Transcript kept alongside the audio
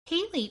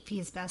Hey, Late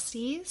Fees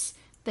besties!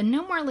 The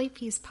No More Late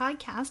Fees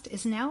podcast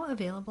is now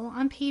available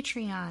on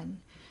Patreon.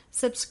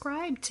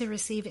 Subscribe to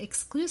receive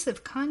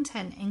exclusive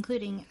content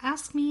including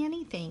Ask Me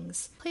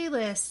Anythings,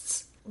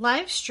 playlists,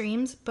 live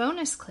streams,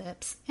 bonus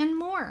clips, and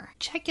more.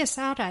 Check us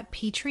out at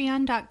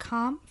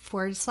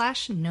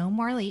patreon.com/No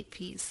More Late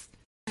Fees.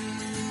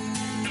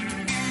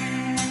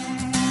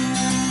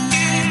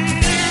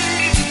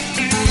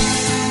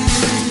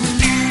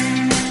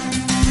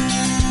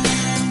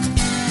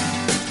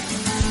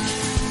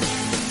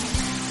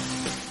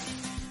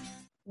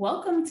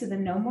 Welcome to the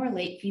No More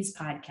Late Fees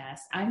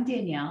podcast. I'm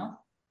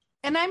Danielle.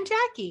 And I'm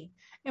Jackie.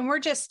 And we're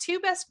just two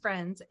best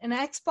friends and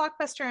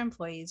ex-Blockbuster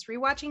employees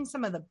rewatching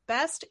some of the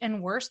best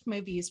and worst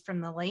movies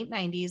from the late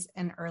 90s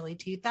and early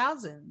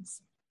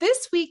 2000s.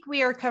 This week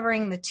we are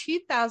covering the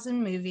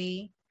 2000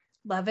 movie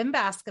Love and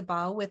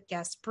Basketball with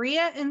guests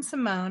Bria and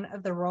Simone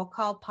of the Roll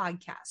Call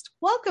podcast.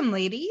 Welcome,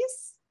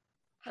 ladies.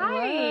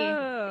 Hi.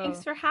 Hello.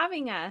 Thanks for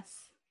having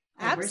us.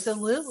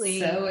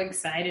 Absolutely. We're so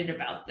excited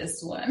about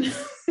this one.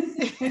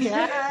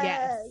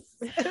 Yes.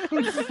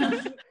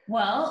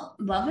 Well,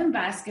 Love and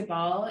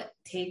Basketball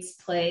takes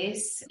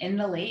place in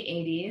the late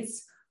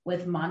 80s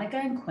with Monica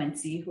and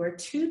Quincy, who are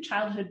two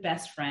childhood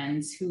best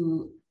friends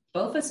who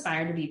both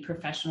aspire to be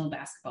professional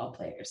basketball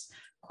players.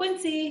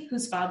 Quincy,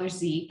 whose father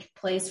Zeke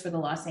plays for the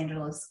Los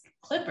Angeles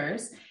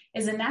Clippers,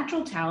 is a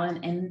natural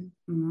talent, and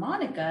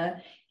Monica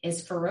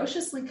is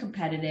ferociously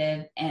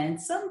competitive and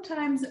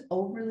sometimes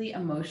overly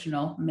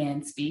emotional,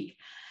 man speak,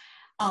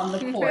 on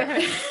the court.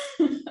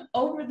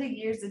 Over the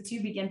years, the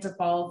two begin to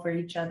fall for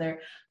each other,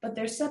 but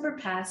their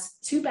separate paths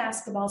to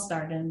basketball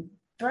stardom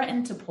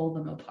threaten to pull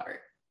them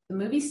apart. The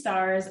movie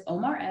stars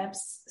Omar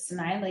Epps,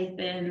 Sanaa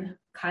Lathan,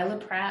 Kyla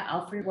Pratt,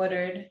 Alfre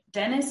Woodard,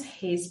 Dennis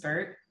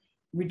Haysbert,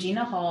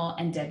 Regina Hall,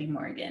 and Debbie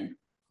Morgan.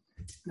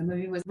 The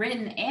movie was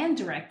written and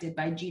directed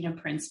by Gina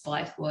Prince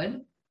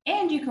Blythewood,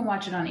 and you can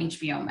watch it on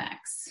HBO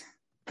Max.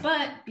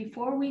 But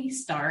before we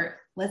start,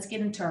 let's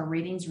get into our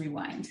ratings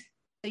rewind.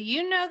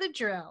 You know the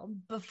drill.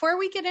 Before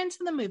we get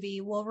into the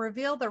movie, we'll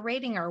reveal the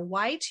rating our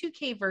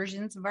Y2K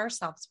versions of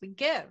ourselves would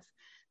give.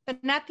 But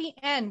at the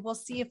end, we'll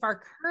see if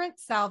our current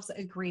selves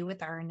agree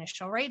with our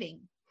initial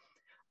rating.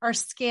 Our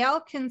scale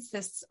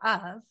consists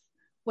of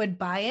would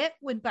buy it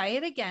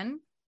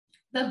again,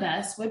 The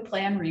best, would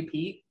play on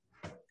repeat,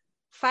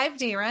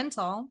 5-day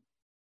rental,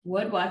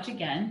 would watch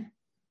again,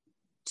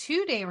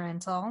 2-day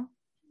rental,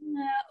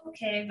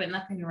 okay, but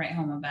nothing to write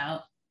home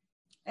about,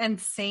 and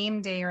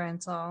same-day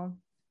rental.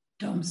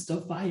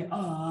 Dumpster fire,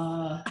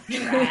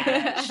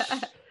 trash.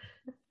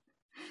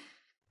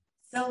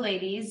 So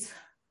ladies,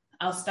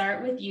 I'll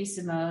start with you,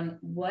 Simone.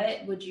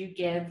 What would you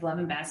give Love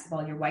and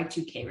Basketball your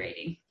Y2K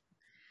rating?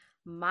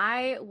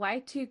 My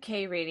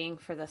Y2K rating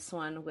for this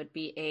one would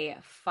be a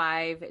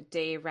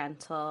 5-day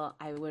rental.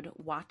 I would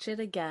watch it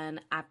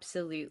again.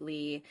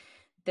 Absolutely.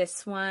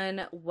 This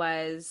one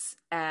was,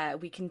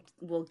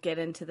 we'll get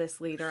into this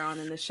later on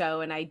in the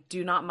show, and I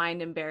do not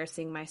mind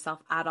embarrassing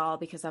myself at all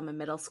because I'm a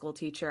middle school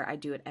teacher. I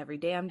do it every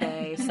damn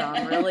day, so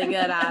I'm really good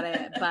at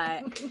it.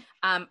 But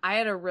I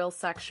had a real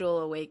sexual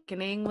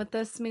awakening with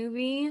this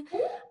movie.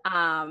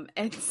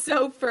 And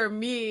so for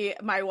me,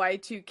 my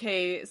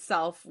Y2K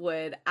self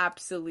would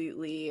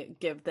absolutely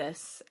give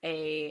this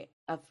a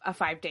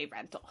 5-day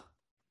rental.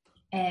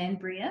 And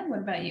Bria, what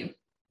about you?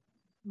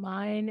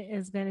 Mine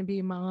is going to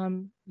be,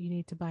 Mom, you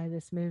need to buy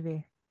this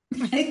movie.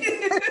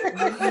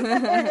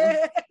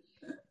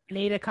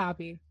 Need a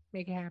copy.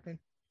 Make it happen.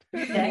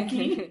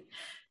 Jackie?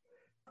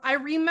 I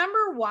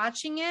remember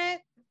watching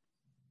it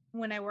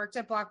when I worked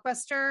at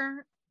Blockbuster,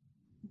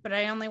 but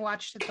I only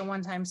watched it the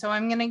one time. So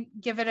I'm going to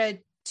give it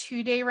a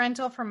 2-day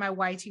rental for my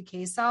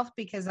Y2K self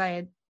because I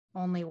had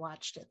only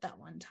watched it that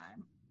one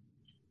time.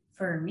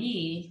 For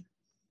me,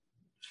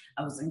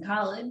 I was in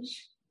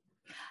college.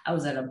 I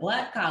was at a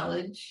Black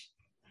college.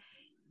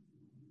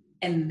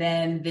 And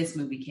then this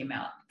movie came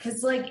out.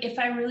 Because, like, if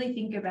I really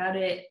think about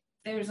it,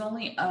 there's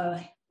only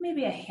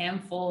maybe a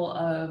handful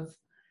of,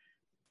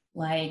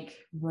 like,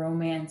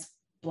 romance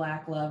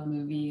Black love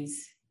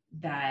movies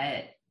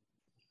that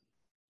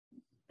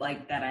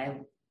I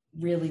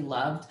really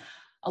loved.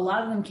 A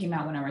lot of them came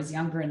out when I was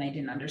younger and I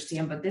didn't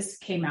understand. But this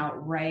came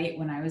out right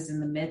when I was in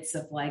the midst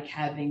of, like,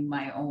 having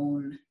my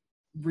own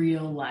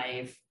real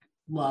life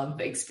love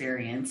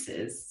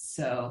experiences.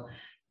 So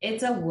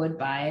it's a would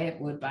buy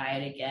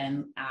it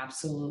again.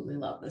 Absolutely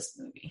love this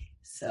movie.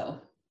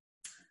 So,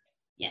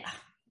 yeah.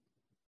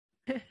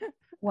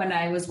 When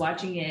I was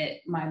watching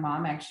it, my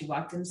mom actually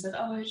walked in and said,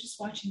 "Oh, I was just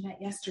watching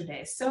that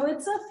yesterday." So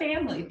it's a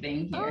family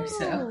thing here.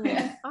 So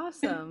yeah.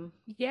 Awesome.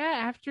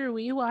 Yeah, after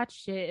we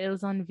watched it, it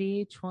was on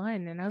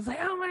VH1, and I was like,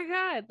 "Oh my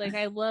god!" Like,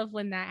 I love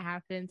when that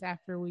happens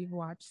after we've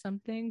watched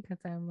something because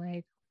I'm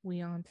like,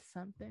 "We on to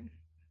something."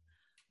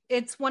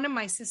 It's one of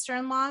my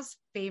sister-in-law's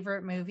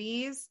favorite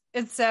movies.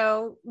 And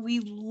so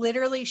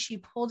she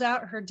pulled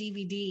out her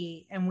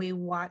DVD and we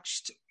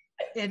watched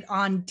it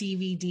on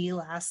DVD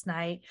last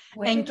night.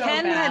 And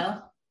Ken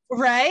had,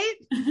 right?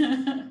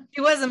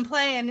 He wasn't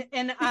playing.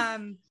 And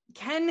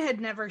Ken had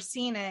never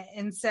seen it.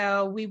 And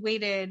so we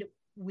waited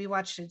we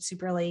watched it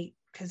super late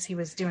because he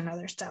was doing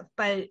other stuff,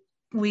 but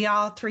we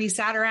all three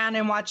sat around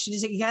and watched it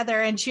together,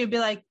 and she would be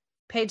like,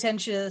 pay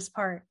attention to this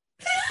part.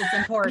 It's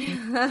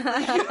important.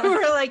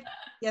 We're like,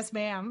 yes,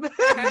 ma'am.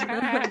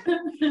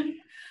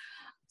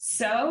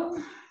 So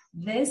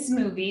this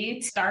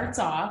movie starts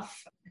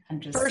off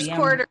first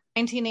quarter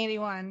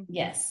 1981.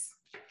 Yes.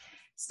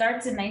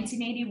 Starts in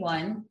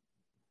 1981.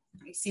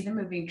 You see the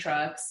moving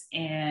trucks,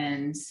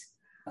 and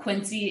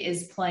Quincy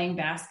is playing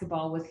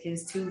basketball with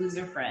his two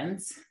loser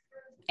friends,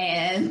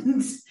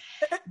 and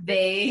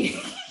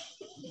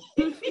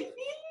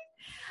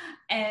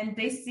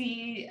they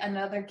see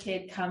another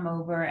kid come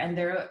over, and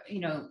they're,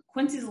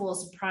 Quincy's a little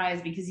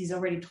surprised because he's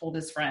already told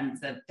his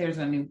friends that there's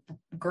a new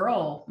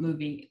girl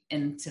moving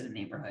into the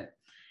neighborhood.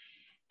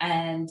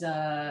 And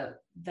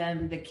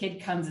then the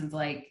kid comes and's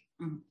like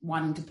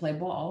wanting to play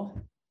ball.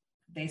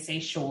 They say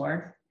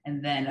sure,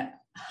 and then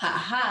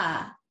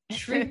ha,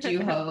 tricked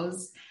you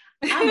hoes.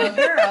 I'm a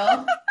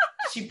girl.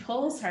 She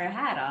pulls her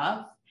hat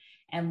off,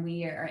 and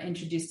we are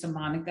introduced to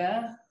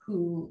Monica,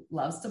 who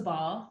loves to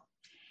ball.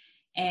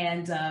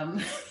 And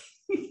I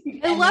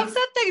love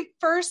that the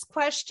first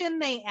question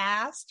they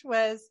asked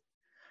was,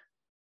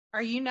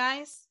 "Are you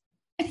nice?"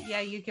 Yeah,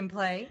 you can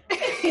play.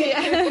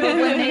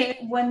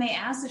 when they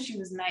asked if she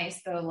was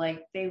nice, though,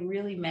 like they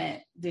really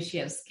meant, does she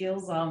have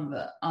skills on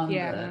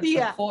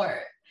the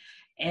court?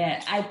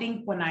 And I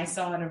think when I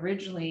saw it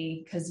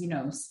originally, because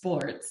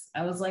sports,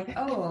 I was like,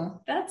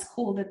 oh, that's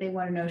cool that they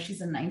want to know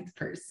she's a ninth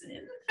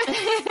person.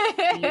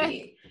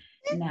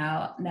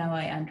 Now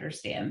I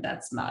understand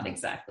that's not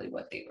exactly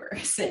what they were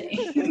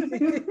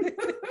saying.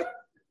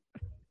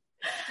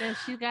 Yeah,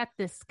 she got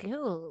the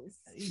skills.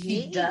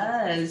 She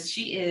does.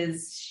 She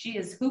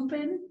is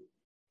hooping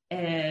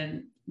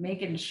and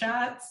making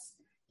shots.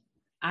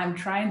 I'm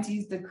trying to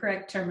use the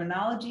correct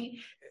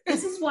terminology.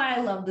 This is why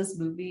I love this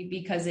movie,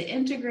 because it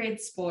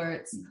integrates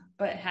sports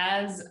but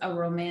has a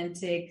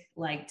romantic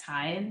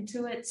tie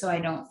into it, so I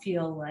don't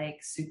feel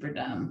like super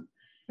dumb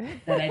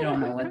that I don't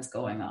know what's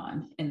going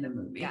on in the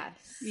movie. Yes.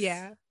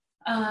 Yeah.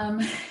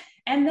 And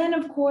then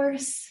of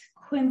course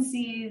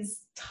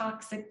Quincy's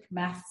toxic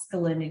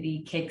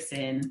masculinity kicks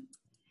in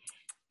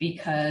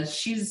because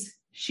she's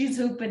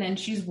hooping and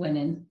she's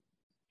winning,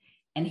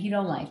 and he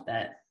don't like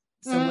that.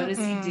 So what does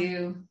he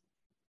do?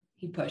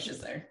 He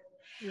pushes her.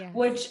 Yeah.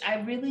 Which I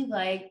really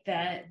like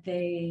that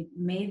they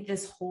made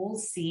this whole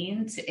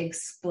scene to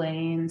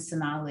explain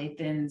Sanaa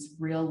Lathan's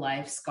real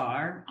life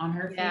scar on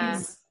her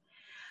face.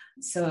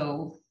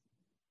 So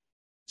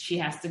she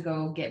has to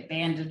go get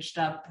bandaged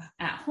up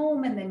at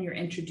home, and then you're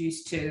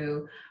introduced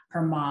to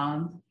her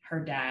mom, her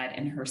dad,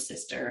 and her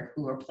sister,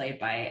 who are played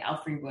by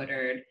Alfre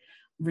Woodard,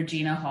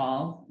 Regina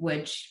Hall,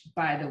 which,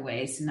 by the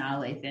way, Sanaa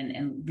Lathan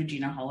and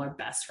Regina Hall are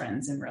best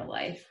friends in real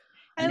life.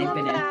 And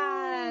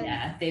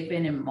they've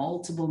been in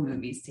multiple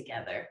movies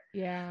together.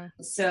 Yeah.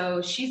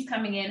 So she's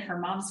coming in, her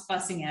mom's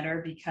fussing at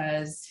her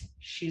because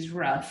she's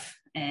rough,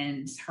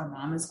 and her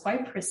mom is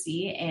quite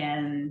prissy,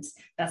 and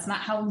that's not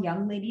how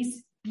young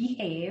ladies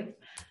behave.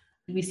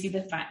 We see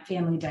the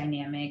family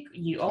dynamic.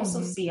 You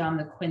also see on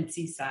the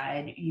Quincy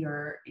side,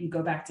 you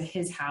go back to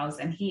his house,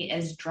 and he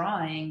is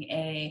drawing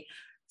a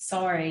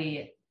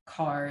sorry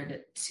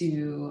card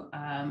to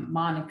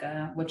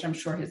Monica, which I'm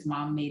sure his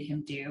mom made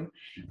him do.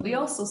 We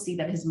also see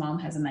that his mom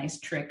has a nice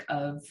trick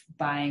of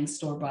buying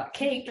store-bought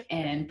cake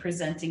and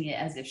presenting it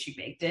as if she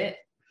baked it.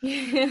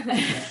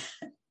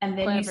 And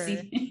then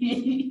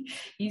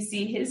you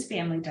see his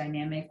family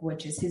dynamic,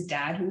 which is his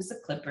dad, who's a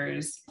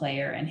Clippers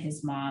player, and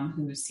his mom,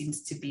 who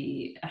seems to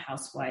be a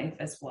housewife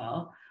as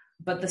well.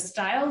 But the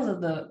styles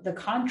of the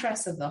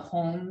contrast of the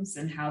homes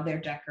and how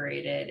they're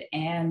decorated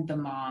and the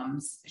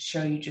moms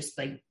show you just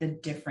the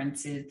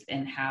differences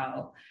in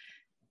how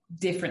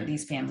different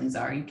these families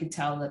are. You could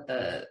tell that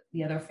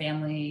the other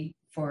family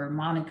for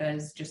Monica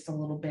is just a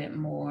little bit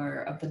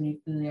more of the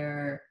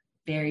nuclear,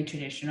 very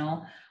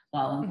traditional,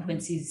 while on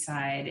Quincy's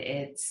side,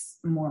 it's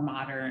more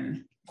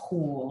modern,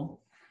 cool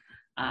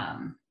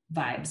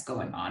vibes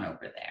going on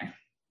over there.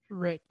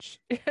 Rich.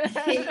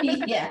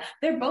 Yeah,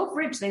 they're both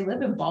rich. They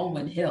live in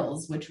Baldwin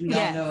Hills, which we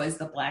all know is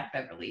the Black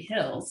Beverly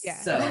Hills. Yeah.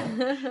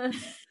 So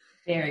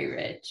very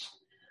rich.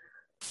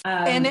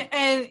 And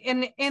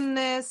in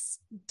this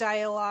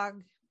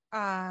dialogue,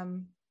 or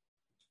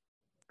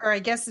I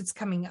guess it's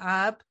coming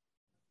up.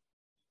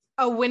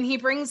 Oh, when he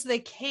brings the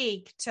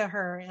cake to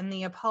her in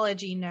the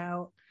apology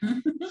note,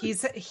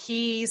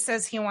 he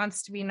says he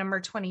wants to be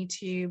number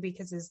 22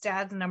 because his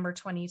dad's number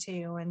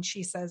 22, and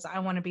she says, I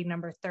want to be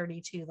number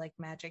 32 like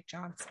Magic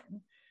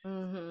Johnson.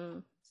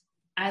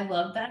 I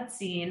love that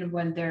scene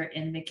when they're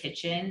in the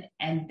kitchen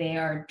and they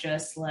are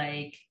just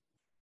like,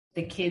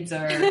 the kids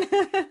are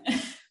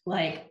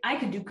like, I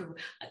could do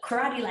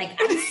karate like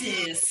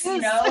ISIS,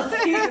 you know?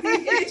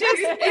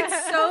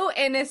 It's so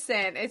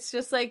innocent. It's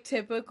just like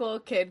typical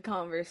kid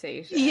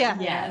conversation. Yeah.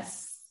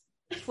 Yes.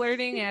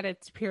 Flirting at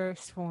its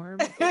purest form.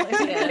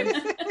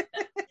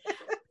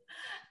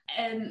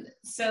 And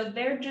so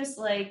they're just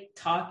like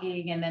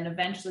talking, and then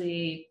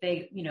eventually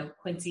they,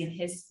 Quincy and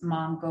his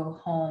mom go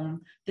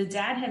home. The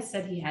dad has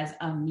said he has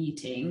a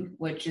meeting,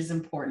 which is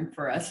important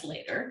for us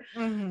later.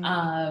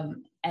 Mm-hmm.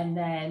 And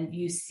then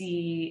you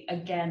see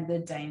again the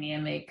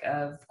dynamic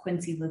of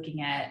Quincy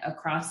looking at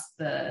across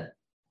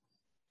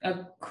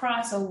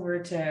over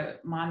to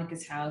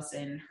Monica's house,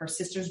 and her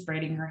sister's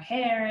braiding her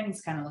hair, and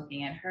he's kind of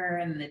looking at her,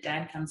 and the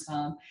dad comes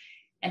home,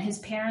 and his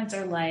parents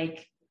are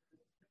like,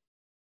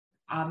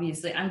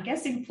 obviously, I'm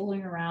guessing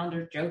fooling around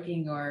or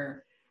joking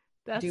or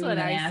That's doing what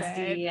the I nasty.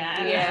 said.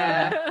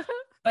 Yeah.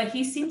 But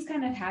he seems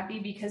kind of happy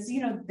because,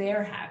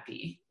 they're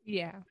happy.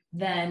 Yeah.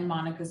 Then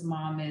Monica's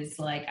mom is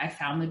like, I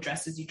found the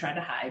dresses you tried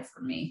to hide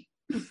from me.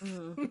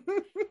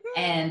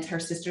 And her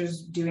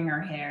sister's doing her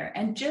hair.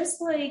 And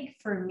just like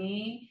for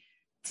me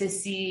to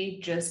see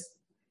just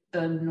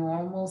the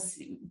normal,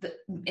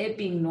 it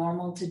being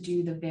normal to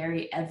do the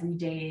very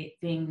everyday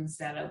things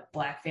that a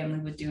Black family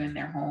would do in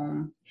their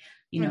home.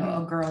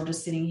 A girl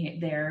just sitting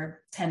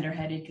there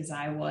tender-headed because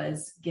I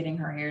was getting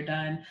her hair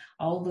done.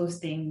 All those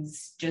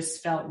things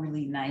just felt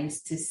really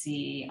nice to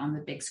see on the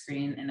big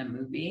screen in a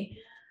movie.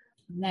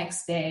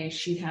 Next day,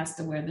 she has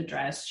to wear the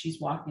dress. She's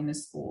walking to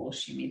school.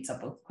 She meets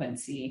up with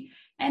Quincy.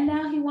 And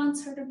now he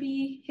wants her to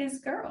be his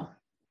girl.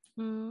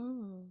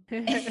 And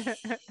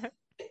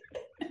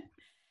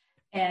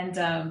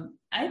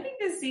I think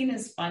this scene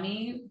is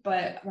funny,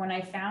 but when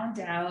I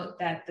found out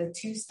that the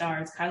two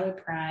stars, Kyla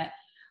Pratt,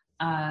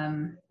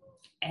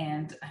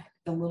 and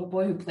the little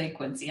boy who played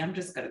Quincy, I'm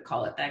just going to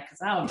call it that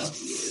because I don't know who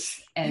he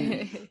is.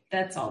 And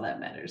that's all that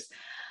matters.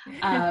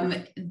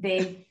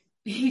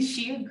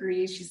 She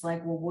agrees. She's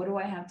like, well, what do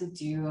I have to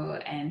do?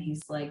 And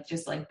he's like,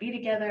 just like be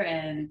together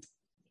and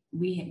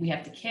we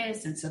have to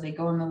kiss. And so they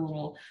go in the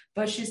little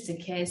bushes to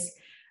kiss.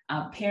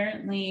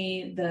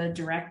 Apparently the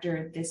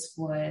director, this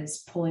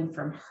was pulling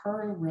from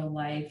her real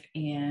life,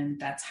 and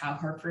that's how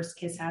her first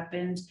kiss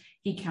happened.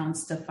 He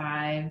counts to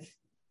 5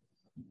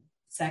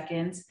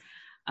 seconds.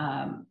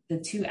 The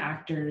two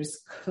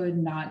actors could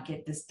not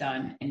get this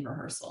done in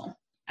rehearsal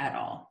at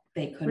all.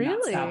 They could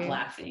not stop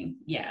laughing.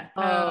 Yeah.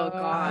 Oh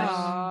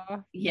gosh.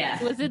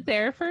 Yeah. Was it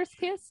their first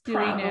kiss? Do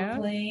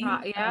Probably. we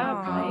know?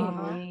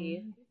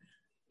 Probably.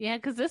 Yeah,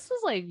 because this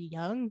was like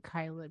young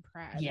Kyla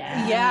Pratt.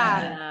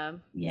 Yeah.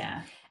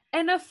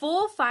 And a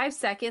full 5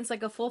 seconds,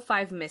 like a full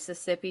 5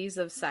 Mississippis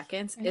of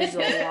seconds, is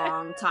a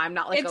long time.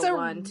 Not like It's a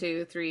 1,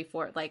 2, 3,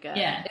 4. Like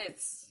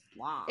it's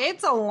long.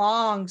 It's a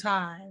long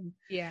time.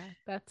 Yeah,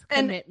 that's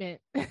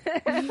commitment.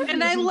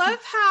 And I love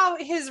how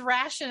his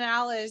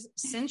rationale is,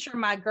 since you're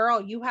my girl,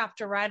 you have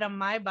to ride on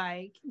my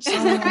bike.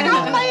 She's like, I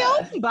got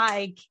my own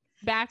bike.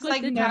 Back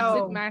with the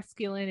toxic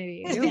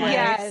masculinity.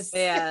 Yes.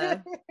 Yeah.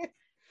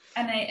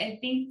 And I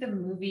think the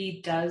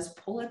movie does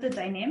pull at the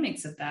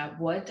dynamics of that.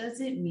 What does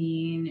it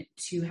mean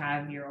to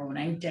have your own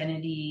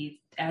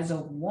identity as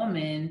a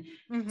woman,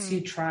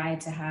 to try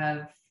to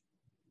have,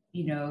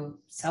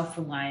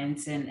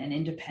 self-reliance and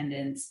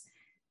independence,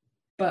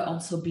 but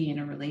also be in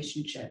a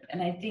relationship?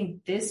 And I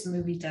think this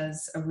movie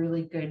does a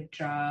really good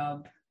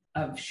job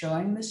of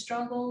showing the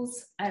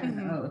struggles. I don't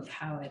know if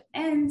how it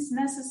ends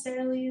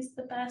necessarily is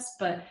the best,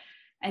 but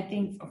I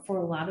think for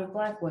a lot of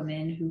Black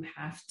women who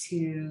have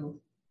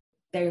to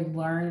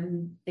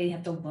learn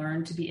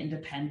to be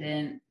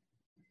independent.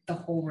 The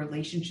whole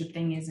relationship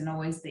thing isn't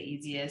always the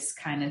easiest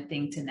kind of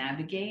thing to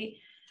navigate.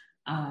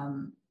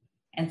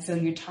 And so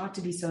you're taught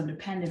to be so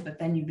independent, but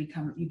then you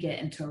get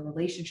into a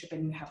relationship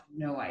and you have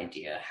no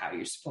idea how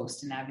you're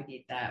supposed to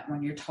navigate that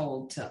when you're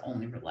told to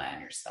only rely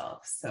on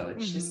yourself. So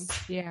it's just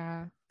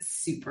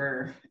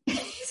super,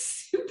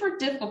 super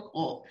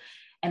difficult.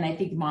 And I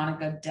think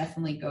Monica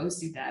definitely goes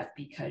through that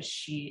because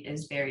she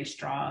is very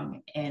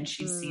strong, and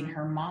she's seen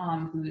her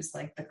mom, who is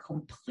like the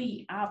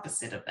complete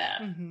opposite of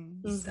that.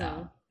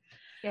 So,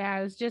 yeah,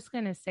 I was just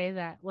going to say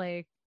that,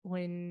 like,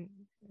 when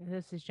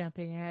this is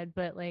jumping ahead,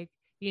 but like,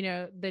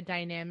 the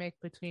dynamic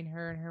between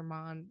her and her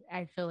mom,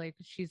 I feel like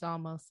she's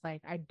almost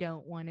like, I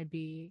don't want to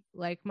be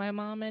like my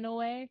mom in a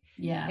way.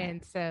 Yeah.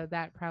 And so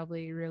that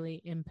probably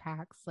really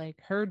impacts like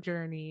her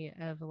journey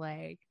of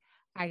like,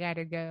 I got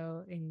to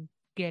go and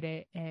get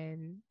it,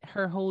 and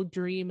her whole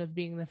dream of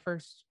being the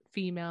first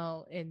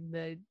female in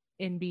the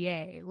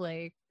NBA,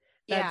 like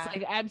that's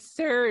like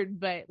absurd,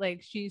 but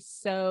like she's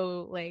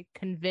so like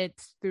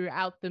convinced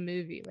throughout the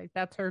movie, like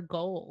that's her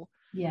goal.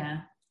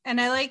 And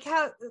I like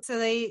how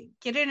they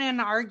get in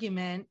an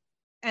argument,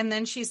 and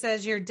then she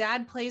says, your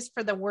dad plays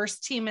for the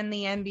worst team in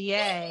the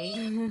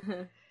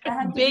NBA.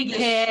 Big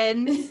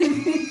head.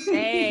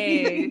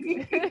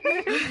 Hey.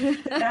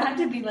 That had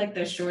to be like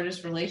the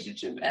shortest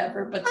relationship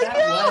ever, but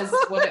that was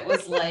what it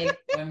was like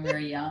when we were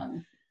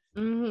young.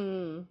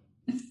 And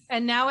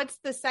now it's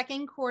the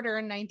second quarter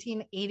in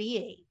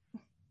 1988.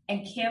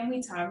 And can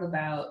we talk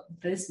about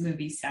this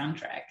movie's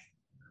soundtrack?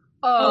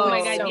 Oh my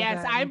God, so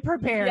yes, good. I'm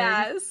prepared.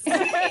 Yes.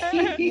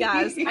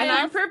 Yes. And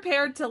I'm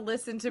prepared to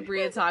listen to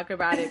Bria talk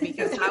about it,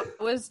 because that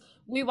was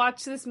we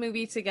watched this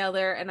movie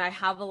together, and I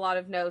have a lot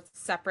of notes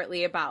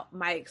separately about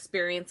my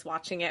experience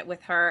watching it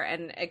with her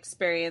and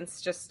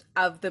experience just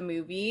of the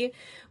movie.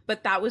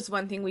 But that was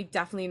one thing we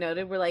definitely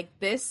noted. We're like,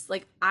 this,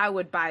 like, I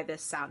would buy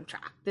this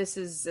soundtrack. This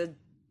is a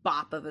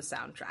bop of a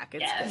soundtrack.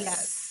 It's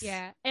Yes.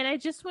 Yeah. And I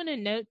just want to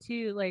note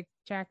too, like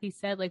Jackie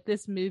said, like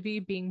this movie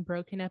being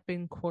broken up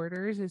in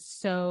quarters is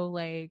so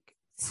like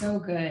so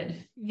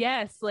good.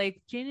 Yes,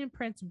 like Jane and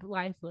Prince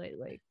Blithely,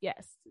 like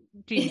yes,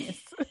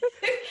 genius.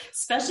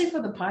 Especially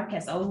for the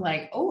podcast, I was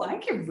like, oh, I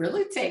can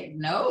really take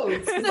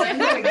notes. I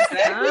know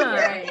exactly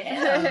where I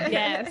am.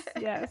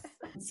 Yes.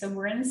 So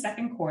we're in the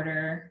second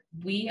quarter.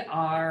 We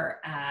are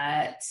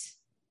at,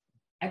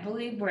 I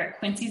believe we're at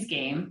Quincy's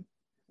game.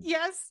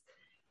 Yes.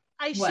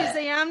 I What?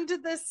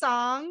 Shazammed this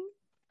song.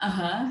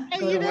 Uh-huh. And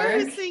Go you to know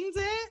who work. sings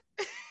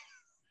it?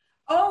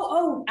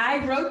 Oh,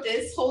 I wrote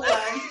this. Hold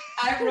on.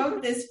 I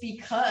wrote this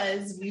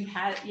because we've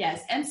had,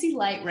 yes, MC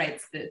Light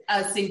writes this,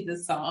 sings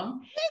this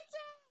song.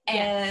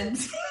 And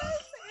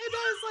And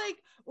I was like,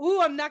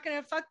 ooh, I'm not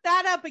going to fuck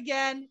that up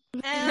again.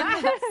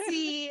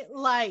 MC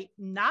Light,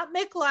 not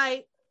Mick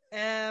Light.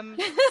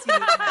 MC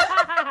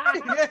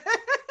Light.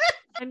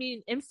 I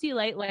mean, MC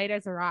Light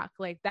as a Rock,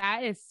 like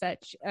that is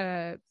such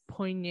a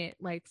poignant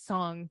like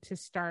song to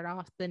start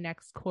off the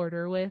next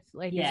quarter with,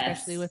 like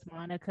especially with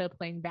Monica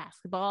playing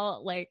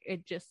basketball. Like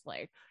it just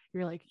like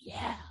you're like,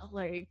 yeah,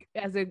 like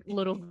as a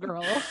little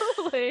girl.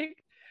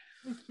 Like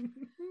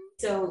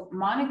so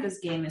Monica's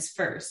game is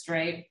first,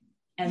 right?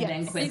 And Yes, then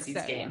I think Quincy's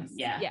so, game.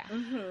 yes. Yeah.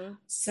 Mm-hmm.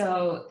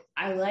 So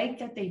I like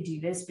that they do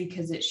this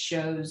because it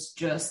shows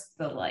just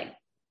the like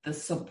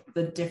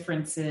the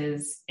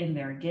differences in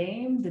their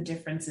game, the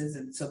differences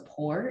in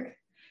support.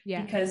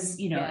 Yeah. Because,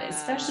 you know, Yeah.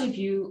 especially if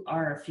you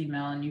are a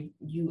female and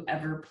you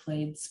ever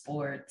played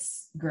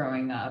sports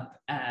growing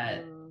up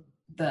at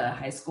the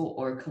high school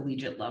or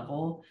collegiate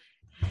level,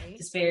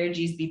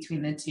 disparities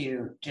between the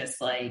two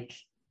just like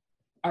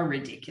are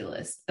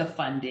ridiculous. The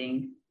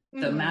funding,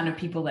 the amount of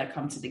people that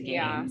come to the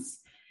games.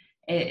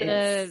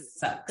 It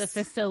sucks. The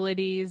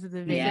facilities,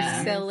 the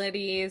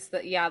facilities,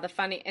 the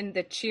funny and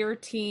the cheer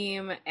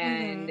team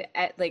and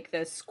at like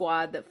the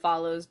squad that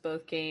follows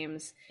both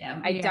games.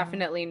 I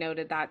definitely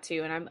noted that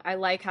too, and I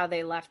like how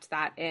they left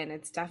that in.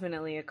 It's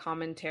definitely a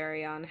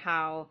commentary on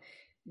how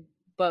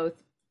both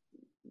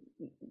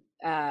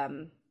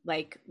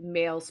like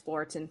male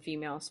sports and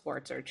female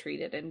sports are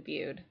treated and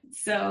viewed.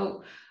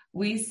 So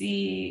we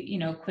see, you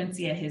know,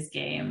 Quincy at his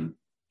game.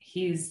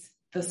 He's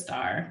the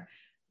star.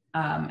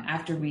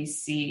 After we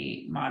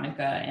see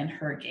Monica in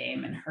her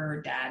game, and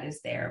her dad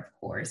is there, of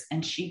course,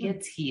 and she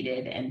gets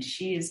heated and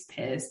she is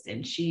pissed,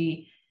 and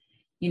she,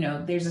 you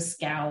know, there's a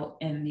scout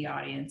in the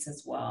audience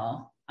as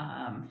well.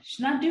 She's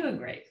not doing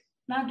great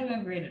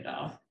at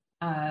all.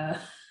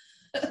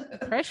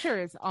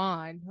 pressure is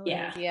on.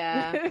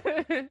 Yeah.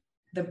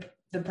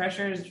 The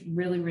pressure is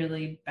really,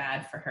 really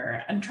bad for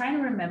her. I'm trying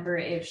to remember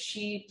if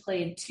she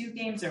played 2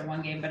 games or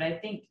 1 game, but I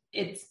think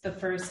it's the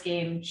first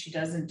game she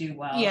doesn't do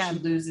well. Yeah. She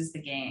loses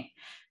the game.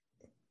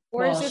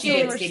 Or is this she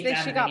where gets kicked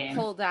out she of got the game.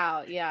 pulled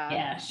out?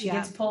 Yeah. She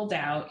gets pulled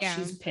out. Yeah.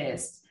 She's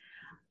pissed.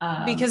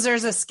 Because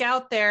there's a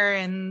scout there,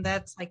 and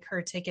that's like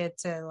her ticket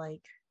to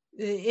like,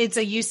 it's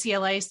a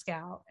UCLA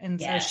scout.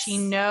 And so she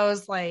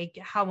knows like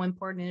how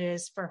important it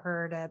is for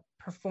her to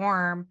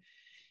perform,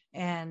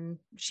 and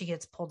she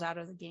gets pulled out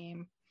of the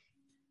game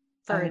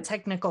for a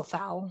technical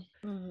foul.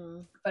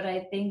 But I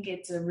think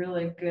it's a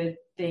really good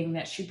thing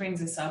that she brings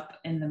this up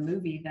in the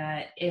movie,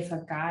 that if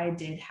a guy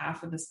did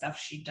half of the stuff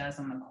she does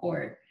on the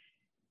court,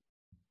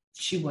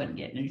 she wouldn't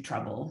get into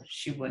trouble.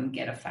 She wouldn't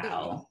get a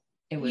foul.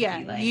 It would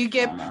be like you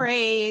get normal.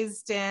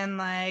 praised and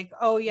like,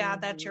 oh yeah,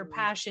 that's your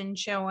passion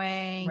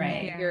showing.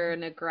 Right. Yeah. You're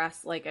an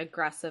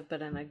aggressive,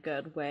 but in a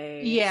good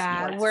way.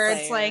 Yeah, sports where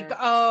it's player. like,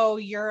 oh,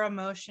 you're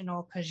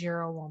emotional because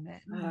you're a woman.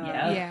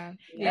 Yeah.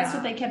 That's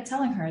what they kept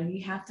telling her.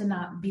 You have to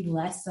not be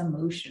less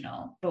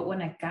emotional. But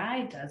when a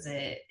guy does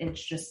it,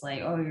 it's just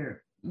like, oh,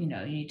 you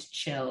need to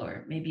chill,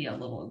 or maybe a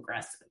little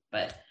aggressive.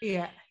 But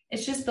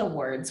it's just the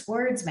words.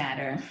 Words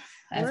matter.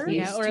 Or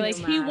like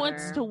he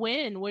wants to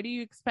win. What do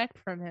you expect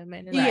from him?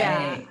 And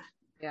Yeah.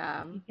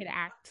 he could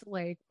act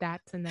like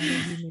that's another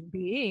human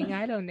being.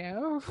 I don't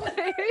know.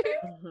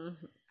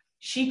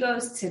 She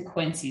goes to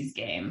Quincy's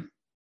game.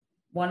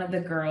 One of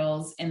the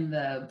girls in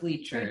the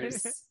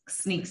bleachers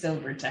sneaks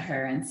over to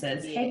her and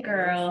says, hey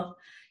girl,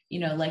 you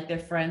know, like they're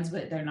friends,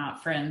 but they're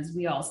not friends.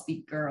 We all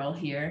speak girl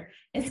here.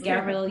 It's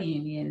Gabrielle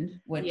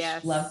Union, which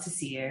love to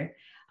see her.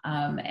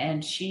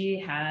 And she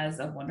has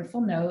a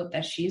wonderful note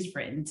that she's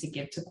written to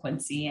give to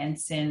Quincy. And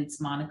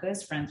since Monica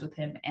is friends with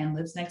him and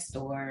lives next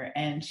door,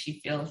 and she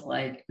feels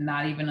like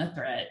not even a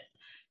threat,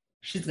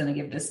 she's going to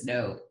give this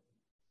note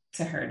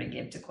to her to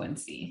give to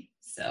Quincy.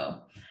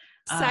 So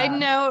side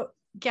note,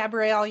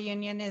 Gabrielle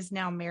Union is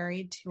now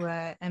married to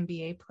a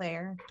NBA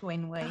player,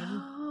 Dwayne Wade.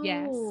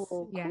 Yes.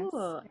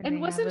 Cool.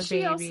 And wasn't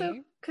she also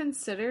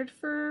considered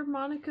for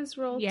Monica's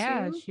role too?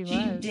 She was.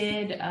 She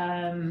did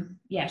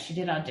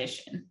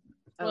audition.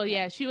 Well,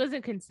 yeah, she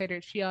wasn't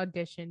considered. She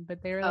auditioned,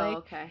 but they were like,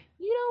 okay.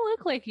 "You don't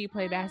look like you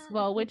play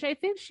basketball," which I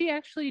think she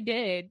actually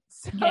did.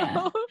 So.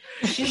 Yeah.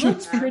 She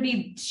looks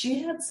pretty.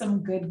 She had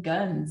some good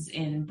guns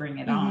in Bring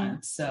It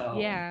On. So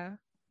yeah,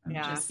 I'm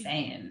just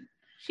saying.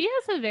 She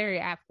has a very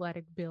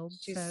athletic build.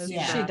 She does.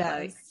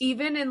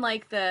 Even in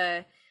like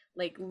the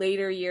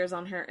later years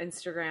on her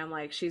Instagram,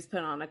 like she's put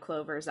on a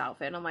Clover's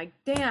outfit. And I'm like,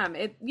 damn,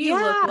 you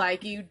look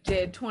like you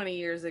did 20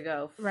 years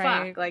ago.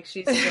 Right. Fuck. Like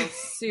she's still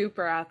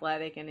super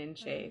athletic and in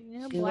shape.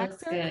 Yeah, she black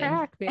looks don't good.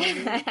 crack,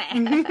 baby.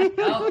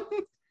 Oh.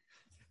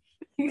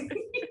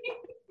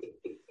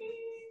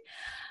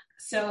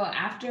 So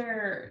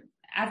after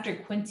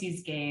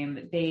Quincy's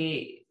game,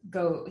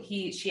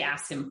 she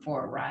asks him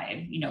for a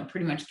ride,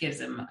 pretty much gives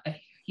him a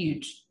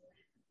huge,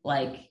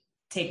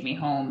 take me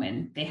home,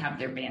 and they have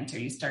their banter.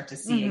 You start to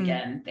see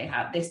again,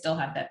 they still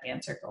have that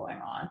banter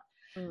going on.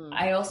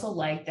 I also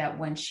like that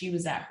when she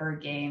was at her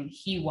game,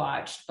 he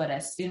watched, but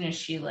as soon as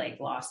she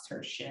lost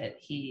her shit,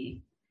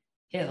 he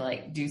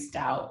deuced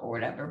out or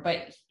whatever,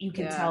 but you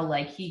can tell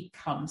he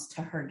comes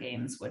to her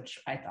games, which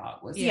I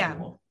thought was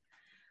cool.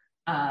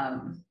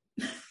 And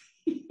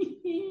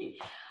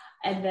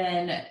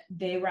then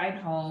they ride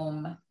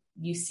home.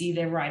 You see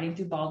they're riding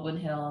through Baldwin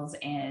Hills,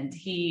 and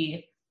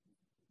she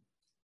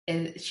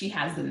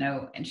has the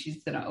note, and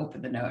she's going to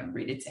open the note and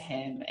read it to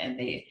him. And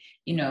they,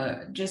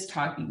 just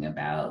talking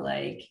about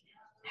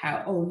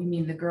how, oh, you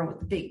mean the girl with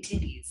the big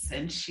titties?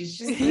 And she's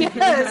just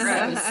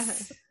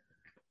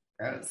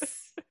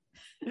gross.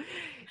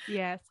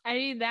 Yes. I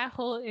mean, that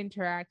whole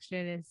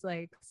interaction is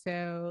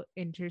so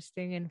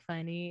interesting and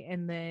funny.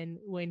 And then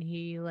when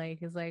he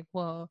is like,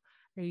 well,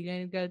 are you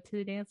going to go to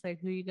the dance?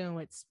 Who are you going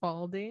with,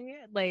 Spalding?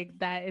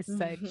 That is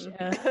such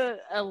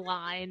a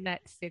line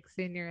that sticks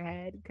in your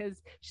head, because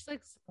she's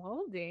like,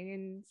 Spalding,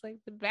 and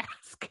it's the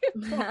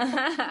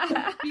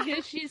basketball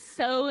because she's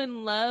so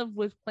in love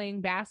with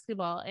playing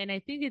basketball. And I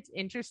think it's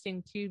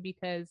interesting too,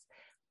 because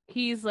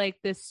he's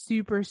this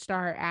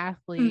superstar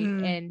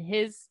athlete, and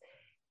his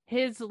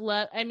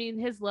love,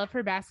 his love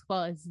for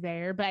basketball is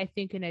there, but I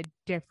think in a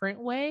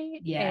different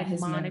way. Yeah, and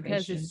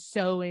Monica's is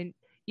so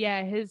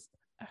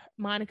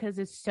Monica's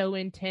is so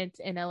intense,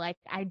 and I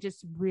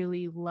just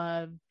really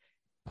love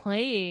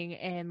playing,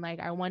 and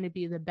I want to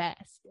be the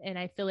best. And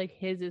I feel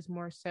his is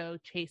more so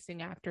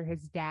chasing after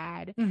his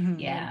dad and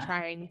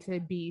trying to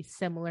be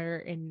similar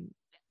in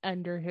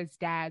under his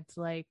dad's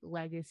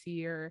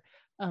legacy or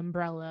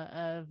umbrella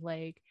of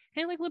kind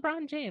of like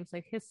LeBron James.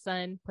 His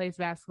son plays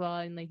basketball,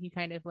 and he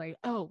kind of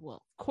oh,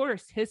 well, of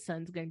course his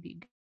son's gonna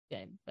be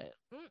good, but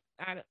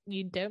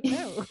you don't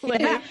know.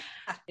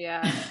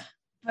 Yeah.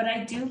 But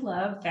I do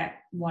love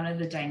that one of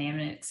the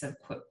dynamics of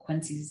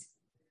Quincy's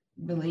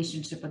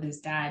relationship with his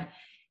dad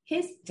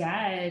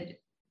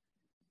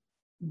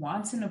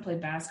wants him to play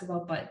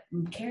basketball, but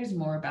cares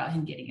more about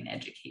him getting an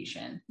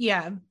education.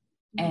 Yeah.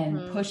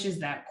 And pushes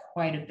that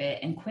quite a bit.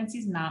 And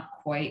Quincy's not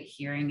quite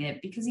hearing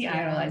it, because he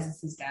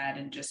idolizes his dad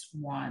and just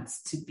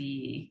wants to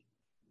be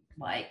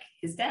like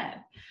his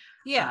dad.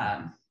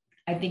 Yeah.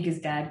 I think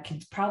his dad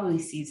probably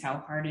sees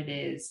how hard it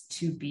is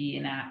to be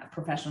a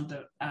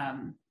professional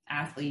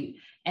athlete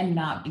and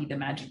not be the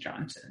Magic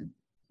Johnson.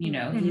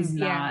 He's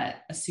not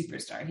a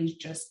superstar. He's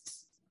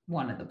just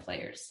one of the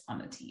players on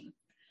the team.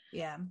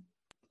 Yeah.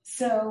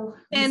 So,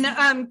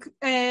 and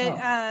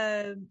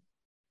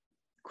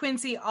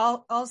Quincy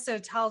also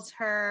tells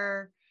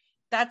her,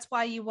 that's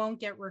why you won't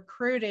get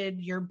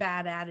recruited, your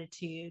bad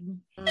attitude.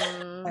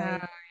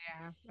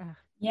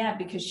 Yeah,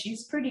 because she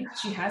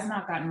has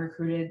not gotten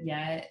recruited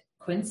yet.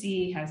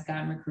 Quincy has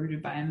gotten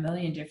recruited by a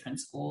million different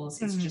schools.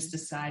 He's just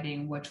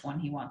deciding which one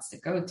he wants to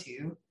go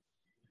to.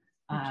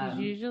 Which is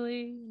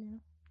usually,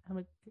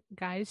 a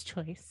guy's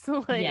choice.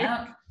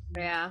 Yeah.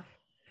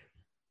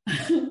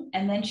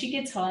 And then she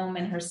gets home,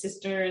 and her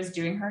sister is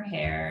doing her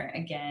hair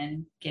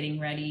again, getting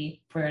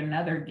ready for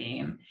another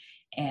game,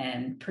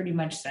 and pretty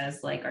much says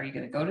are you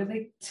going to go to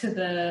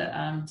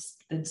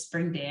the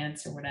spring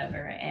dance or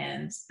whatever?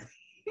 And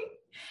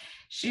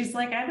she's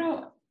like,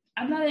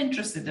 I'm not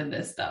interested in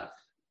this stuff.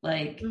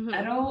 I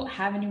don't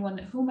have anyone.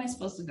 Who am I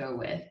supposed to go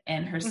with?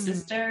 And her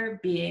sister,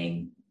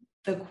 being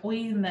the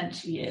queen that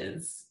she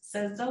is,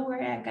 says, don't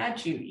worry, I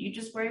got you. You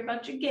just worry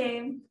about your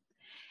game,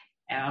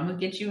 and I'm going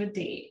to get you a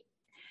date.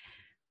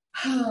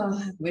 Oh,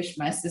 I wish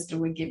my sister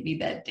would give me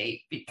that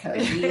date,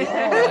 because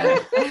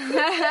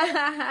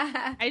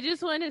I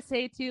just want to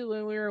say too,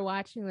 when we were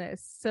watching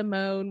this,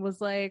 Simone was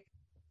like,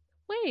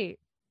 wait,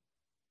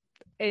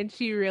 and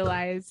she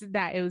realized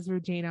that it was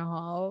Regina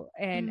Hall,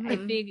 and I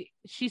think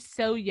she's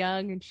so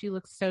young and she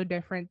looks so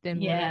different than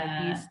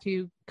when these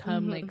two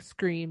come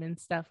scream and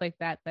stuff like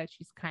that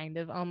she's kind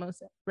of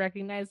almost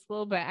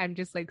recognizable. But I'm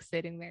just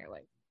sitting there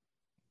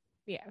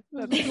Yeah.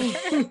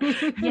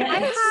 Yes.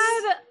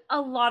 I had a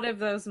lot of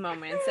those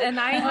moments, and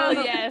I have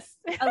yes.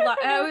 a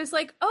lot. I was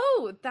like,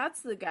 "Oh,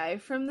 that's the guy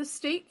from the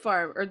State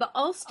Farm or the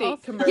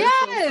Allstate commercials."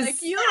 Yes!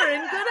 Like, you're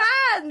in good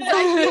hands.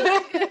 I feel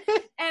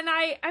like, and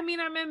I mean,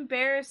 I'm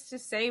embarrassed to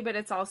say, but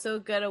it's also a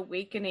good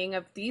awakening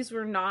of these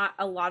were not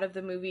a lot of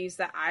the movies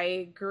that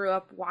I grew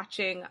up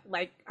watching,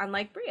 like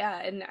unlike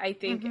Bria, and I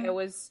think it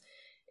was,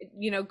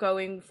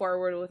 going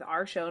forward with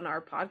our show and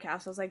our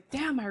podcast, I was like,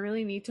 damn, I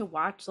really need to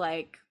watch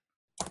like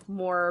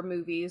more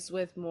movies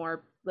with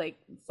more like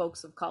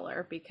folks of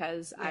color,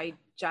 because I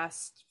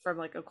just, from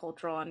like a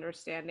cultural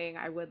understanding,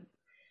 I would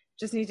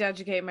just need to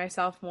educate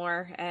myself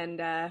more and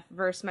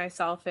verse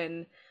myself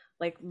in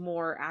like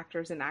more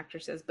actors and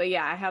actresses. But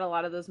yeah, I had a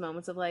lot of those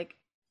moments of like,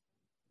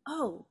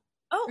 oh.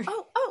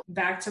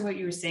 Back to what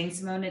you were saying,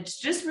 Simone, it's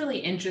just really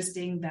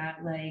interesting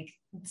that like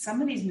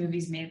some of these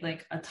movies made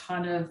like a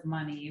ton of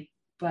money,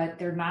 but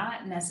they're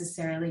not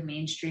necessarily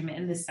mainstream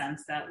in the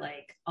sense that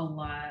like a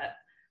lot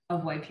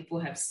of white people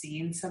have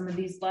seen some of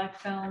these Black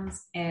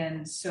films.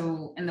 And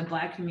so in the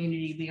Black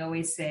community, we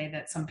always say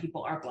that some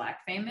people are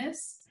Black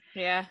famous.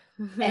 Yeah.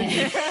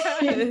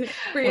 And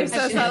Bria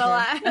says that a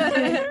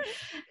lot.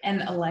 And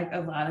like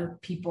a lot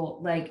of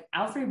people, like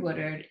Alfre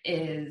Woodard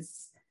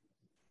is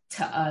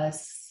to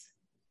us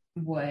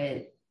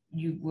what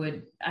you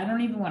would, I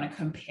don't even want to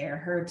compare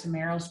her to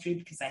Meryl Streep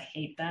because I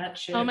hate that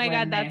shit. Oh my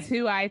God, that's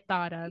who I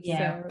thought of.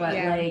 Yeah, so, but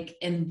like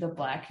in the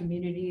Black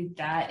community,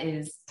 that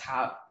is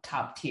top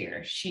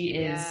tier. She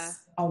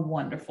is a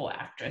wonderful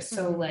actress.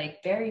 So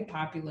like very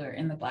popular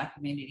in the Black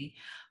community,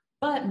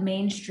 but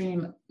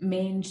mainstream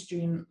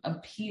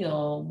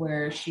appeal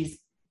where she's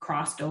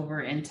crossed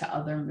over into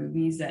other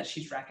movies that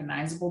she's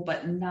recognizable,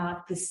 but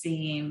not the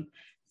same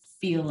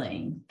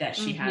feeling that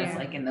she has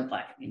like in the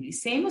Black community.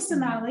 Same with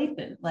Sanaa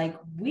Lathan. Like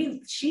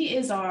she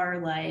is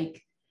our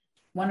like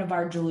one of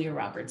our Julia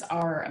Roberts,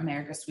 our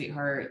America's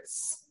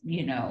Sweethearts,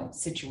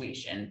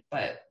 situation.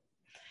 But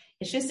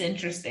it's just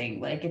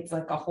interesting. Like it's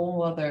like a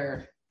whole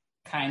other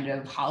kind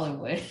of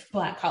Hollywood.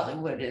 Black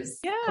Hollywood is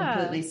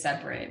completely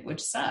separate,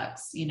 which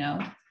sucks,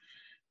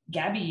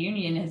 Gabby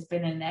Union has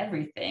been in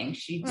everything.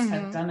 She's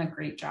has done a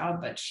great job,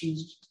 but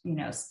she's,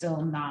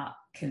 still not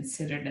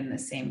considered in the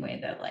same way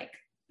that like,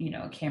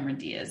 Cameron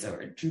Diaz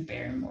or Drew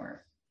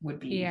Barrymore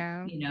would be,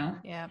 Yeah.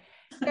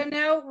 So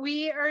now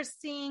we are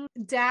seeing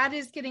Dad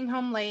is getting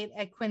home late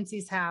at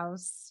Quincy's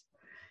house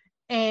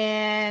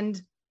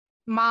and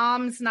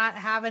Mom's not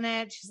having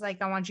it. She's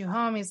like, I want you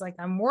home. He's like,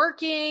 I'm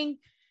working.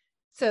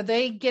 So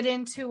they get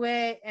into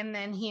it and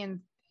then he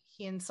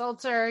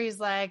insults her. He's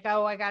like,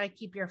 oh, I got to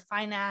keep your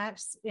fine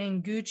ass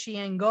in Gucci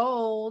and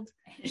gold.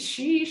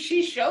 She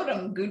showed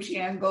him Gucci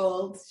and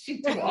gold.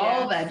 She threw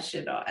all that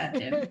shit at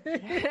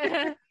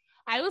him.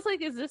 I was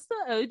like, is this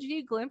the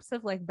OG glimpse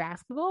of like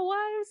Basketball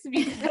Wives?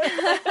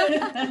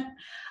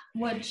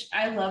 Which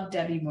I love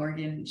Debbie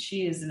Morgan.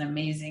 She is an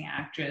amazing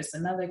actress,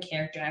 another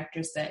character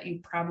actress that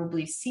you've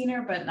probably seen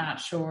her, but not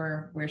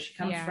sure where she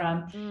comes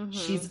from.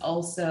 She's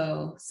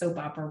also soap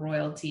opera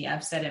royalty.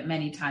 I've said it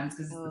many times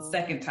because it's the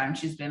second time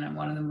she's been in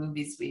one of the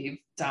movies we've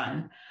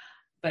done.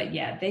 But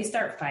yeah, they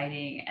start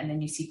fighting and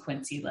then you see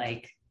Quincy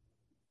like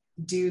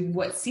do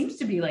what seems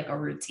to be like a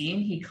routine.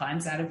 He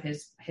climbs out of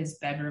his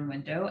bedroom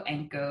window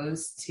and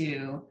goes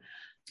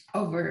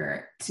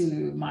over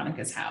to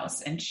Monica's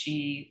house, and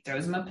she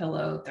throws him a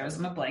pillow, throws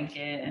him a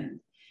blanket,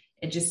 and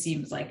it just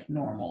seems like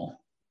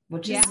normal,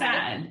 which is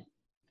sad.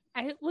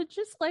 I would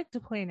just like to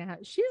point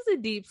out she's a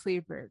deep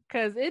sleeper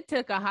because it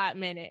took a hot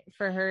minute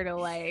for her to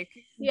like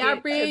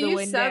Bria, you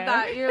window. said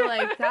that you're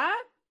like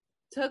that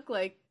took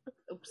like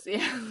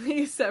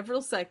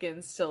several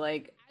seconds to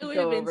like I would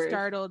have been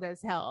startled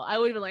as hell. I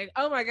would have been like,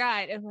 oh my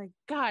God. I'm like,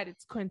 God,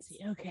 it's Quincy.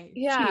 Okay.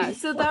 Yeah. Jeez.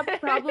 So that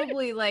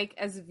probably like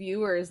as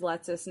viewers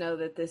lets us know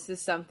that this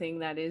is something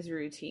that is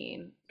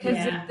routine. Because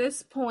at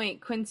this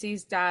point,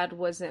 Quincy's dad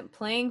wasn't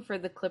playing for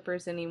the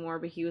Clippers anymore,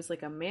 but he was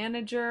like a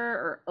manager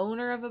or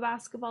owner of a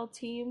basketball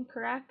team,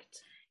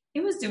 correct?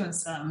 He was doing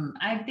some.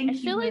 I think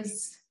he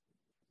was.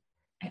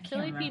 I feel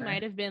like he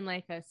might have been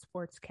like a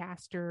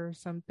sportscaster or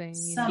something.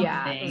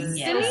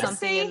 Did he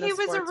say he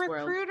was a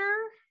recruiter?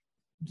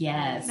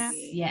 Yes.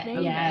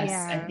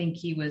 I think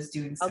he was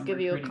doing some. I'll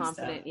give you a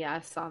confident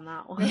yes on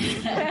that one.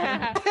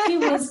 He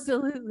was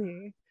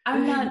absolutely.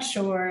 I'm not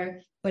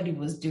sure, but he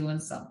was doing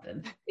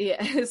something.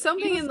 Yeah,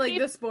 something in like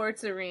the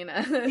sports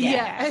arena.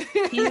 Yeah.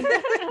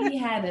 He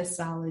had a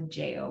solid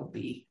job.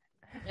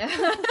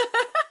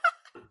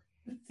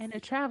 And a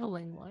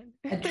traveling one.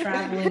 A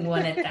traveling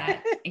one at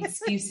that.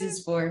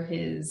 Excuses for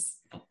his,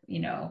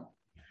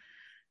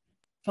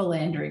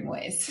 philandering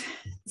ways.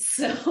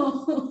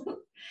 So,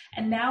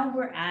 and now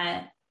we're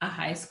at a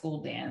high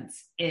school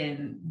dance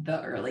in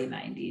the early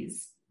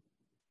 90s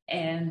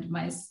and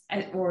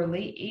or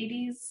late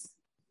 80s.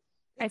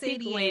 I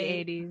think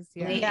late 80s.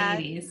 Yeah. Late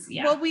 80s.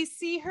 Yeah. Well, we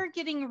see her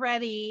getting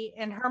ready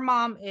and her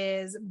mom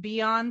is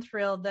beyond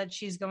thrilled that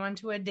she's going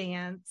to a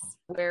dance.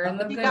 Wearing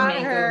the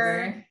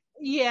makeover.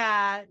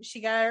 Yeah, she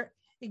got her.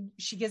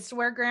 She gets to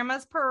wear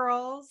grandma's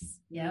pearls.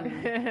 Yeah.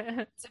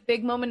 It's a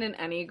big moment in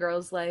any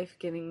girl's life,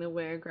 getting to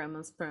wear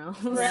grandma's pearls.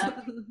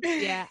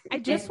 Yeah. I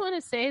just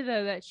want to say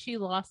though that she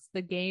lost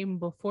the game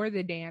before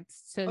the dance,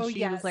 so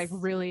she was like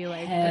really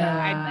like,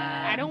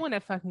 I don't want to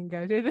fucking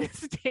go to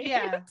this dance.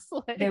 Yeah.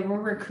 Like, there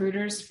were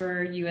recruiters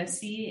for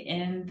USC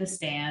in the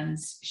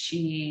stands.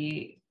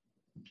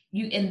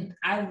 And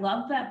I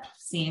love that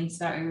scene.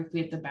 Sorry if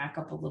we have to back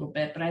up a little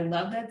bit, but I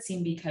love that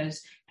scene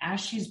because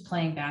as she's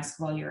playing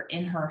basketball, you're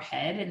in her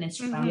head and it's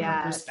from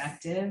her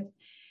perspective.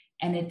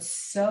 And it's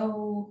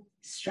so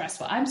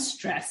stressful. I'm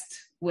stressed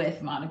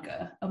with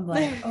Monica. I'm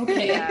like,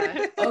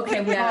 okay,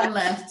 okay, we're on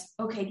left.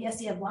 Okay,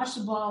 yes, watch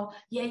the ball.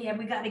 Yeah,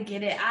 we got to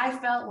get it. I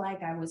felt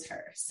like I was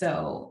her.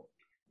 So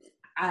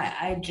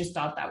I just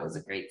thought that was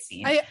a great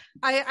scene.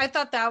 I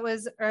thought that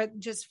was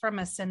just from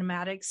a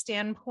cinematic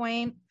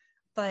standpoint,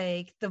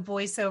 like the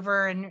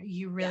voiceover, and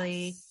you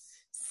really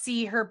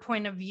see her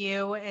point of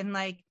view, and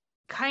like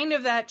kind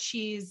of that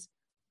she's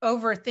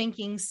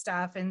overthinking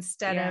stuff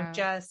instead of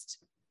just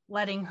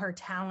letting her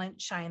talent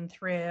shine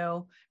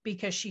through,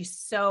 because she's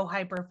so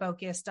hyper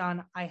focused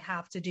on, I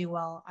have to do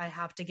well, I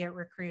have to get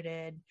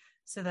recruited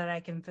so that I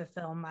can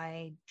fulfill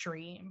my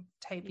dream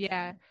type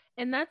thing.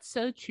 And that's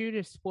so true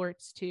to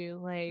sports too.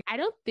 Like, I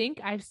don't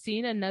think I've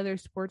seen another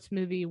sports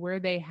movie where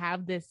they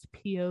have this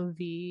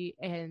POV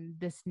and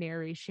this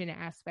narration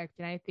aspect.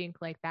 And I think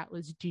like that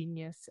was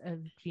genius of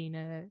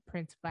Gina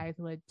Prince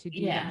Bythewood to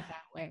do that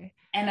way.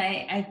 And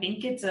I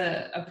think it's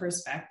a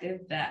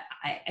perspective that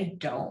I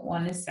don't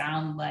want to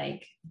sound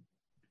like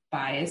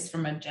biased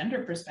from a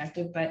gender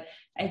perspective, but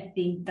I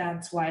think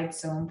that's why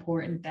it's so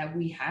important that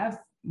we have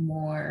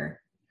more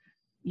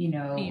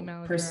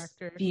female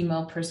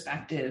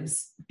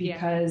perspectives,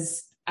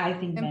 because I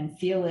think men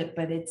feel it,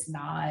 but it's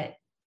not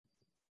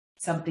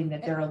something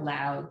that they're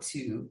allowed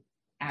to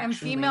actually, and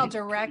female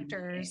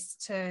directors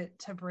to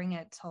bring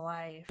it to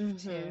life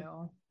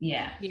too.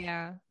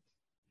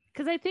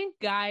 Because I think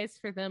guys,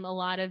 for them, a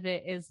lot of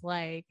it is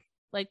like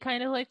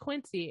kind of like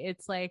Quincy.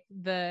 It's like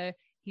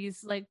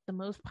he's like the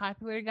most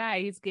popular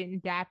guy. He's getting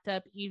dapped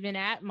up even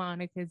at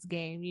Monica's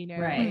game,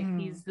 right. Like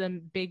he's the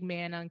big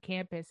man on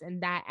campus,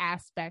 and that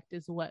aspect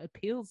is what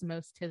appeals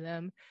most to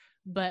them.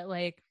 But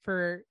like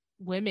for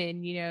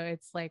women,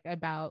 it's like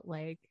about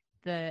like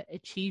the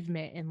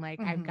achievement and like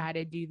I've got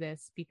to do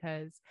this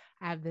because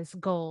I have this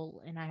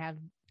goal and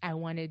I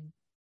want to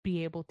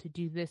be able to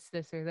do this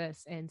or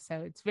this, and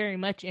so it's very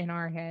much in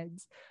our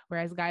heads,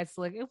 whereas guys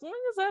like, as long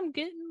as I'm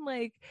getting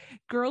like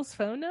girls'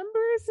 phone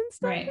numbers and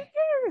stuff, who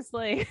cares?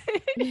 Like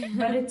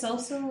but it's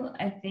also,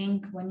 I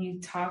think, when you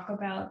talk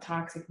about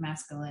toxic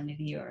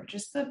masculinity or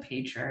just the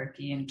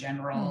patriarchy in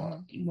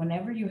general,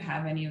 whenever you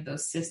have any of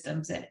those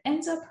systems, it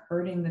ends up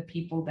hurting the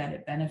people that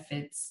it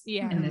benefits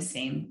in the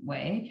same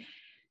way.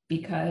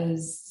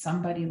 Because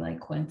somebody like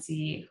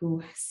Quincy,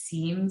 who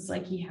seems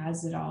like he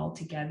has it all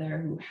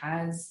together, who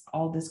has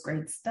all this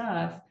great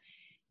stuff,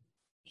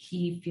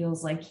 he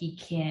feels like he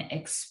can't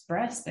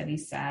express that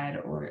he's sad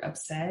or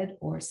upset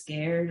or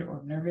scared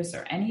or nervous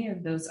or any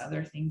of those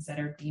other things that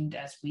are deemed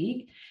as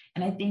weak.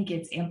 And I think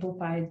it's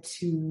amplified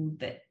to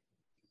the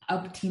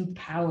up-team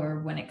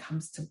power when it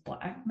comes to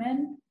Black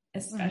men,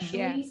 especially.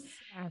 Yes,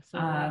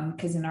 absolutely.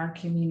 Because in our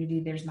community,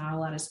 there's not a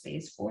lot of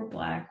space for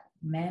Black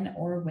men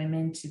or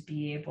women to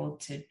be able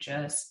to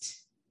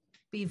just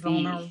be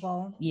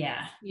vulnerable.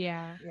 Yeah.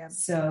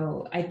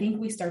 So I think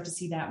we start to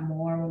see that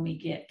more when we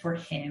get for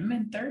him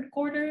in third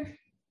quarter.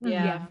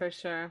 Yeah, for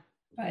sure.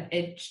 But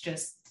it's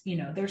just,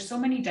 there's so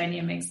many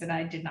dynamics that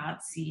I did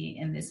not see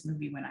in this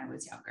movie when I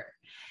was younger.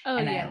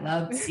 I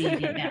love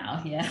seeing it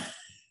now.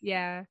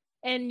 Yeah.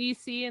 And you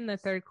see in the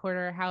third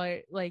quarter how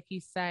it, like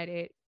you said,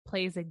 it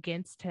plays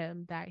against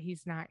him, that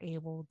he's not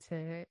able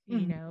to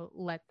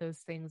let those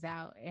things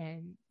out,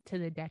 and to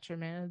the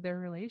detriment of their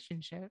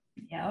relationship.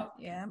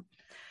 Yeah.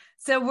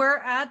 So we're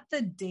at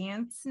the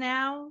dance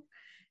now,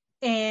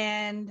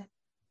 and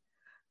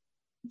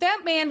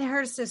that man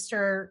her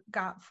sister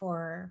got for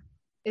her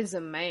is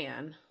a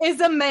man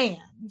at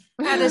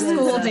a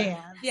school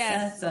dance.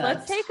 Yes.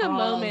 Let's take a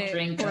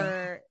moment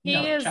for he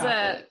is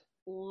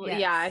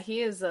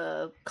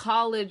a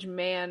college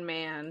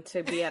man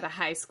to be at a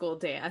high school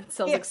dance.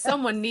 So like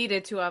someone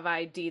needed to have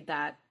ID'd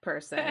that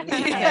person.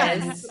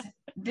 Yes.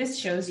 This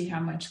shows you how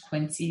much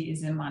Quincy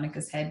is in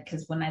Monica's head,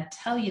 because when I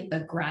tell you the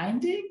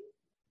grinding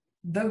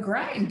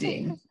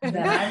that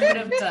I would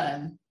have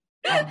done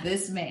on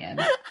this man.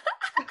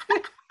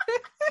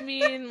 I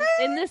mean,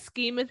 in the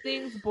scheme of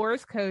things,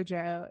 Boris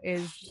Kojo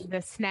is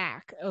the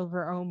snack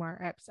over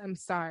Omar Epps. I'm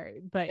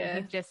sorry, but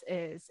he just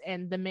is.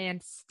 And the man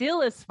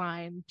still is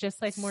fine,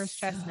 just like Morris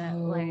Chestnut.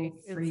 Like,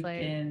 it's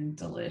freaking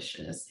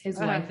delicious. His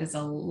wife is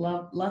a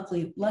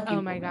lucky oh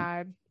woman. my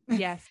God.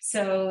 Yes.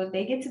 So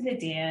they get to the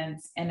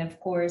dance, and of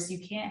course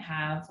you can't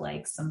have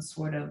like some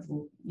sort of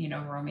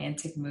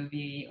romantic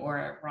movie or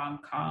a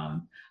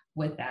rom-com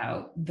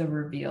without the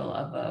reveal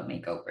of a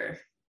makeover.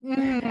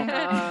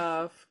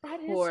 Of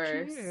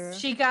course.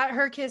 She got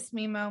her kiss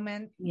me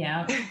moment.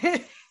 Yeah.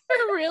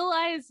 I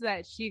realized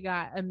that she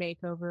got a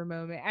makeover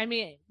moment. I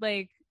mean,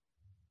 like,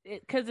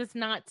 because it's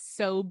not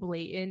so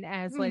blatant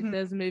as like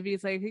those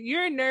movies. Like,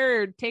 you're a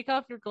nerd, take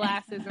off your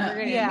glasses, and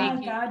we're gonna oh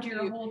make God,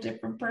 you're a whole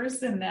different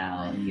person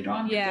now. You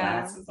don't have your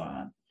glasses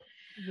on.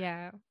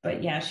 Yeah.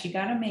 But yeah, she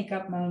got a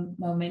makeup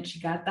moment. She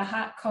got the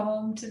hot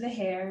comb to the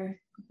hair.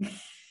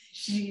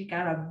 She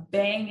got a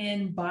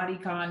banging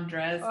bodycon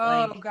dress.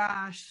 Oh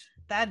gosh,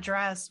 that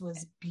dress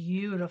was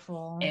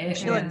beautiful.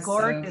 She looked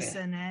gorgeous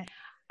in it.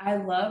 I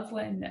love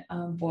when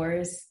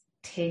Boris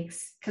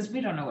takes, because we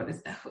don't know what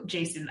his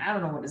Jason, I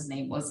don't know what his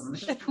name was on the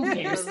show. Who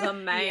cares? The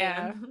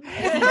man.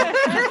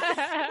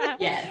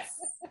 Yes.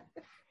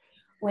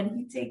 When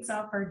he takes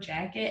off her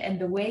jacket and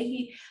the way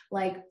he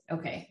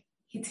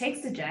he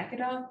takes the jacket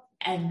off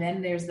and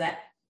then there's that,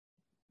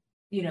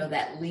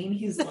 that lean.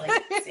 He's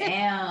like,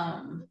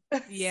 damn,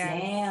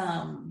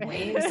 damn,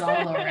 waves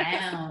all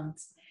around.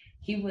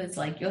 He was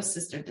like, your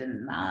sister did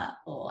not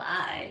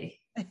lie.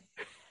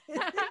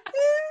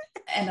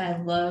 And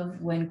I love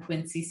when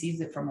Quincy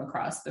sees it from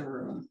across the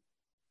room.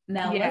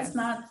 Now let's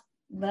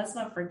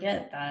not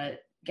forget that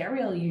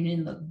Gabrielle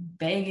Union looked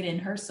banging in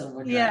her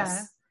silver dress.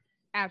 Yeah,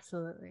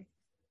 absolutely.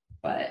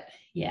 But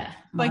yeah,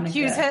 like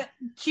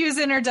Q's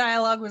inner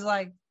dialogue was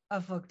like, I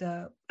fucked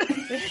up. But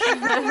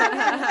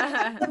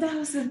that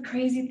was the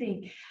crazy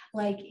thing.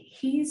 Like,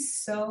 he's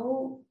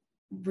so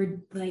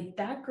like,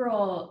 that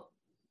girl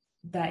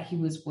that he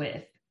was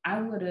with,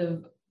 I would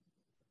have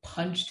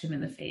punched him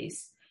in the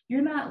face.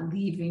 You're not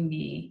leaving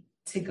me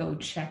to go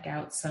check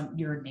out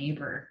your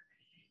neighbor.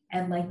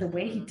 And like the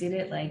way he did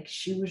it, like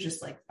she was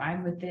just like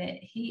fine with it.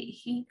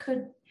 He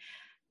could,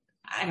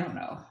 I don't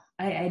know.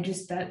 I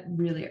just, that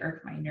really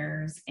irked my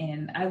nerves.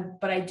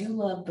 But I do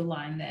love the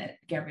line that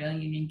Gabrielle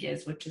Union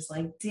gives, which is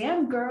like,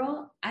 damn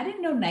girl, I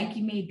didn't know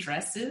Nike made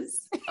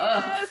dresses.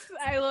 Yes,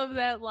 I love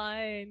that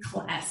line.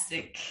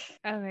 Classic.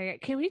 Oh my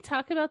God. Can we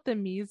talk about the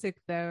music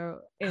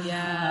though in the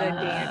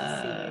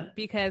dance scene?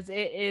 Because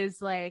it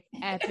is like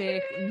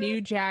epic.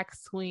 New Jack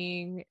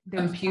Swing.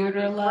 There's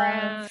Computer Bobby Love.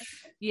 Brown.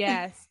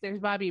 Yes,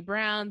 there's Bobby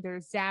Brown,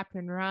 there's Zapp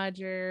and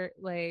Roger,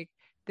 like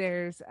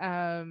there's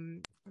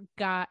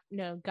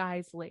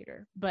Guys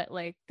Later, but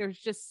like there's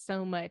just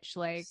so much,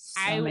 like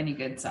so many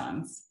good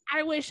songs.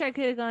 I wish I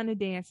could have gone to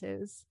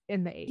dances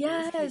in the 80s.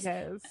 Yes.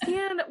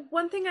 And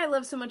one thing I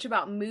love so much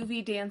about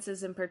movie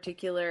dances in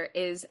particular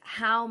is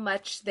how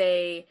much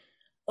they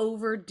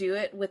overdo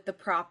it with the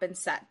prop and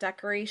set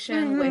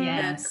decoration, with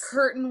the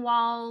curtain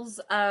walls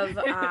of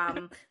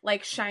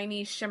like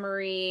shiny,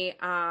 shimmery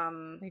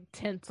like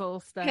tinsel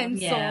stuff.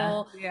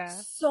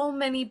 So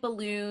many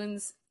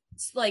balloons,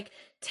 like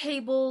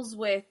tables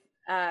with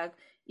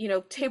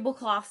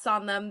tablecloths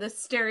on them, the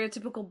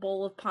stereotypical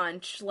bowl of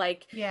punch.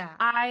 Like,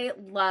 I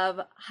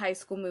love high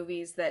school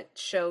movies that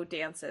show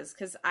dances,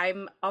 because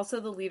I'm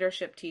also the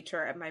leadership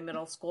teacher at my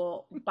middle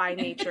school. By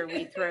nature,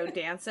 we throw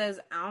dances.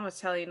 I'm gonna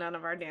tell you, none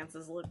of our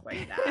dances look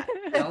like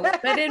that.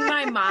 But in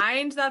my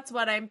mind, that's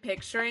what I'm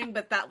picturing.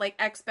 But that like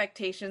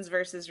expectations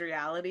versus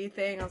reality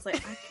thing, I was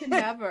like,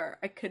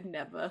 I could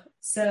never.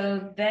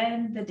 So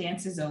then the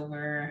dance is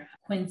over.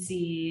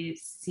 Quincy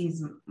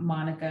sees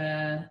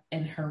Monica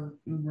in her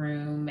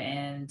room,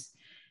 and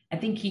I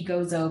think he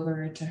goes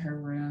over to her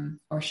room,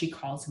 or she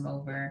calls him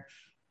over,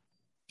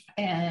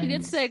 and he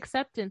gets the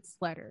acceptance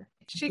letter.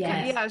 She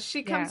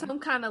comes home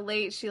kind of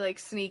late. She like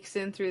sneaks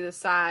in through the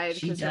side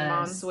because her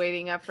mom's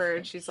waiting up for her,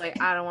 and she's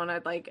like, I don't want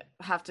to like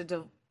have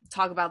to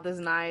talk about this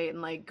night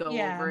and like go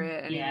over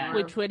it anymore.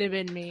 Which would have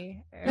been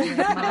me.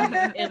 Mom,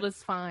 it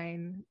was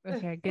fine.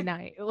 Okay, good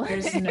night.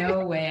 There's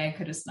no way I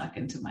could have snuck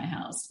into my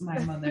house. My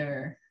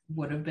mother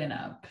would have been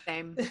up.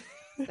 Same.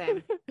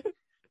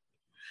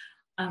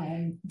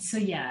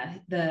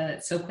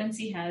 So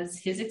Quincy has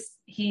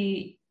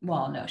she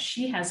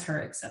has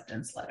her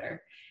acceptance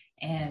letter,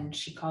 and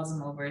she calls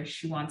him over.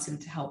 She wants him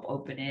to help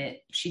open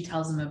it. She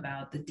tells him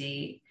about the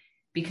date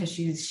because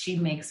she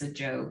makes a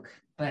joke,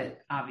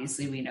 but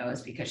obviously we know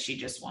it's because she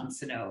just wants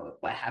to know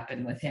what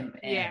happened with him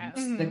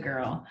and the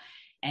girl.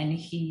 And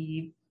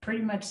he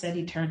pretty much said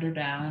he turned her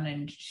down,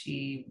 and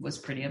she was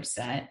pretty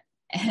upset.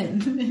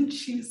 And then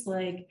she's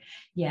like,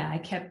 yeah, I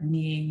kept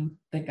needing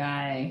the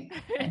guy,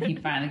 and he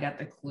finally got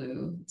the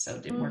clue. So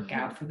it didn't work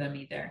out for them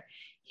either.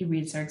 He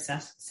reads her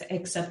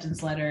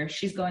acceptance letter.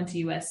 She's going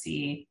to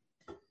USC.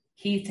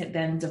 He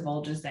then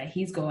divulges that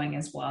he's going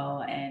as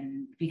well.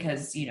 And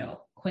because,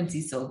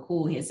 Quincy's so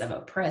cool, he has to have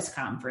a press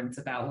conference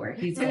about where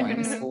he's going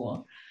to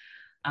school.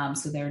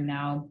 So they're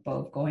now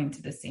both going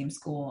to the same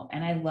school.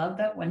 And I love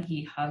that when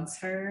he hugs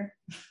her,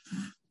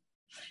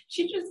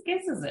 she just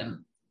kisses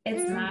him.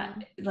 It's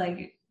not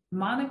like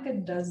Monica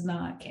does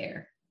not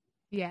care.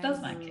 Yeah. Does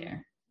not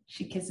care.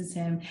 She kisses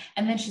him.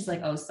 And then she's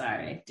like, oh,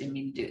 sorry. Didn't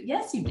mean to do it.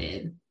 Yes, you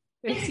did.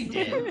 Yes, you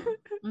did.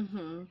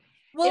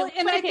 Well,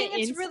 and like I think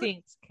it's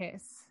really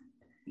kiss.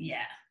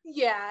 Yeah.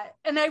 Yeah.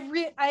 And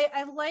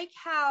I like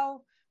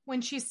how when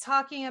she's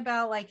talking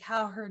about like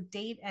how her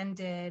date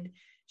ended,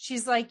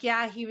 she's like,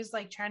 yeah, he was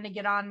like trying to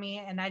get on me.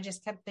 And I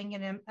just kept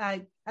thinking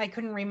I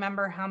couldn't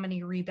remember how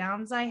many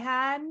rebounds I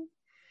had.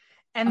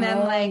 And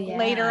then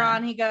later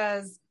on he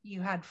goes,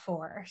 you had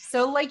 4.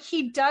 So like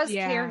he does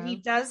care, Yeah. he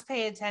does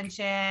pay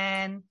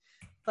attention.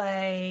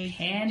 Like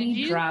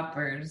Panty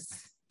droppers.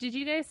 Did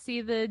you guys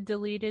see the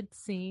deleted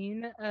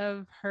scene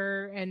of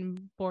her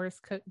and Boris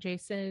Cook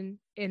Jason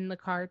in the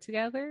car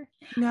together?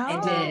 no.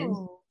 I did.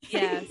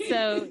 Yeah,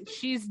 so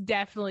she's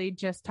definitely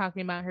just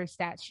talking about her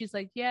stats. She's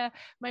like, yeah,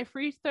 my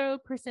free throw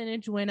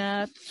percentage went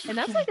up, and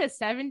that's like a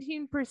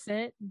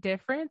 17%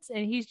 difference.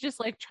 And he's just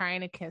like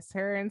trying to kiss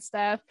her and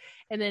stuff.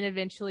 And then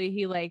eventually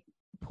he like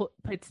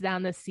puts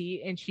down the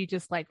seat and she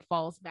just like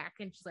falls back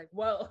and she's like,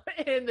 whoa.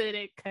 And then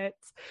it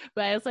cuts.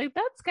 But I was like,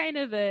 that's kind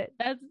of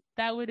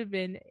that would have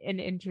been an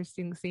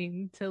interesting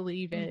scene to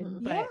leave in.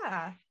 But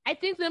Yeah. I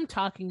think them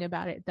talking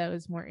about it though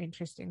is more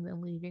interesting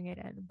than leaving it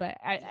in. But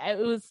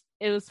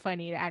it was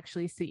funny to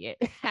actually see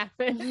it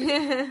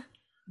happen.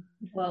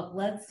 Well,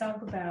 let's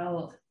talk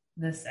about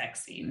the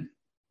sex scene,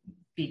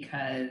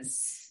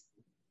 because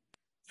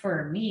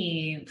for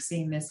me,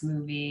 seeing this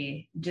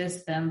movie,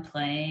 just them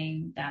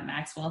playing that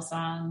Maxwell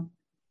song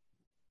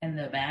in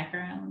the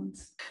background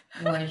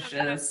was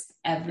just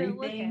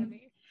everything.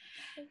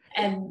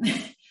 And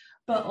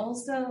but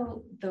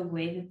also the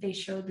way that they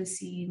showed the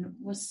scene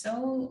was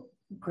so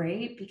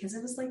great, because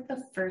it was like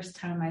the first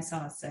time I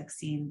saw a sex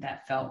scene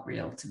that felt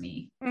real to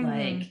me.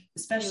 Like,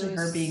 especially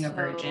her being a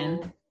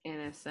virgin.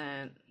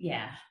 Innocent.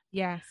 Yeah.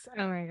 Yes.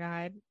 Oh my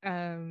God.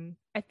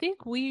 I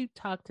think we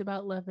talked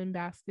about Love and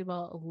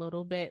Basketball a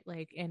little bit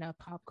like in a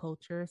pop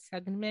culture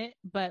segment,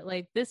 but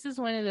like this is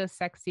one of those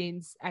sex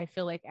scenes I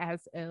feel like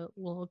as a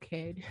little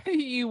kid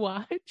you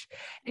watch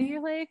and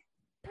you're like,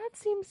 that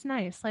seems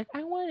nice. Like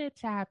I want it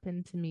to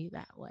happen to me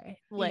that way.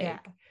 Like yeah.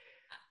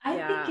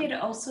 I think it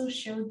also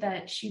showed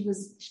that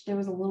there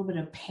was a little bit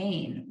of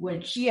pain,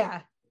 which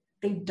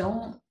they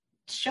don't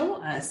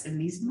show us in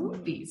these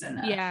movies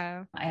enough.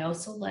 Yeah. I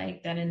also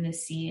like that in the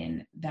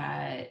scene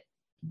that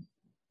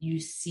you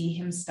see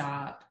him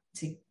stop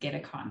to get a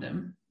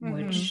condom,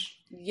 which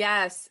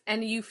yes,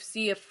 and you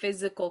see a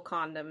physical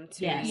condom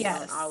too. Yes. You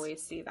don't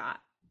always see that.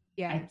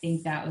 Yeah, I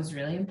think that was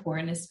really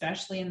important,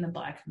 especially in the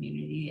Black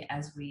community,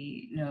 as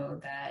we know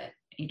that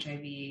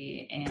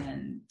HIV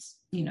and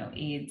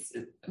AIDS,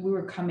 we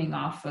were coming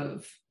off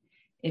of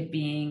it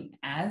being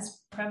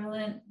as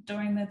prevalent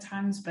during the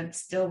times, but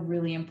still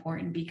really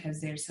important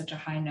because there's such a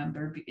high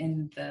number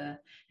in the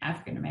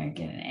African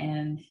American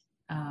and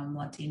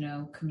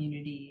Latino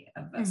community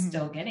of us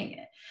still getting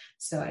it.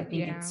 So I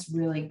think it's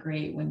really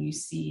great when you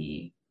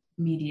see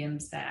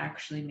mediums that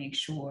actually make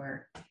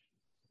sure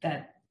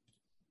that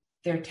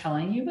they're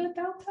telling you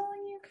without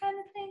telling you, kind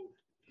of thing.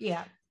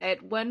 Yeah.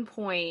 At one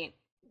point,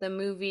 the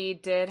movie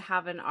did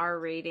have an R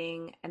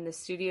rating, and the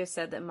studio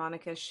said that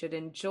Monica should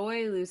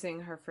enjoy losing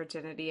her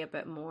virginity a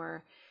bit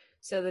more.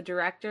 So the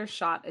director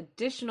shot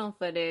additional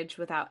footage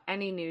without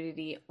any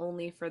nudity,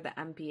 only for the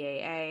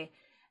MPAA,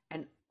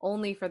 and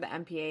only for the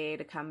MPAA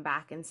to come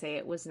back and say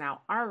it was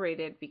now R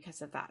rated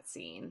because of that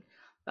scene.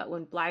 But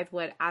when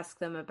Blythewood asked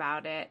them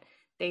about it,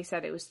 they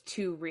said it was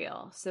too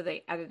real. So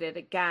they edited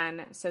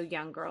again so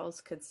young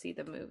girls could see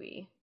the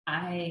movie.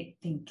 I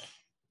think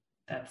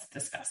that's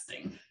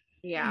disgusting.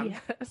 Yeah.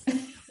 Yes.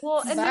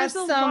 Well, and that's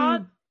there's some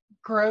lot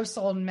gross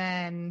old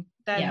men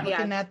that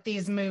looking at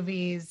these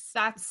movies.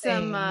 That's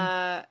some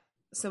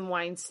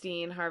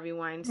Weinstein, Harvey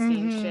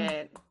Weinstein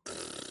shit.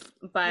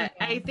 But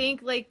I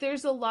think like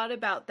there's a lot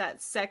about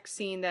that sex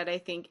scene that I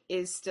think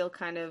is still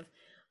kind of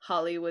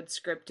Hollywood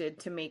scripted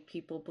to make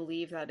people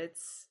believe that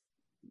it's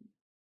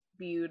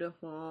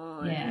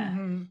beautiful. Yeah.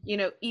 And,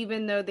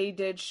 even though they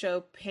did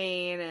show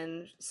pain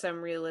and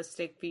some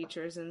realistic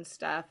features and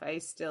stuff, I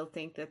still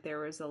think that there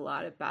was a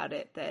lot about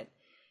it that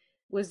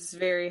was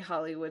very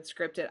Hollywood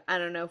scripted. I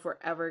don't know if we're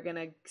ever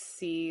gonna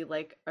see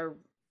like a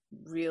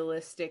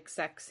realistic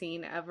sex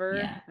scene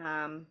ever.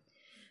 Yeah.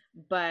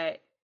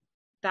 But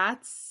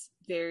that's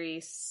very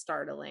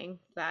startling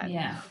that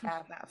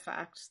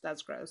fact.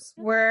 That's gross.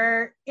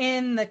 We're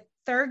in the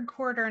third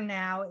quarter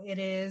now. It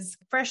is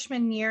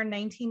freshman year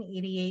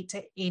 1988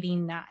 to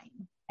 89.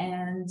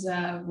 And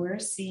we're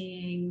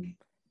seeing,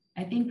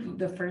 I think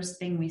the first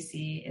thing we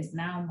see is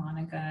now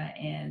Monica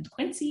and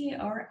Quincy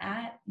are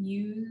at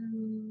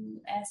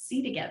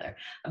USC together.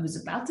 I was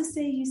about to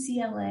say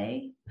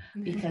UCLA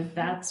because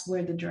that's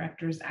where the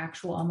director's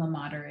actual alma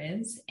mater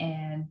is,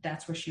 and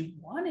that's where she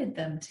wanted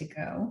them to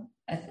go,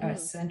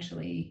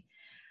 essentially.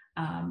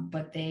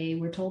 But they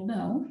were told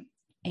no,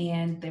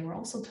 and they were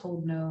also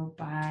told no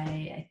by,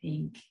 I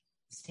think,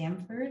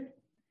 Stanford.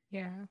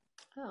 Yeah.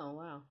 Oh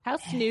wow! How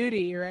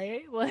snooty,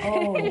 right? Like...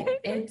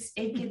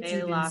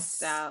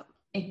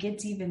 It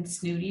gets even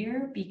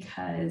snootier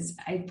because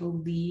I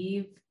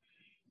believe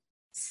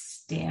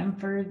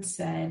Stanford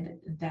said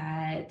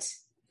that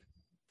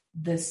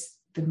the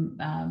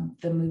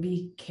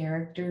movie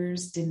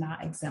characters did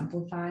not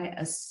exemplify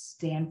a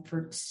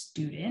Stanford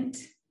student.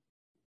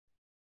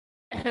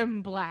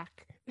 I'm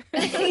Black.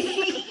 I'm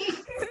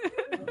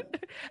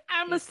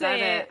gonna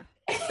say it.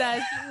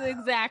 That's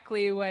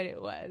exactly what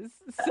it was.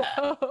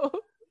 So,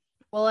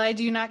 well, I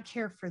do not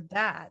care for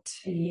that.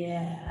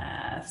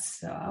 Yeah.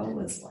 So I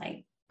was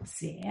like,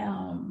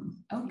 damn.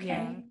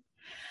 Okay.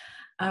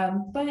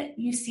 But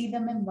you see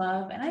them in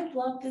love, and I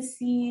love the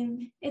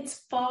scene. It's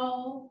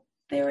fall.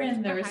 They're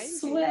in their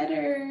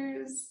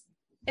sweaters.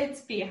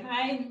 It's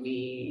behind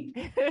me.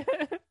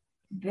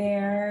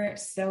 They're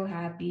so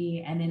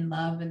happy and in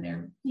love, and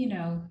they're,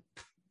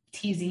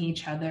 teasing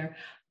each other.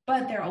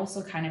 But they're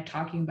also kind of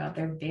talking about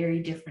their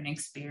very different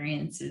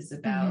experiences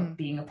about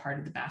being a part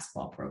of the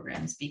basketball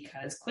programs,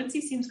 because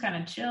Quincy seems kind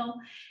of chill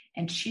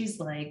and she's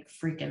like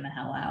freaking the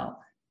hell out.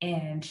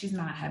 And she's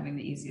not having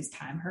the easiest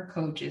time. Her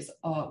coach is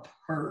up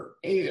her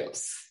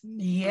ass.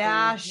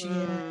 Yeah, she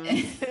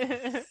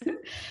is.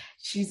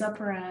 She's up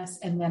her ass.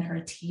 And then her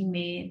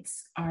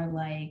teammates are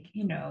like,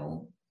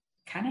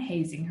 kind of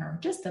hazing her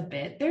just a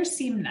bit. They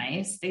seem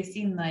nice. They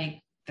seem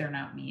like they're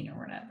not mean or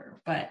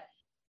whatever. But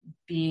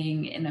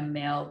being in a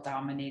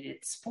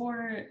male-dominated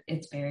sport,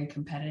 it's very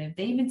competitive.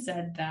 They even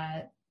said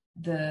that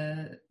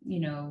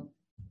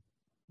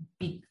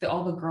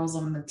all the girls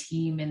on the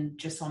team and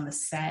just on the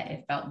set,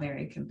 it felt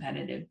very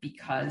competitive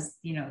because,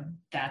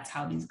 that's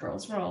how these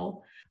girls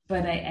roll.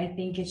 But I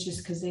think it's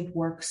just because they've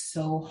worked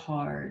so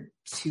hard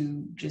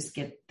to just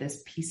get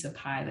this piece of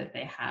pie that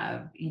they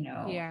have,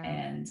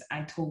 and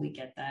I totally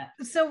get that.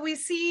 So we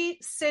see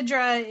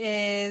Sidra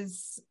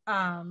is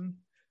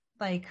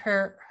like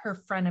her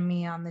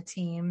frenemy on the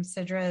team.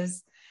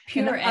 Sidra's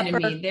pure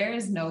enemy. There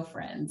is no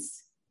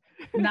friends.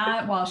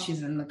 Not while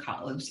she's in the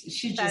college.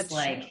 She just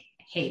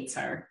hates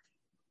her.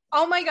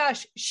 Oh my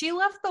gosh. She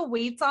left the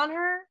weights on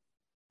her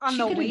on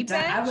the weight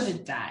bench. I would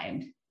have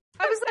died.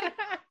 I was like,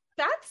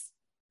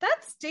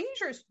 that's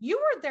dangerous. You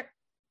were there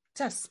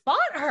to spot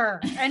her.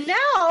 And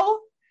now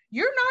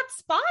you're not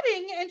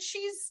spotting and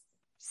she's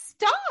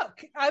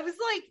stuck. I was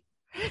like,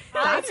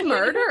 that's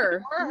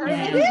murder.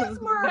 Yeah. It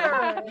is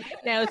murder.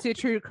 Now it's a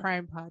true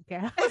crime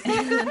podcast.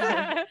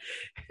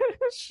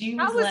 She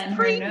was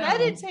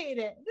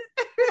premeditated.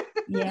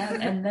 Yeah,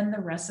 and then the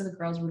rest of the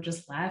girls were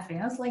just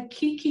laughing. I was like,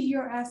 Kiki,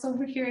 your ass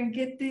over here and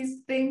get these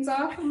things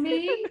off of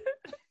me.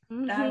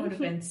 I would have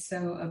been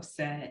so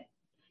upset.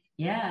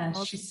 Yeah,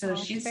 she's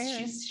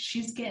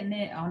getting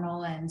it on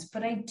all ends.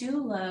 But I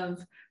do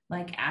love,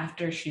 like,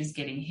 after she's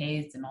getting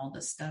hazed and all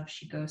this stuff,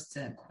 she goes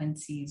to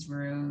Quincy's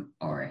room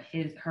or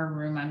her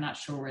room. I'm not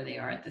sure where they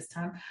are at this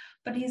time,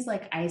 but he's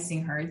like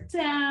icing her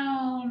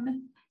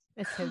down,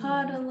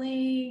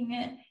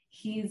 cuddling.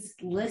 He's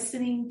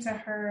listening to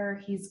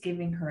her. He's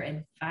giving her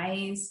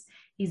advice.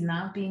 He's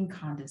not being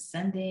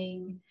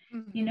condescending,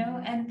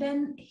 and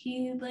then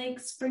he like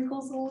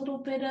sprinkles a little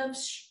bit of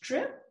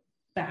strip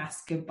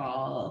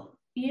basketball,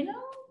 It's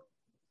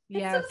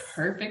a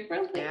perfect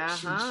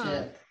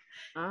relationship.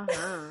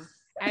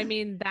 I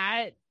mean,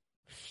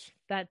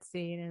 that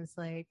scene is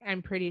like,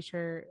 I'm pretty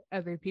sure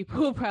other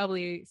people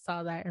probably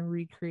saw that and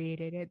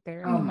recreated it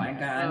there. Oh my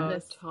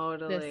God.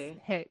 Totally. This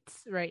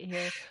hits right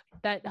here.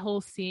 That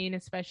whole scene,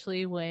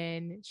 especially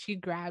when she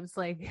grabs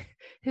like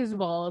his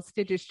balls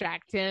to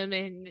distract him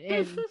and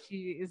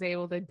she is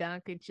able to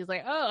dunk and she's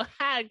like, oh,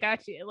 I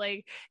got you.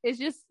 Like, it's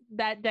just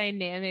that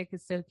dynamic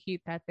is so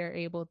cute that they're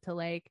able to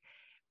like,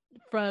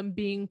 from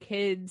being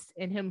kids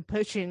and him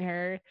pushing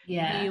her,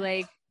 be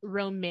like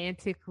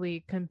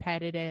romantically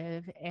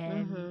competitive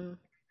and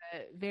a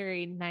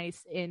very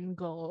nice end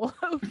goal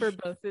for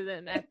both of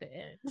them at the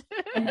end.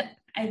 And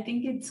I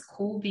think it's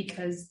cool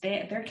because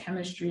their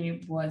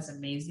chemistry was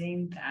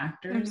amazing, the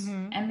actors,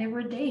 and they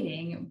were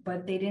dating,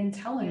 but they didn't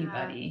tell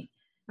anybody.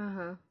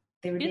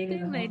 They were dating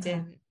the whole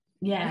time.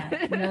 Yeah,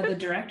 the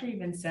director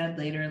even said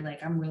later,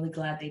 like, I'm really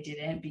glad they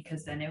didn't,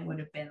 because then it would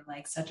have been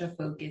like such a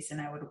focus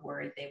and I would have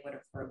worried they would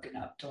have broken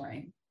up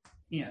during,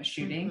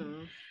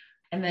 shooting.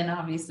 And then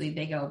obviously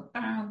they go,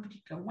 wow,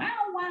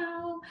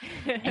 wow.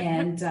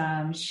 And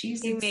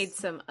he made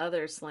some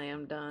other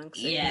slam dunks.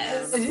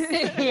 Yes.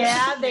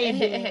 Yeah, they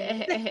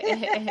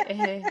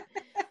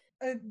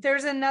did.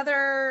 There's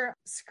another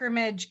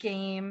scrimmage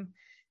game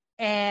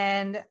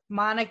and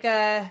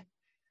Monica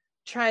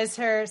tries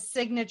her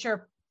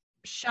signature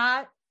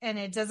shot and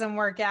it doesn't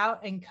work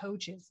out and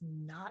coach is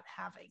not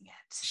having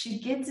it. She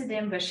gets it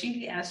in, but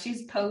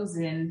she's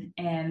posing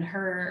and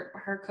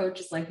her coach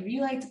is like, if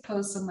you like to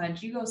pose so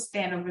much, you go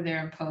stand over there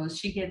and pose.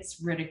 She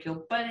gets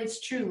ridiculed, but it's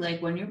true.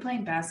 Like when you're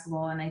playing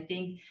basketball, and I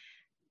think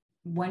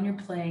when you're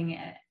playing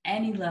at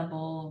any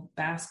level,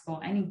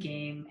 basketball, any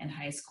game in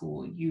high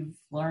school, you've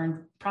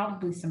learned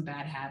probably some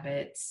bad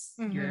habits.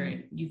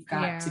 You've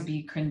got to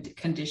be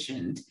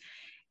conditioned.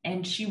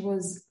 And she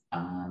was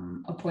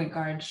a point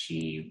guard.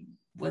 She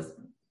was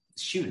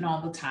shooting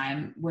all the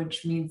time,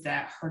 which means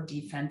that her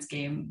defense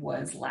game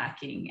was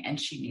lacking and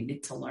she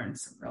needed to learn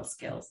some real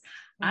skills.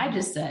 I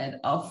just said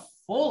a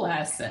full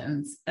ass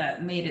sentence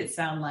that made it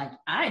sound like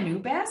I knew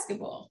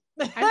basketball.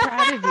 I'm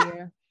proud of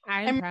you.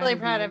 I'm really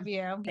proud of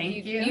you.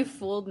 Thank you. You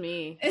fooled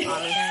me, honestly.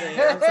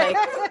 I was like,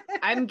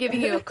 I'm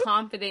giving you a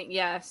confident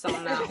yes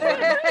on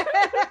that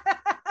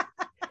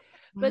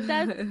But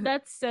one.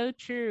 that's so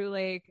true.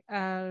 Like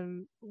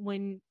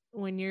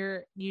when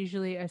you're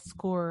usually a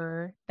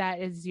scorer, that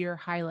is your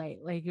highlight.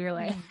 Like you're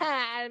like,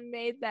 I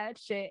made that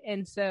shit.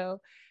 And so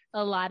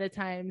a lot of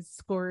times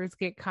scorers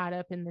get caught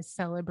up in the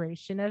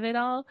celebration of it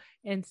all.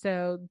 And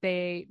so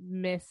they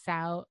miss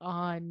out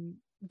on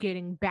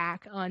getting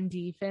back on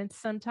defense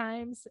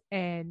sometimes.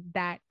 And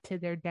that to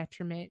their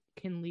detriment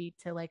can lead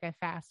to like a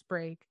fast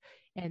break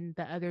and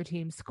the other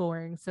team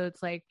scoring. So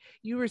it's like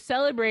you were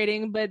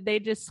celebrating, but they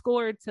just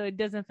scored. So it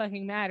doesn't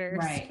fucking matter.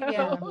 Right. So...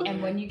 Yeah.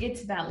 And when you get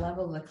to that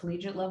level, the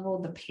collegiate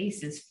level, the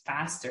pace is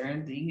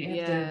faster. You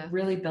have to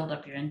really build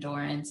up your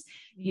endurance.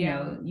 You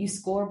know, you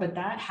score, but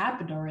that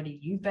happened already.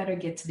 You better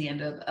get to the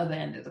other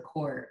end of the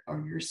court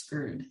or you're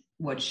screwed.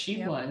 What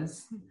she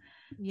was.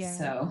 Yeah.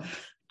 So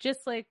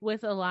just like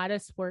with a lot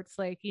of sports,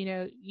 like, you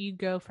know, you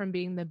go from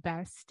being the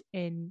best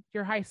in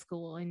your high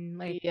school and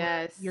like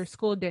your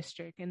school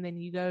district, and then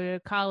you go to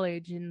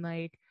college and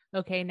like,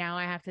 okay, now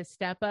I have to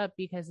step up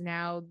because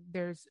now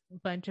there's a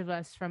bunch of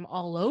us from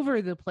all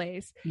over the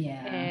place.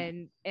 Yeah.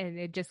 And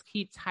it just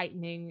keeps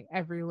heightening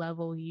every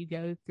level you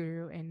go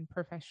through in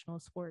professional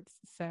sports.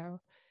 So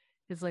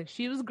it's like,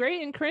 she was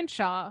great in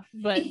Crenshaw,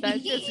 but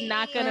that's just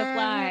not gonna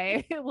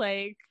fly.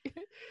 Like,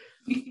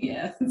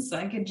 yeah, so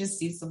I could just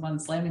see someone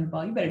slamming the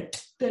ball. You better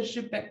take that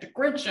shit back to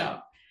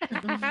Crenshaw.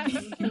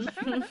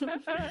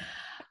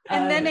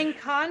 And then in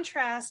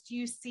contrast,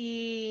 you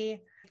see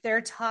they're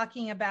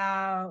talking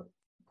about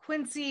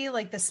Quincy,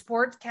 like the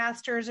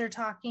sportscasters are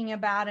talking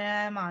about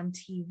him on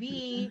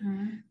TV.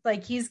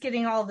 Like he's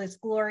getting all this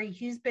glory.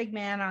 He's big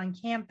man on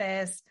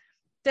campus.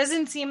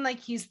 Doesn't seem like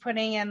he's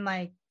putting in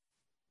like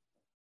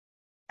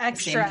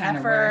extra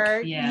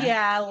effort.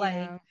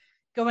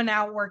 Going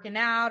out working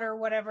out or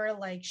whatever.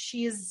 Like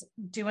she's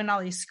doing all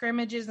these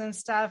scrimmages and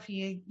stuff.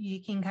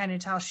 You can kind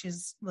of tell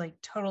she's like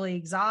totally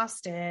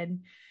exhausted.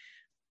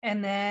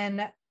 And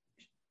then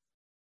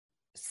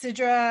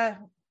Sidra,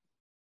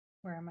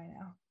 where am I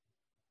now?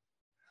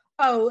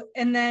 Oh,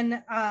 and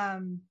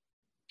then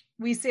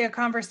we see a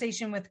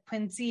conversation with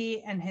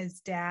Quincy and his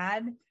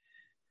dad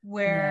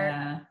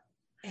where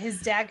his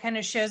dad kind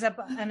of shows up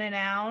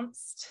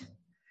unannounced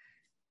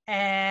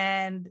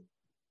and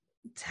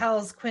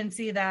tells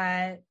Quincy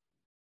that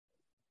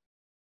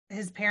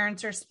his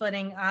parents are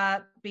splitting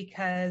up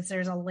because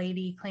there's a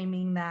lady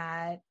claiming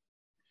that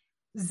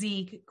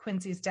Zeke,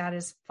 Quincy's dad,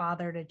 is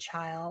fathered a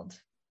child.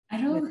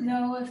 I don't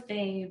know if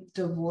they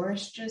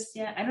divorced just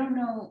yet. I don't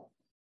know.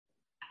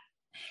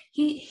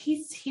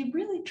 He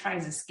really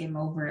tries to skim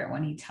over it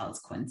when he tells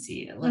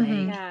Quincy.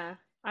 Like,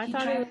 I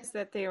thought it was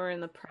that they were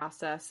in the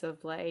process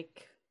of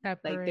like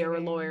they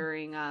were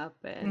lawyering up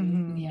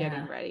and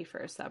getting ready for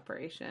a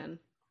separation.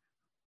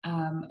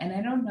 And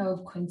I don't know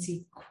if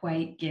Quincy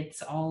quite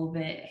gets all of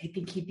it. I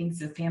think he thinks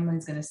the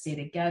family's going to stay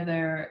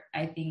together.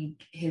 I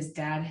think his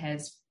dad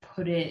has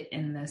put it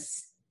in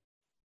this,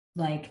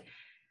 like,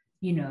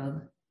 you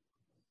know,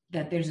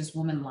 that there's this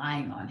woman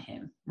lying on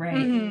him,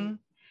 right?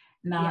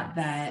 Not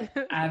that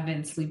I've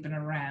been sleeping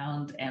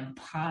around and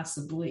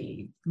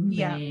possibly,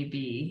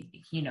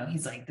 maybe, you know,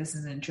 he's like, this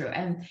isn't true.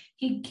 And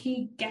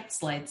he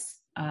gaslights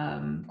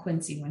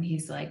Quincy when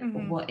he's like,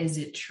 well, is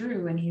it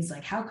true? And he's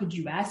like, how could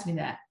you ask me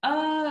that?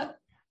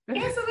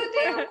 Answer the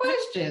damn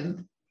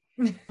question.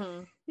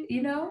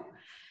 You know?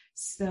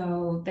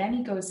 So then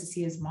he goes to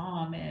see his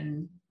mom,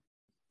 and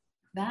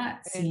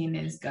that scene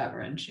is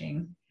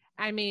gut-wrenching.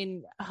 I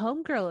mean,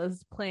 homegirl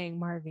is playing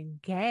Marvin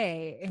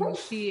Gaye, and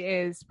she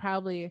is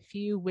probably a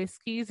few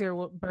whiskeys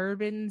or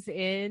bourbons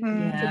in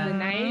to the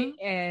night.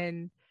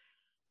 And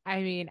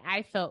I mean,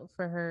 I felt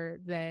for her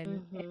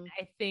then. And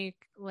I think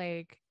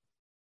like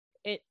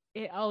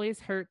it always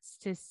hurts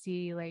to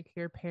see like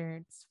your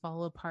parents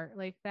fall apart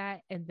like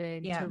that, and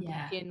then to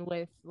begin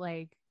with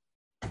like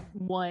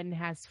one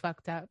has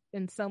fucked up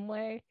in some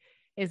way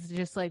is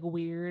just like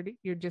weird.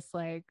 You're just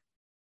like,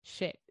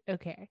 shit,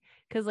 okay.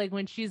 Because like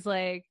when she's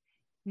like,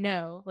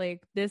 no,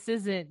 like this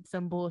isn't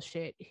some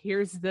bullshit,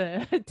 here's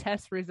the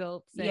test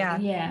results.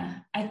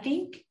 I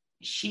think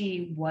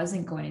she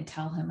wasn't going to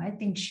tell him. I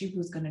think she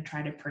was going to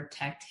try to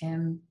protect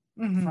him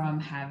from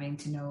having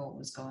to know what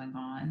was going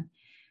on.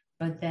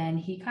 But then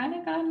he kind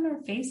of got in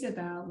her face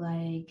about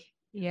like,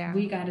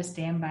 we got to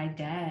stand by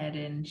dad.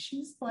 And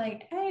she's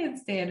like, I ain't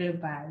standing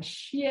by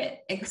shit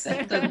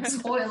except the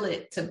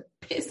toilet to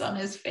piss on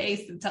his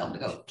face and tell him to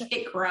go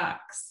kick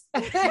rocks.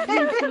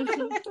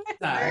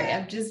 Sorry,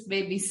 I've just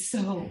made me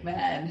so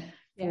mad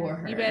for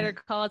her. You better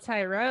call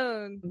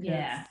Tyrone.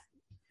 Yeah.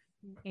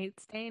 Ain't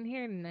staying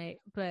here tonight,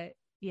 but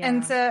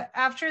And so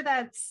after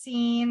that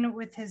scene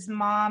with his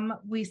mom,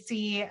 we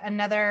see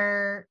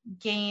another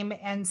game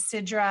and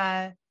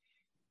Sidra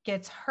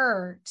gets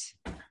hurt.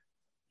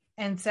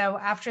 And so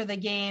after the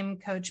game,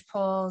 coach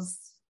pulls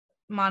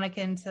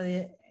Monica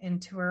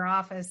into her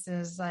office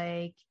and is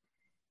like,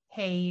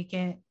 hey, you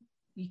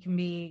can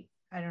be,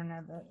 I don't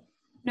know that.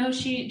 No,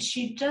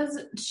 she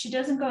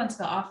doesn't go into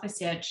the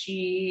office yet.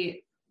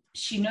 She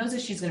knows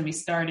that she's going to be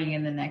starting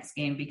in the next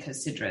game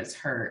because Sidra is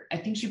hurt. I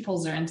think she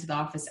pulls her into the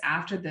office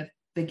after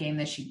the game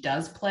that she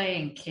does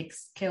play and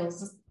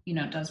kills, you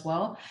know, does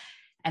well.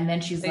 And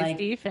then she's like,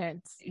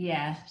 defense.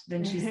 Yeah.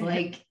 Then she's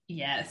like,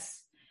 yes.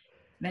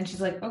 Then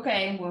she's like,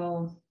 okay,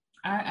 well,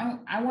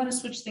 I want to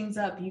switch things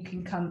up. You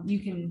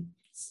can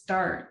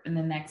start in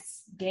the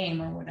next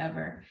game or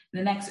whatever,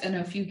 in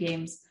a few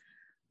games.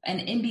 And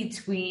in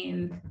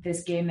between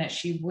this game that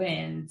she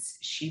wins,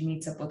 she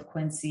meets up with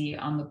Quincy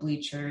on the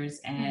bleachers,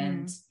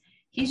 and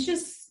he's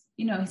just,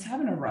 he's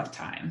having a rough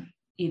time.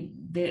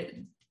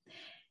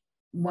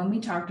 When we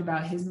talked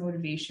about his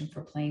motivation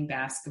for playing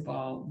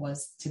basketball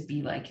was to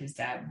be like his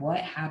dad, what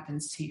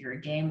happens to your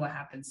game? What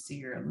happens to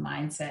your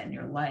mindset and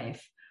your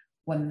life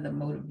when the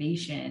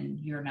motivation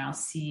you're now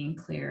seeing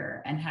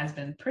clear and has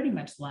been pretty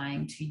much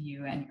lying to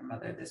you and your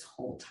mother this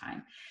whole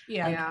time?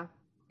 Yeah.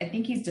 I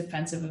think he's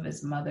defensive of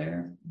his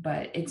mother,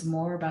 but it's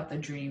more about the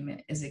dream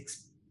is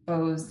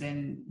exposed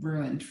and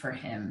ruined for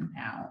him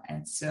now.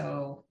 And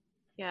so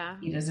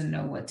he doesn't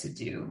know what to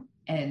do.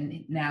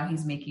 And now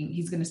he's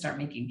going to start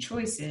making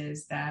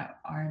choices that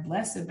are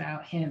less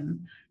about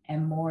him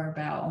and more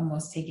about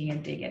almost taking a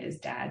dig at his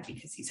dad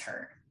because he's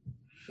hurt.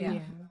 Yeah.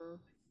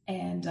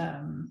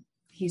 And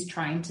he's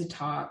trying to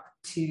talk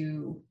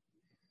to,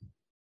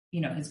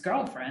 his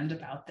girlfriend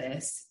about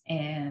this.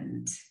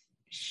 And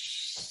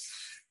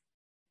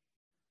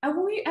I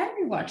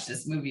rewatched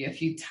this movie a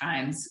few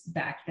times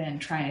back then,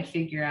 trying to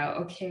figure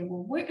out, okay,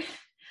 well, why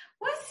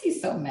is he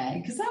so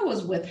mad? Because I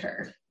was with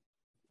her.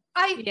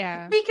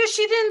 Because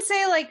she didn't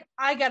say like,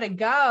 I gotta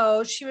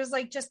go. She was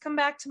like, just come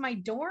back to my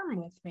dorm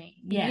with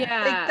me. Yeah.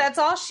 Like that's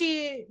all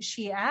she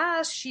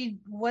asked. She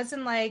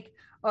wasn't like,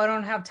 oh, I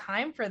don't have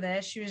time for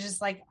this. She was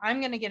just like,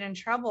 I'm gonna get in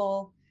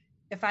trouble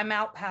if I'm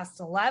out past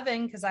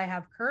 11 because I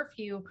have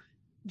curfew.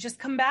 Just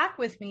come back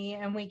with me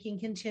and we can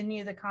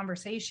continue the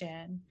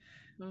conversation.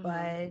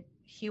 But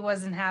he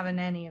wasn't having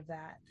any of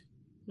that.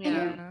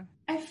 And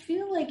I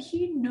feel like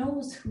he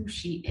knows who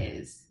she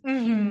is.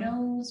 He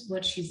knows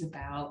what she's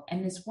about.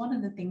 And it's one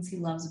of the things he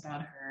loves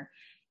about her.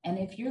 And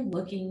if you're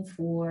looking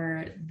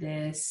for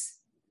this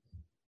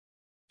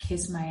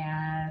kiss my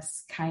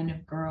ass kind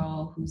of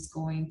girl who's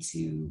going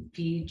to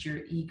feed your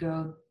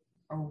ego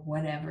or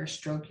whatever,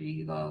 stroke your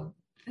ego,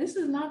 this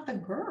is not the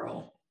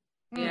girl.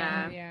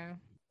 Yeah.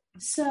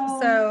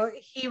 So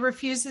he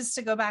refuses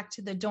to go back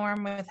to the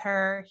dorm with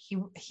her.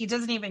 He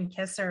doesn't even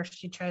kiss her.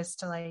 She tries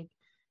to like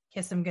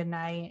kiss him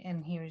goodnight,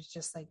 and he was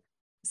just like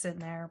sitting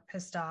there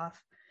pissed off.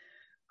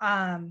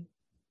 And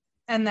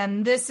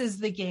then this is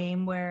the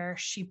game where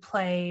she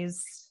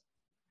plays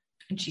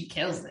and she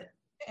kills it.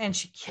 And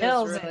she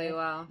kills really it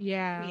well.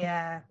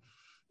 Yeah.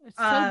 It's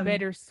so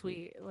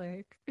bittersweet.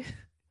 Like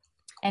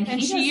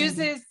and she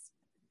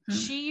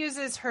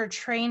uses her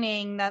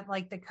training that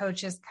like the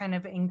coach is kind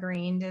of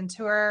ingrained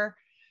into her,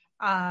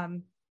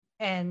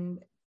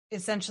 and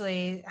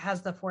essentially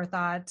has the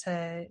forethought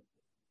to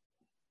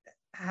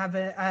have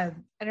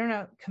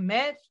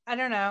commit. I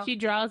don't know. She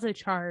draws a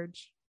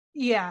charge.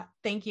 Yeah.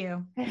 Thank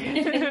you. She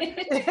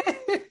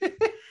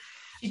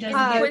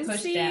doesn't get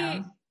pushed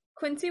down.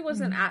 Quincy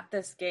wasn't at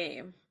this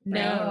game.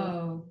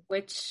 No.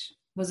 Which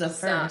was a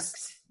first.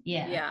 Sucks.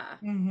 Yeah.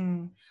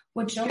 Mm-hmm.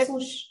 Which also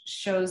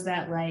shows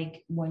that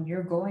like when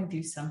you're going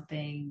through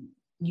something,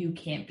 you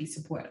can't be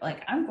supported.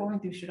 Like I'm going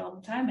through shit all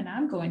the time and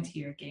I'm going to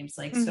your games.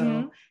 Like,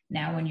 so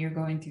now when you're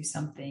going through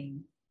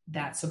something,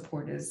 that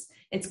support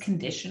it's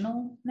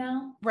conditional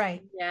now.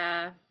 Right.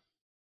 Yeah.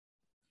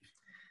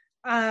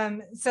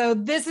 So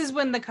this is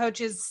when the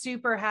coach is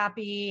super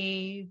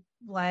happy.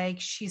 Like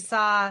she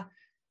saw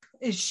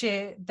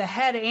the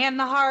head and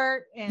the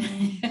heart.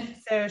 And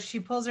so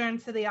she pulls her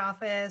into the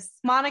office.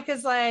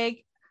 Monica's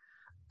like,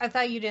 I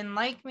thought you didn't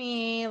like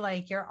me.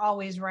 Like you're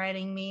always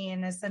writing me.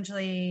 And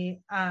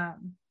essentially,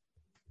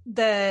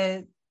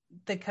 the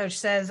coach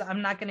says,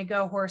 I'm not going to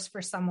go horse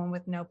for someone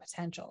with no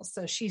potential.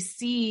 So she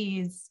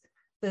sees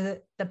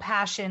the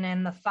passion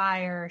and the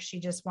fire. She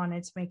just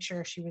wanted to make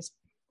sure she was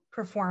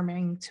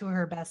performing to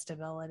her best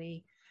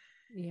ability.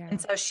 Yeah.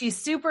 And so she's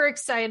super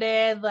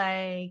excited,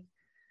 like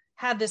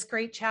had this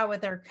great chat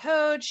with her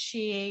coach.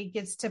 She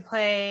gets to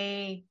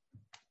play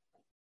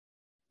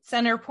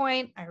center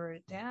point. I wrote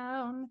it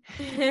down.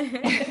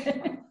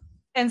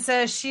 And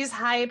so she's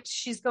hyped.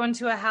 She's going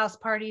to a house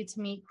party to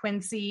meet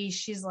Quincy.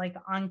 She's like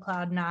on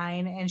cloud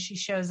 9 and she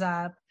shows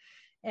up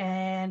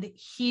and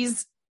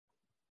he's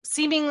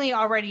seemingly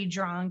already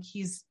drunk.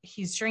 He's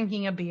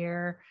drinking a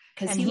beer.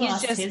 Because he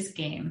lost his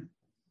game.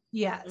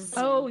 Yes.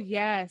 Oh,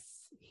 yes.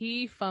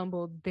 He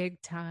fumbled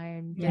big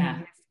time during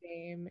his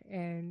game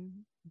and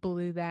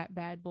blew that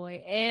bad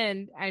boy.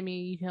 And I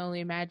mean, you can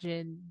only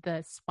imagine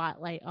the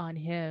spotlight on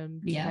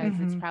him because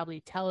it's probably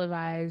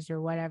televised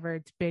or whatever.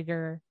 It's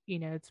bigger,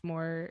 it's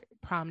more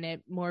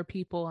prominent. More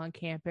people on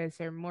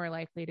campus are more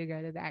likely to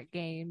go to that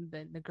game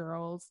than the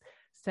girls.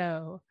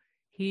 So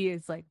he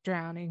is like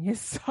drowning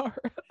his sorrow.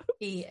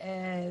 He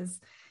is.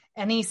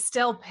 And he's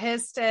still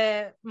pissed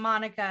at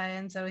Monica.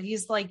 And so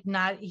he's like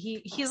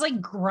he's like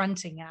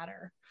grunting at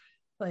her,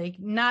 like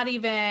not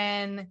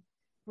even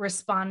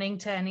responding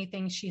to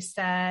anything she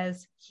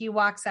says. He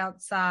walks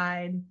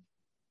outside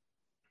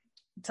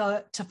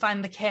to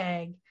find the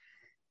keg.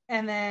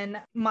 And then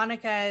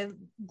Monica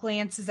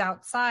glances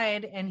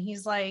outside and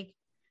he's like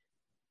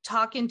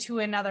talking to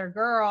another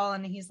girl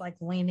and he's like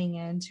leaning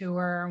into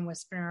her and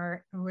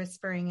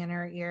whispering in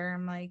her ear.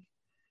 I'm like,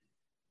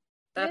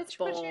 That's Bitch,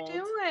 what you bold.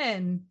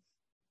 doing?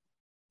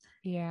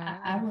 Yeah.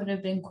 I would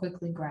have been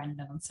quickly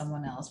grinding on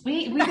someone else.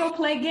 We go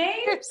play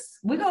games.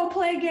 We go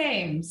play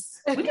games.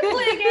 We can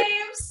play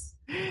games.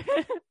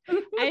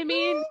 I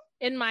mean,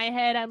 in my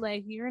head, I'm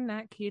like, you're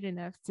not cute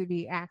enough to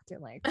be acting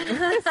like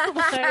this.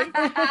 Like,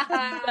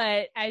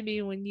 but I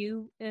mean, when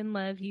you in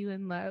love, you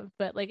in love.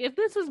 But like, if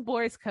this was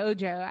Boris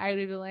Kojo, I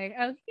would be like,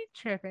 oh, you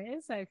tripping?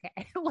 It's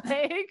okay.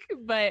 Like,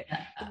 but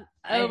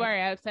Omar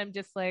Epps, I'm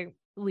just like,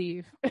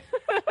 leave.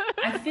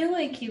 I feel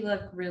like he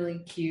looked really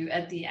cute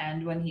at the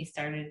end when he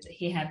started.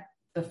 He had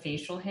the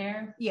facial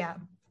hair. Yeah.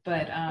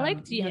 But I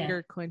liked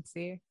younger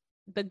Quincy.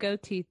 The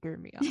goatee threw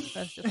me off.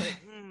 I was just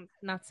like,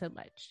 not so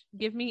much.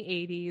 Give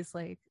me 80s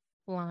like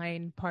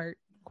line part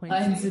Quincy.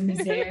 Lines in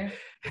his hair.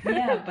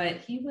 Yeah, but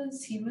he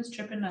was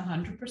tripping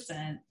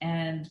 100%.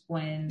 And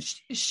when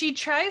she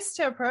tries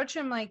to approach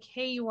him like,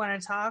 hey, you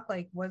want to talk?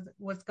 Like,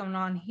 what's going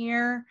on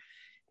here?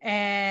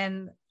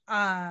 And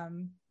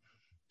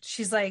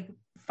she's like,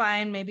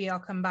 fine, maybe I'll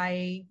come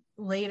by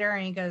later.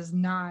 And he goes,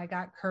 nah, I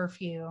got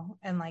curfew,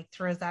 and like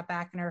throws that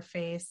back in her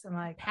face. I'm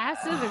like,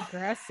 passive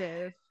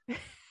aggressive.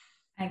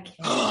 I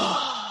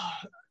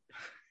can't.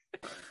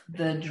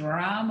 The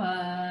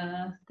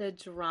drama.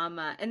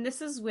 And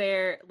this is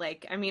where,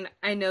 like, I mean,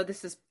 I know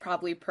this is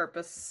probably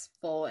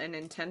purposeful and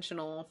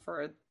intentional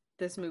for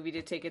this movie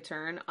to take a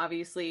turn.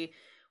 Obviously,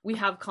 we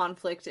have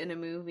conflict in a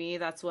movie.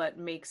 That's what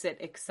makes it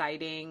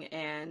exciting,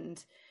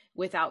 and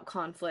without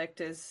conflict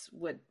is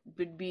what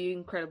would be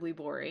incredibly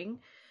boring.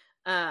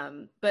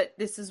 But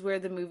this is where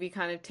the movie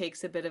kind of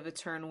takes a bit of a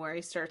turn where I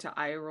start to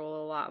eye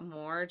roll a lot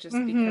more, just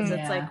because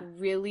it's like,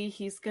 really,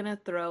 he's gonna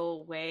throw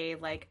away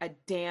like a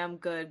damn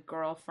good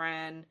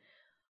girlfriend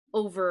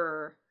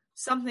over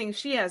something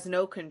she has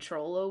no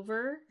control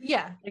over.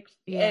 Yeah. Like,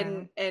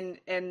 yeah.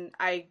 And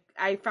I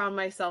found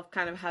myself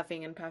kind of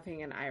huffing and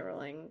puffing and eye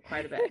rolling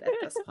quite a bit at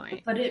this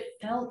point. But it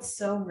felt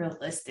so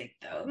realistic,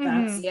 though.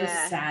 That's the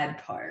sad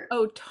part.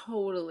 Oh,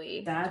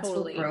 totally. That's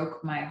what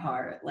broke my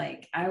heart.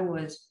 Like, I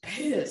was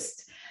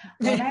pissed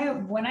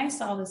when I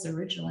saw this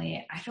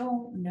originally. I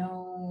don't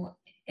know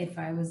if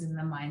I was in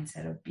the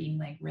mindset of being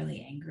like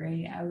really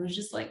angry. I was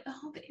just like,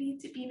 oh, they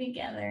need to be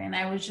together. And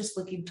I was just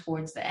looking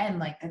towards the end,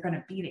 like they're going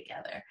to be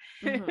together.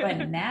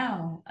 But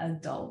now,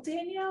 adult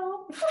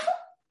Danielle,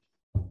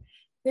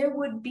 there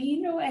would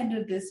be no end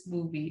of this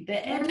movie.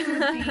 The end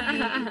would be,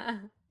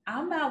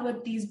 I'm out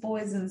with these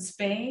boys in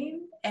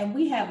Spain and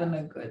we having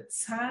a good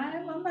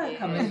time. I'm not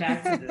coming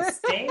back to the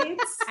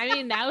States. I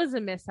mean, that was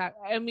a mishap.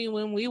 I mean,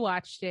 when we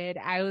watched it,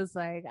 I was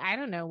like, I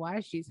don't know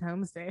why she's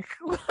homesick.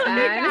 Like,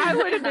 I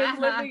would have been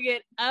living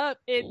it up.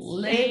 It's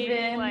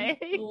living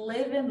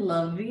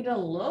La Vida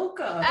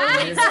Loca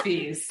for this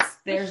piece.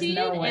 There's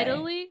no way.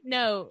 Italy?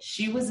 No.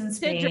 She was in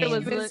Spain. Sandra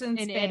was in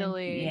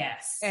Italy.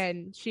 Yes.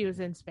 And she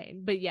was in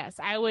Spain. But yes,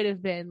 I would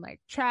have been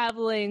like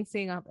traveling,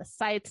 seeing all the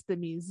sights, the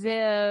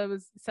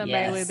museums.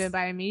 Somebody would have been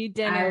buying me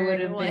dinner. I would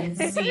have been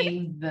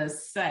seeing the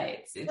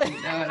sights, if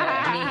you know what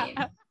I mean.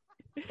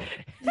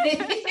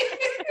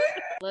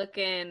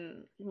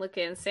 looking,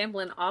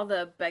 sampling all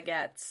the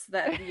baguettes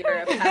that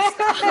Europe has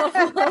to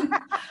offer.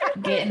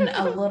 Getting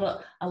a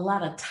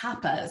lot of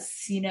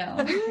tapas, you know.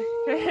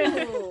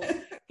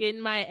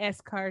 Getting my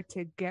S-card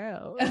to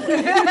go.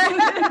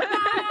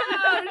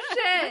 Oh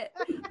shit!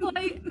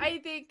 Like, I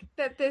think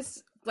that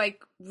this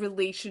like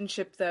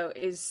relationship though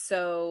is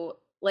so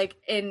like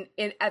in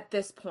at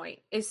this point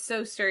is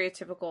so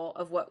stereotypical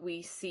of what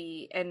we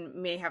see and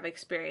may have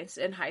experienced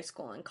in high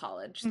school and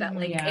college that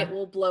like it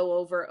will blow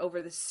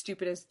over the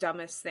stupidest,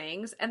 dumbest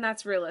things. And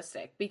that's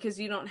realistic because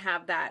you don't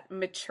have that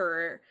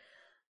mature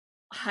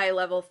high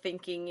level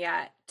thinking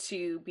yet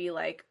to be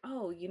like,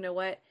 oh, you know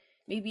what?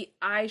 Maybe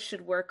I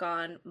should work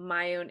on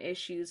my own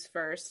issues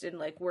first and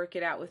like work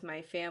it out with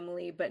my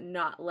family, but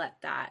not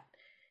let that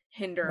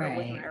hinder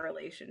with my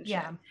relationship.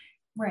 Yeah.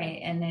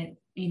 Right. And it,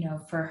 you know,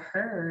 for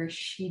her,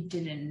 she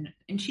didn't,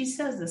 and she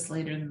says this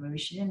later in the movie,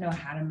 she didn't know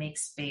how to make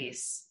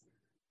space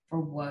for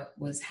what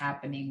was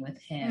happening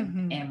with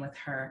him and with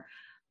her.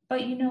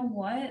 But you know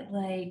what?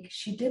 Like,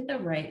 she did the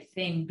right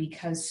thing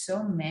because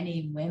so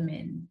many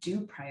women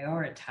do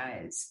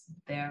prioritize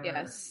their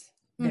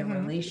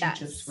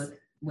relationships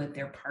with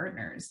their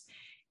partners.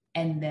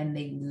 And then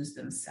they lose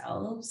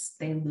themselves.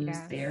 They lose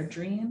their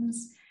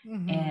dreams.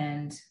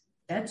 And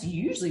that's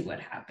usually what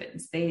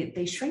happens.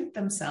 They shrink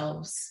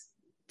themselves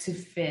to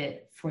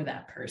fit for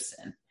that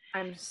person.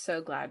 I'm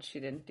so glad she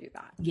didn't do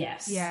that.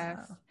 Yes.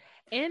 Yes.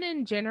 And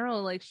in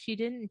general, like, she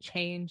didn't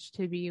change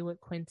to be with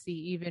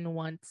Quincy even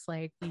once,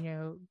 like, you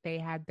know, they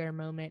had their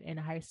moment in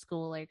high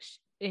school. Like,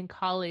 in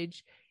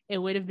college, it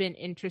would have been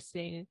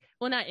interesting.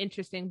 Well, not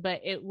interesting,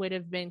 but it would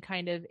have been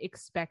kind of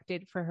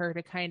expected for her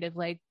to kind of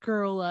like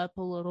girl up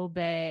a little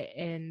bit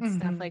and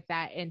stuff like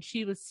that. And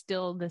she was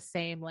still the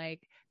same,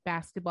 like,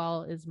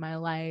 basketball is my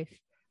life.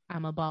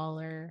 I'm a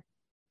baller.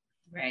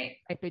 Right.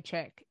 Type of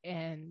chick.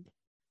 And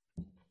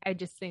I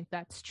just think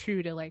that's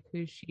true to like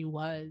who she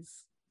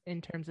was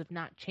in terms of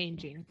not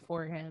changing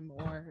for him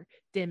or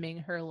dimming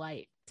her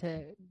light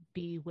to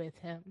be with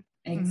him.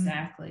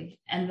 Exactly.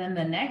 And then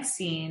the next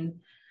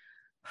scene,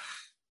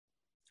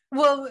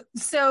 Well,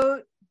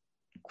 so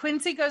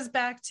Quincy goes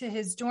back to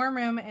his dorm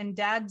room and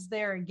Dad's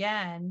there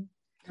again.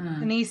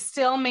 And he's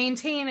still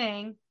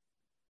maintaining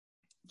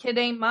kid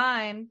ain't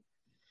mine.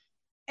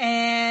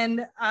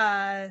 And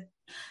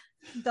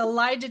the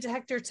lie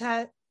detector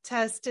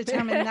test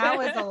determined that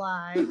was a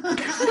lie.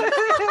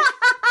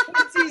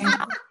 Quincy's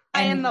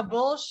buying the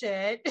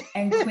bullshit.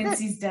 And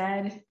Quincy's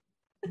dad,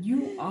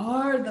 you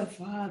are the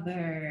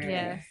father.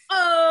 Yes.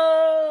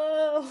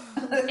 Oh.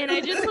 And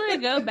I just want to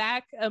go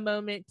back a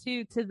moment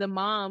too to the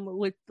mom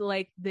with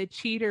like the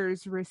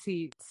cheaters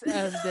receipts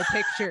of the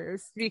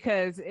pictures,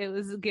 because it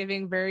was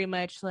giving very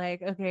much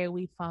like, okay,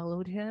 we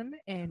followed him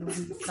and we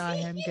saw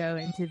him go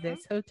into this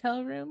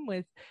hotel room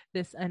with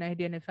this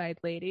unidentified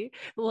lady.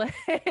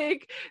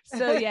 Like,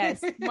 so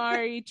yes,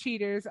 Mari,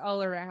 cheaters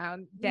all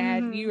around.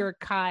 Dad, you are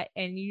caught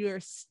and you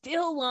are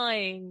still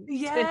lying to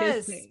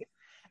his face.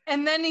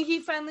 And then he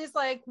finally is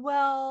like,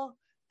 well,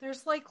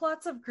 there's like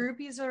lots of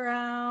groupies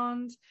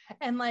around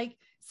and like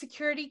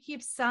security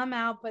keeps some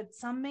out, but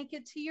some make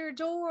it to your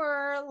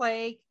door.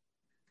 Like,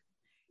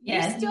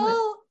 you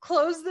still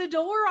close the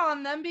door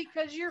on them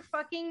because you're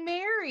fucking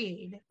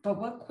married. But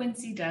what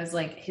Quincy does,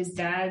 like his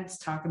dad's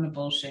talking the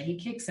bullshit. He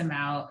kicks him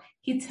out.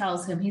 He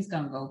tells him he's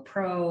going to go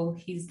pro.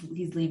 He's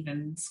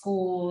leaving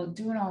school,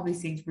 doing all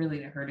these things really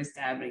to hurt his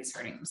dad, but he's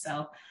hurting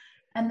himself.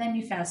 And then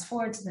you fast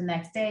forward to the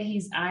next day,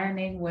 he's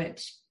ironing,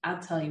 which I'll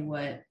tell you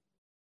what,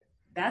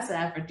 that's an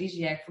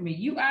aphrodisiac for me.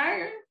 You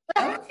iron?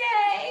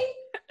 Okay.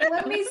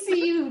 Let me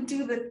see you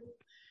do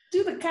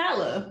the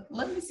collar.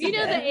 Let me see. You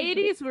know, the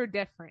 80s were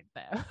different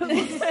though.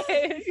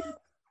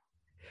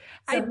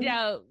 I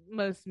doubt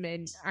most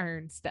men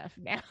iron stuff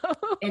now.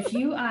 If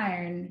you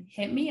iron,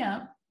 hit me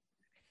up.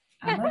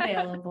 I'm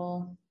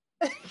available.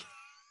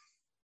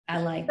 I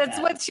like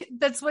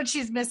that's what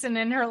she's missing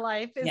in her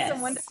life is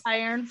someone to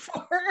iron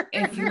for.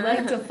 If you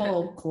like to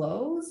fold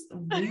clothes,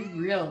 we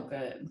real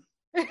good.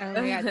 Oh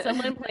my God,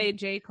 someone played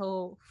J.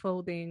 Cole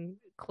folding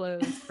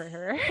clothes for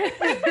her.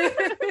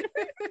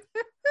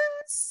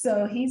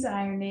 So he's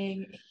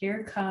ironing.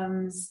 Here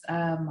comes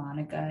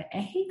Monica,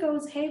 and he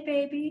goes, "Hey,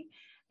 baby,"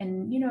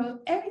 and you know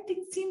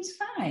everything seems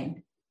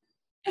fine.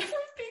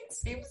 Everything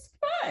seems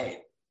fine.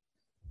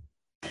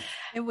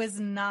 It was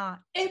not.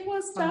 It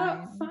was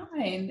not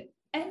fine.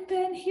 And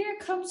then here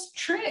comes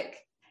Trick.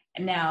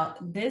 And now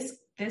this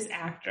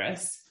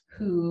actress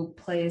who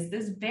plays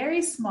this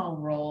very small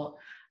role,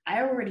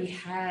 I already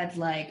had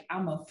like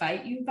I'm gonna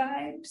fight you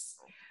vibes,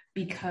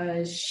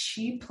 because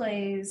she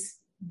plays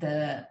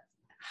the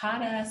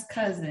hot ass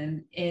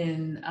cousin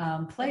in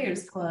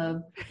Players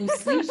Club who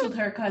sleeps with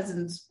her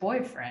cousin's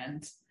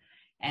boyfriend.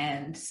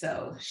 And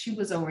so she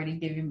was already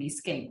giving me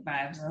skank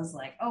vibes. I was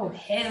like, oh,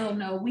 hell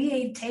no, we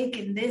ain't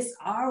taking this,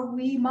 are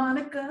we,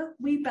 Monica?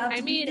 We about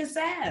to beat this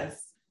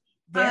ass.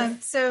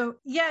 So,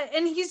 yeah,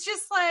 and he's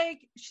just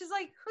like, she's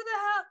like, who the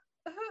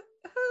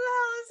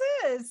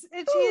hell is this?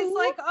 And she's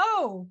like,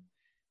 oh,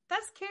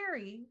 that's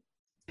Carrie.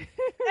 And,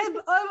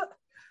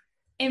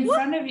 in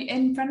front of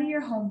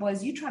your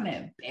homeboys, you trying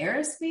to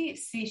embarrass me?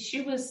 See,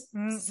 she was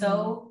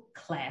so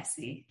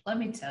classy, let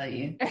me tell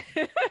you,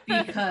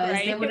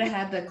 because they would have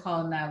had to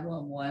call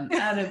 911.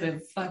 I'd have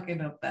been fucking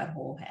up that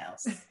whole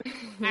house.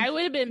 I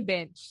would have been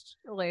benched.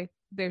 Like,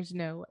 there's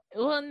no.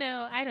 Well,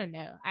 no, I don't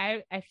know.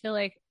 I feel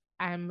like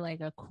I'm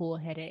like a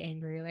cool-headed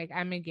angry. Like,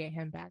 I'm gonna get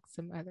him back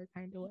some other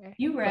kind of way.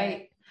 You're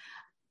right.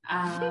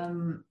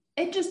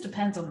 It just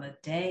depends on the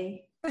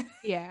day.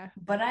 Yeah,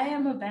 but I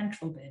am a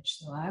vengeful bitch,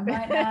 so I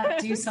might not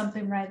do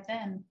something right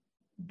then.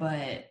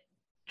 But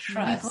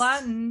trust,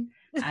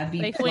 I'd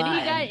be like plotting. When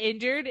he got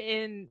injured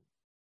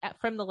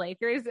from the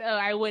Lakers,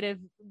 I would have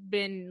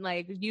been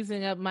like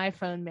using up my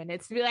phone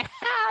minutes to be like,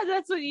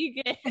 that's what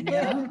you get.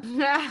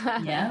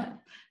 Yeah.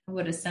 I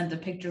would have sent a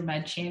picture of my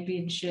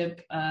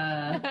championship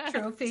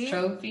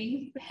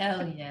trophy.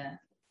 Hell yeah.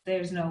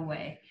 There's no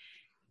way.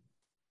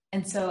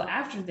 And so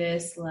after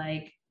this,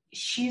 like,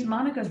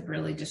 Monica's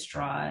really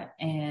distraught.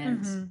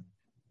 And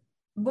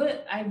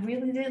what I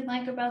really didn't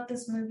like about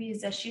this movie is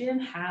that she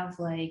didn't have,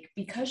 like,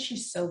 because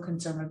she's so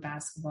concerned with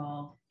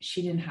basketball,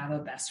 she didn't have a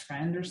best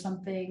friend or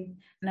something.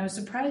 And I was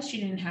surprised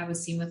she didn't have a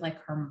scene with like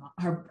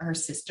her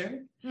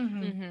sister.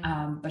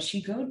 But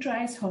she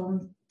drives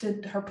home to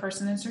her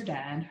person is her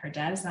dad. Her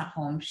dad is not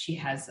home. She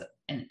has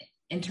an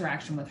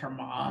interaction with her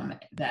mom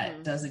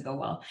that doesn't go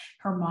well.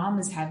 Her mom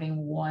is having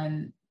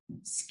one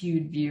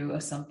skewed view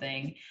of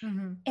something,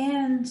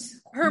 and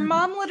her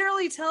mom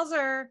literally tells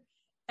her,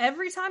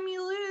 every time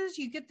you lose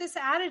you get this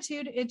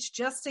attitude, it's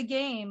just a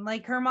game.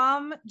 Like, her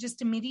mom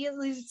just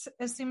immediately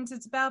assumes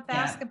it's about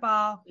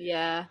basketball.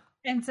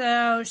 And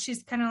so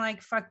she's kind of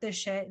like, fuck this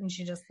shit, and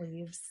she just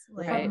leaves.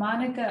 Like, but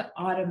Monica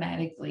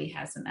automatically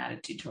has an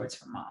attitude towards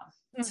her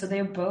mom. So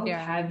they're both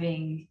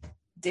having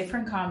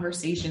different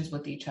conversations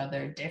with each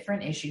other,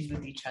 different issues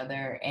with each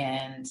other,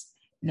 and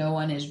no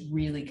one is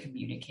really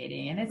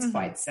communicating, and it's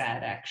quite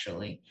sad,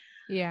 actually.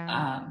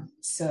 Yeah.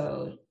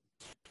 So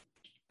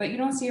But you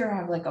don't see her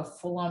have like a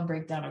full-on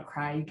breakdown or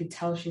cry. You could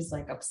tell she's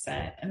like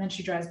upset. And then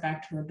she drives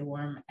back to her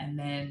dorm. And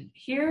then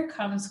here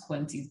comes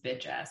Quincy's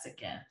bitch ass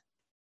again.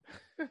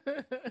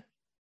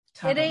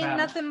 It ain't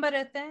nothing but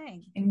a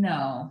thing.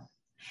 No.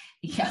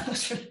 Yeah.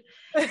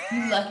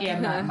 You're lucky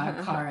I'm not in my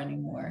car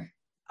anymore.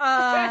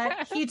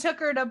 He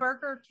took her to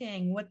Burger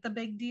King. What the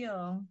big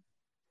deal?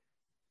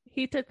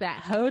 He took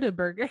that hoe to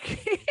Burger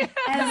King.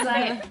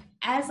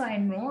 as I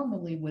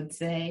normally would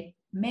say,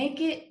 make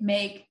it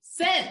make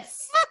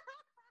sense.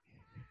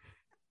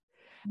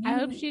 I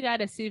hope she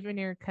got a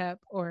souvenir cup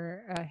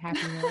or a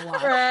Happy Meal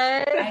watch.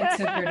 Right? I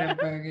took her to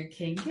Burger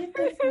King. Get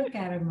the fuck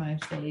out of my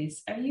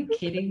face. Are you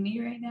kidding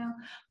me right now?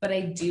 But I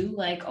do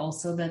like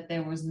also that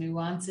there was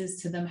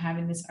nuances to them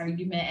having this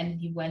argument, and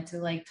he went to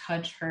like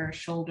touch her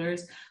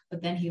shoulders,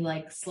 but then he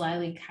like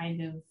slyly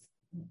kind of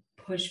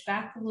pushed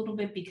back a little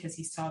bit because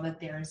he saw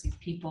that there's these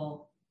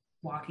people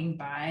walking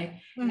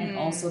by, and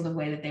also the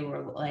way that they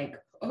were like,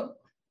 oh.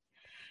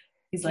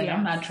 He's like,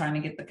 I'm not trying to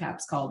get the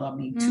cops called on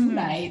me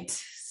tonight.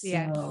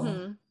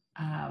 So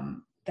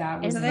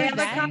that was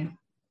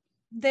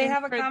they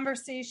have a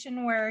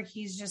conversation where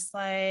he's just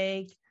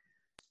like,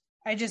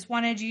 I just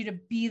wanted you to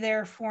be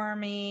there for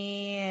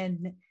me,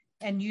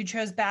 and you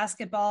chose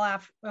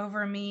basketball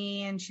over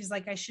me. And she's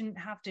like, I shouldn't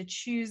have to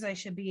choose. I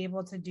should be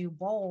able to do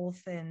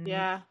both. And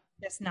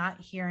just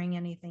not hearing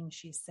anything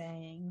she's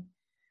saying.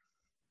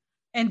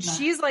 And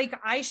she's like,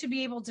 I should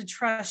be able to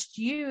trust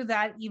you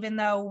that even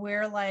though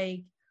we're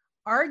like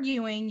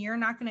arguing, you're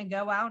not going to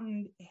go out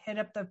and hit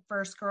up the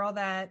first girl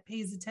that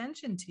pays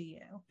attention to you.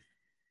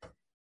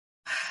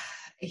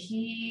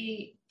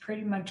 He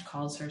pretty much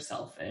calls her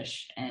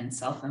selfish and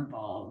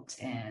self-involved.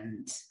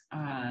 And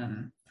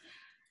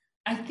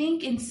I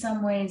think in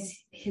some ways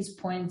his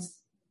points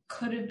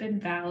could have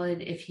been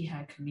valid if he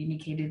had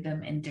communicated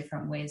them in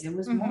different ways. It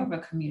was more of a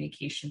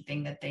communication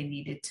thing that they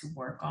needed to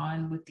work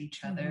on with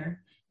each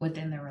other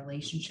within their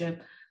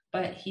relationship.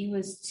 But he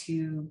was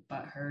too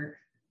butthurt,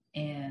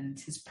 and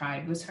his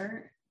pride was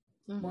hurt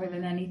more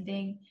than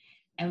anything.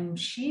 And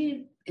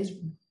she is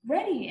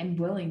ready and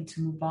willing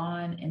to move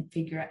on and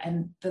figure out.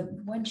 And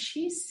when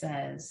she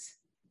says,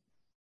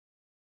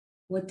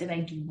 what did I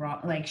do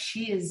wrong? Like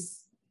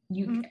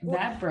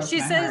that broke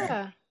my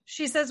heart.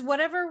 She says,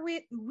 whatever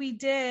we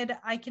did,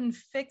 I can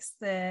fix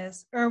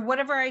this, or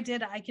whatever I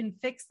did, I can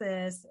fix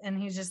this. And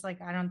he's just like,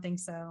 I don't think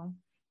so.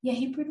 Yeah.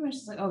 He pretty much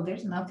is like, oh,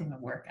 there's nothing to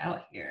work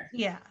out here.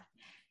 Yeah.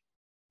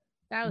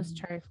 That was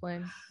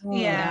trifling.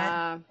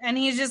 Yeah. And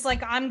he's just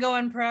like, I'm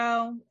going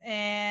pro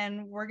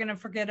and we're going to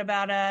forget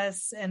about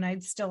us. And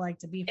I'd still like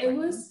to be friends. It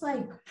was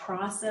like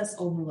process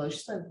overload.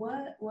 She's like,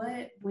 wait,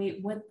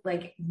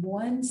 like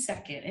 1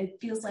 second. It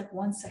feels like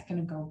 1 second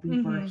ago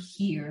we were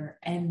here.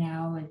 And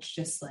now it's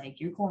just like,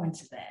 you're going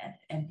to the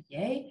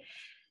NBA.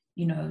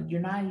 You know,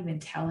 you're not even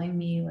telling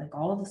me like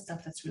all of the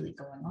stuff that's really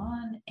going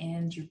on,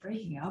 and you're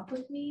breaking up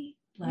with me.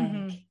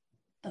 Like,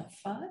 the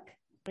fuck?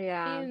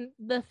 Yeah. And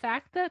the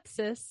fact that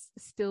Sis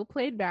still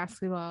played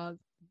basketball,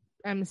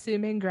 I'm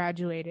assuming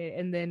graduated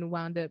and then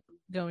wound up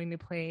going to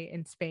play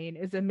in Spain,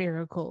 is a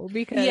miracle,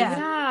 because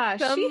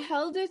she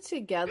held it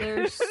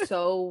together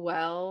so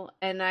well.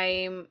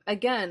 And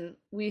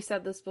we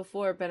said this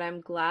before, but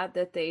I'm glad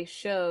that they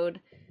showed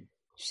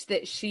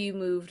that she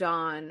moved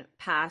on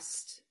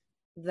past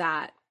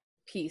that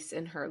piece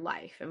in her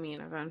life. I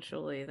mean,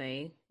 eventually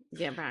they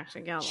get back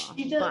together.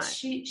 She does.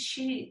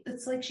 She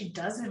it's like she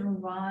doesn't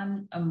move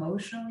on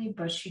emotionally,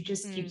 but she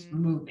just keeps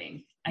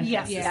moving. I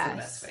guess is the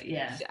best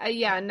way.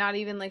 Yeah. Not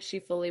even like she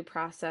fully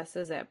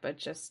processes it, but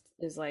just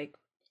is like,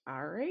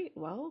 all right,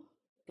 well,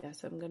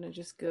 guess I'm gonna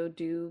just go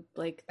do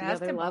like the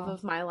other love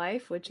of my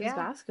life, which is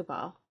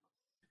basketball.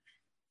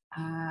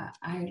 I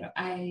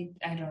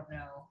don't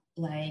know.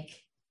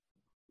 Like,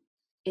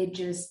 it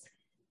just,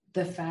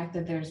 the fact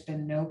that there's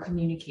been no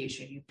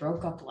communication, you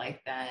broke up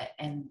like that,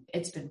 and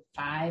it's been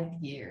 5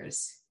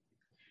 years.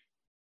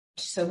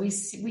 So we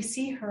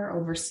see her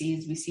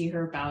overseas. We see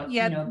her about,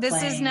 this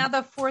playing. is now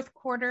the fourth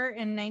quarter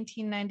in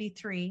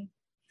 1993.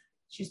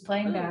 She's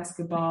playing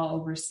basketball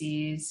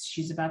overseas.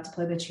 She's about to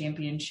play the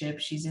championship.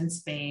 She's in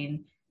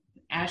Spain.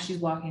 As she's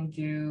walking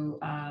through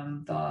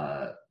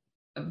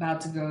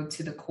about to go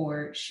to the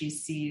court, she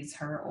sees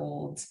her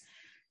old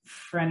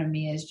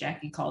frenemy, as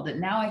Jackie called it.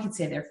 Now I can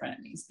say they're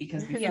frenemies,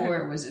 because before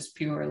it was just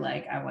pure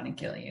like, I want to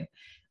kill you.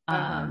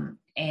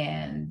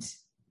 And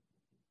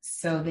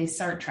so they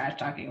start trash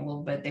talking a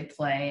little bit. They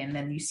play, and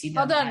then you see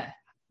them.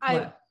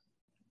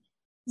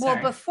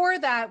 Before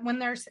that, when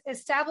they're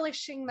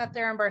establishing that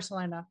they're in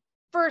Barcelona,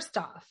 first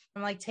off,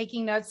 I'm like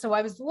taking notes. So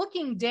I was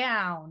looking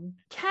down.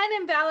 Ken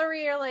and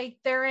Valerie are like,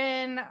 they're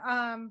in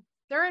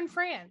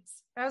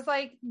France. I was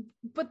like,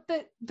 but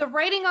the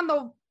writing on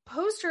the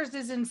posters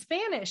is in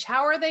Spanish.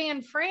 How are they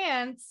in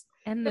France?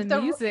 And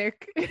the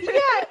music. And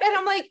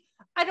I'm like,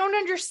 I don't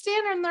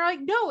understand. And they're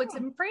like, no, it's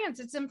in France.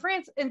 It's in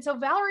France. And so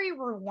Valerie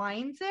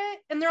rewinds it,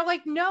 and they're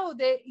like, no,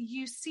 that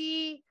you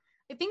see,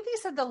 I think they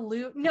said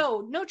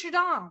Notre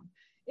Dame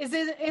is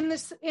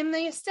in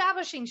the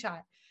establishing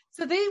shot.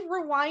 So they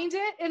rewind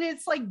it and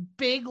it's like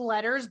big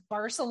letters,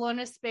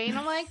 Barcelona, Spain.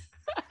 I'm like,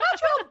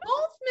 how'd y'all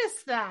both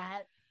miss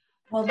that?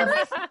 Well,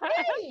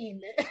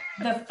 Spain.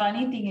 The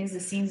funny thing is the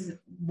scenes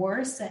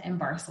were set in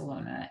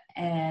Barcelona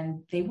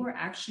and they were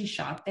actually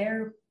shot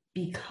there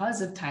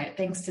because of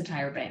thanks to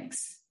Tyra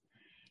Banks.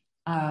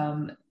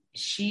 So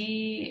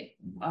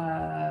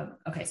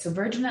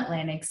Virgin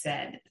Atlantic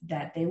said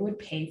that they would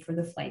pay for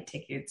the flight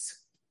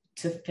tickets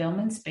to film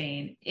in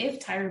Spain if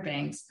Tyra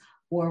Banks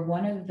wore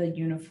one of the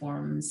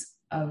uniforms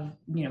of,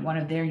 one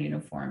of their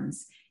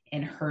uniforms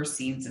in her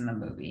scenes in the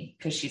movie,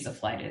 because she's a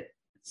flight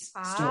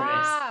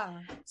stewardess.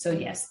 So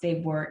yes, they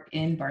were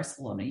in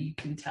Barcelona. You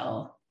can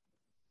tell.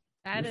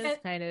 That is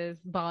kind of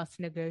boss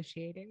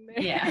negotiating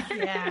there. Yeah.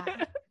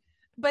 Yeah.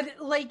 But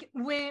like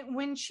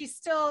when she's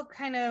still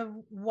kind of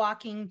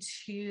walking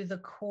to the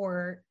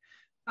court,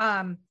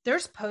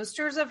 there's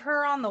posters of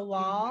her on the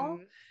wall.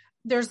 Mm-hmm.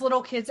 There's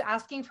little kids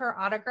asking for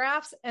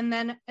autographs. And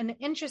then an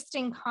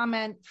interesting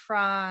comment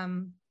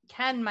from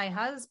Ken, my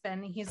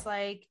husband, he's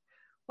like,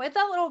 why'd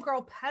that little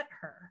girl pet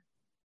her?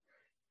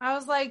 I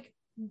was like,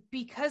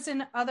 because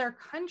in other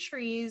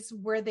countries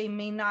where they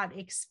may not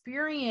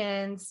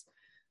experience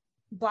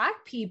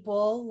Black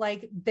people,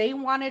 like they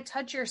want to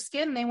touch your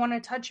skin, they want to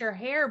touch your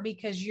hair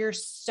because you're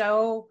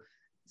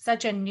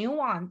such a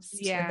nuance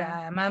to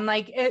them. I'm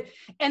like,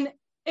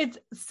 it's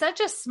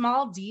such a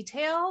small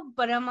detail,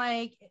 but I'm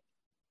like,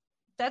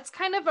 that's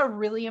kind of a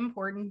really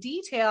important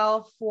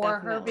detail for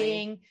her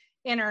being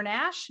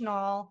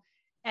international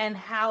and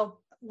how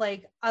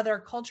like other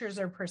cultures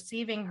are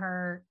perceiving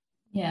her.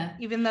 Yeah.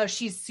 Even though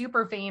she's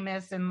super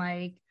famous and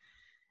like.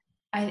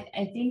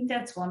 I think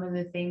that's one of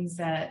the things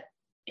that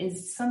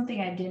is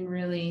something I didn't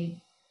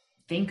really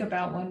think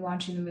about when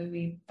watching the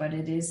movie, but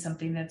it is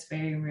something that's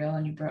very real.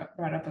 And you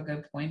brought up a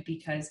good point,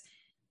 because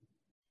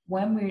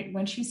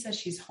when she says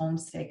she's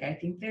homesick, I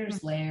think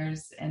there's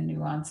layers and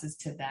nuances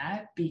to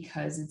that,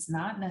 because it's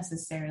not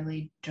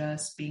necessarily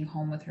just being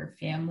home with her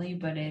family,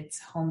 but it's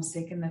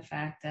homesick in the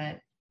fact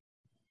that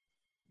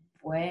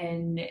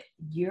when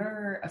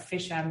you're a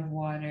fish out of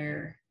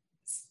water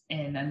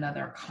in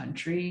another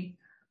country,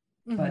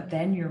 but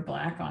then you're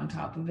Black on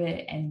top of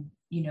it. And,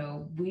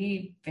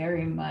 we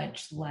very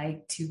much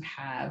like to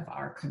have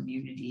our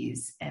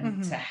communities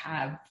and to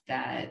have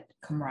that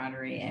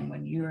camaraderie. And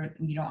when you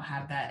don't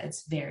have that,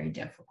 it's very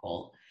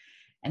difficult.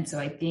 And so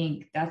I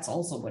think that's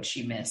also what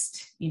she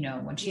missed.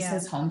 When she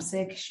says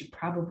homesick, she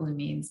probably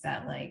means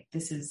that like,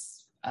 this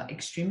is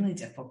extremely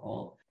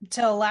difficult.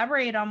 To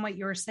elaborate on what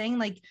you were saying,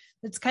 like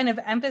it's kind of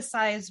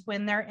emphasized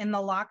when they're in the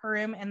locker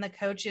room and the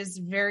coach is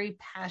very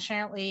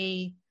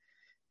passionately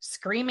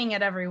screaming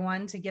at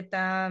everyone to get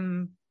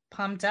them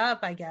pumped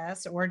up, I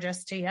guess, or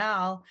just to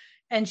yell.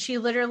 And she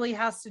literally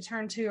has to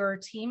turn to her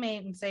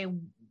teammate and say,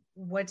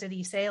 what did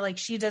he say? Like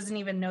she doesn't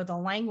even know the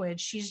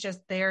language. She's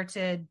just there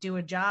to do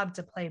a job,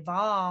 to play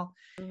ball.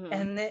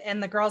 And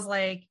the girl's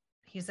like,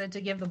 he said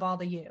to give the ball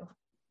to you.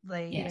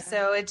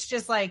 So it's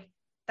just like,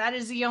 that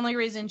is the only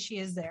reason she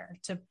is there,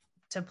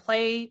 to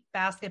play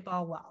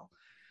basketball well.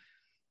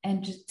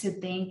 And just to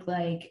think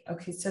like,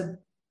 okay, so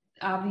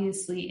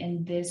obviously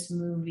in this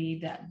movie,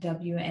 that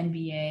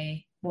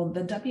WNBA,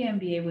 the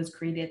WNBA was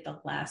created at the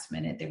last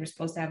minute. They were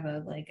supposed to have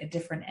a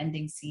different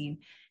ending scene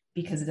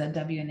because the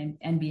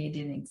WNBA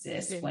didn't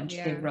exist when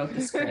they wrote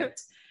the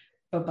script.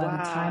 But by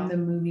the time the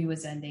movie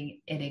was ending,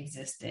 it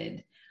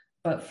existed.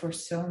 But for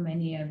so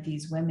many of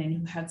these women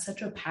who had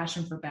such a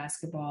passion for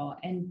basketball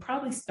and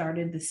probably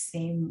started the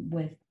same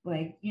with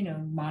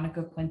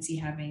Monica Quincy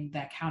having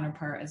that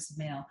counterpart as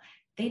male,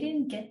 they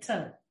didn't get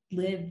to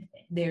live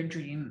their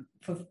dream,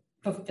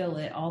 fulfill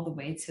it all the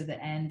way to the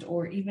end,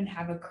 or even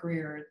have a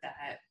career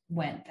that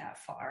went that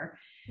far,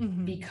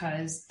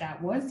 because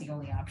that was the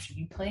only option.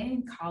 You play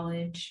in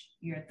college,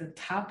 you're at the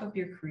top of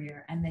your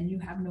career, and then you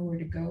have nowhere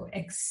to go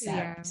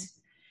except,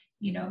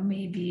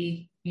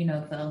 maybe,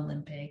 the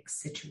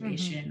Olympics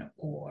situation,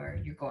 or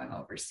you're going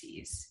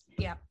overseas.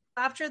 Yeah.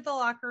 After the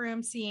locker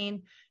room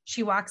scene,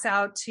 she walks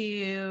out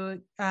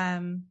to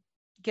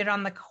get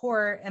on the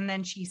court, and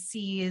then she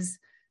sees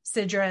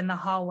Sidra in the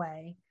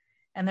hallway.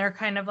 And they're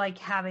kind of like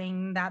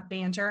having that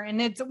banter,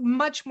 and it's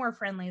much more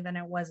friendly than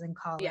it was in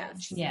college.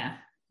 Yes. Yeah.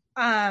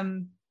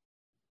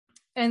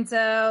 And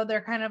so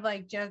they're kind of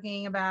like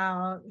joking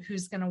about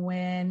who's going to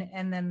win.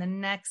 And then the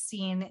next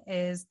scene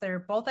is they're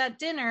both at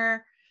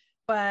dinner,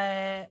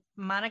 but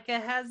Monica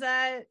has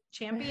that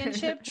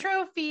championship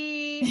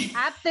trophy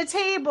at the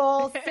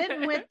table,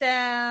 sitting with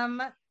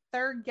them,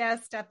 third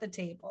guest at the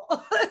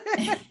table.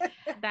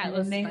 That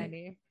was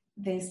funny.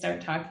 They start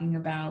talking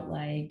about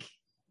like,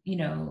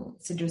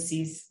 Sidra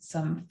sees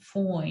some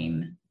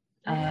foreign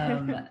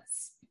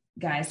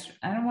guys.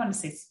 I don't want to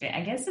say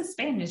I guess the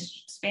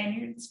Spanish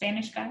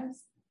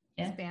guys.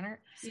 Yeah.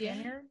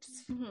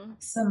 Spaniards.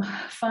 Some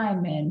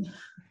fine men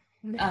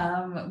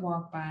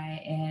walk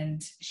by,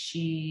 and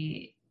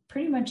she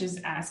pretty much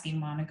is asking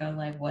Monica,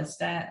 like, what's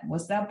that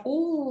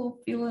pool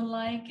feeling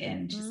like?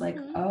 And she's like,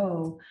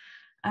 oh,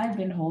 I've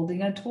been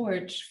holding a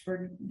torch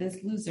for this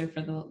loser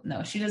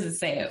no, she doesn't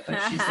say it,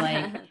 but she's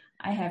like,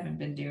 I haven't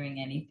been doing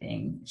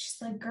anything.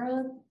 She's like,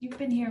 girl, you've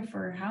been here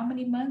for how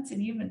many months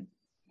and you haven't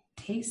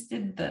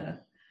tasted the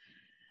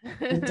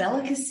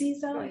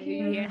delicacies out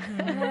here?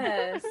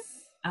 Yes.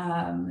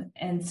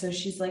 And so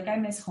she's like, I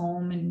miss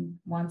home and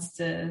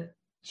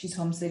she's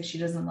homesick. She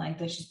doesn't like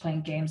that she's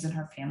playing games and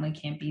her family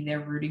can't be there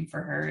rooting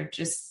for her.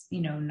 Just,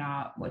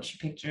 not what she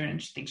pictured.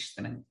 And she thinks she's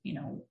going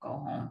to, go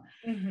home.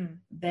 Mm-hmm.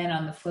 Then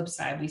on the flip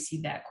side, we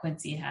see that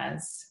Quincy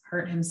has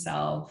hurt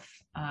himself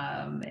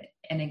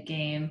in a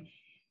game.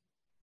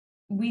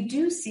 We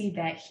do see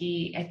that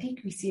I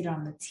think we see it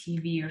on the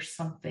TV or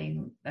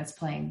something that's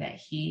playing, that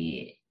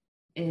he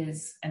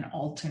is an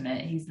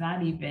alternate. He's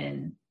not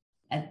even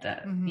at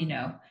the,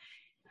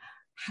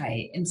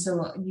 height. And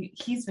so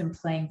he's been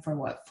playing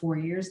for 4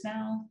 years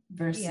now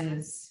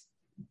versus,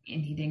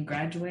 and he didn't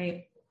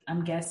graduate,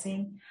 I'm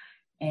guessing.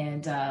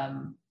 And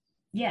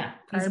he's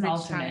an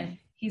alternate. Time.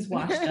 He's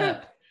washed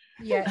up.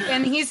 Yeah.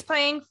 And he's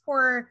playing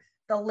for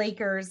the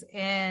Lakers,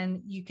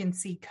 and you can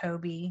see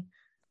Kobe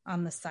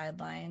on the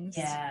sidelines.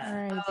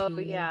 Yeah. Oh,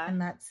 yeah. In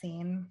that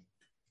scene.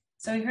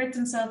 So he hurts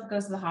himself,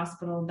 goes to the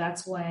hospital.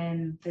 That's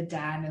when the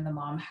dad and the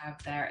mom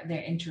have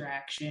their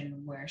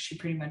interaction, where she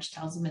pretty much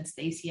tells him it's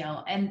the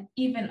ACL. And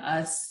even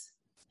us,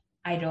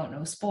 I don't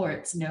know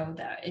sports, know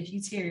that if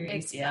you tear your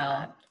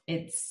ACL,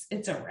 it's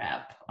a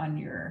wrap on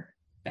your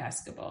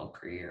basketball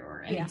career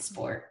or any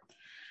sport.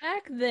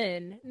 Back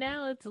then,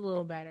 now it's a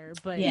little better,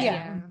 but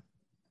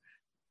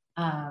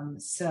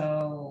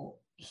so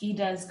he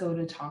does go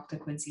to talk to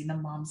Quincy, and the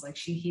mom's like,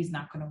 he's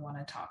not going to want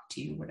to talk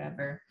to you,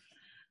 whatever.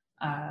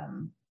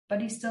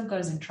 But he still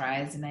goes and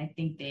tries, and I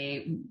think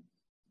they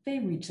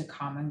reach a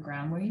common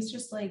ground where he's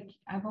just like,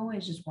 I've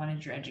always just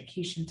wanted your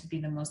education to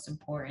be the most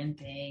important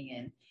thing,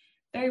 and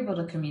they're able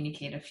to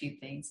communicate a few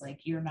things, like,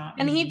 you're not.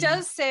 And he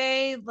does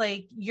say,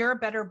 like, you're a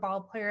better ball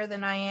player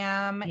than I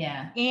am.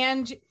 Yeah.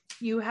 And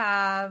you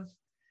have,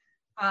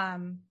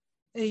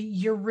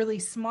 you're really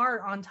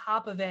smart on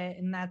top of it,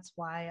 and that's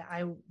why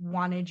I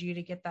wanted you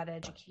to get that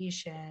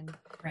education.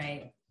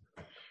 Right.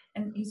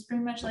 And he's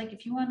pretty much like,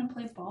 if you want to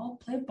play ball,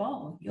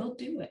 you'll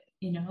do it.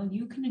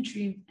 You can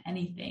achieve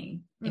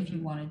anything if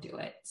you want to do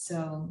it.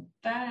 So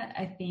that,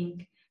 I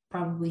think,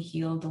 probably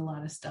healed a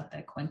lot of stuff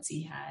that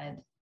Quincy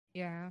had.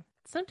 Yeah.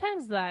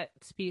 Sometimes that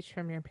speech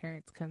from your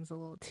parents comes a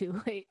little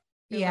too late.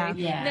 Yeah. Like,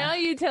 now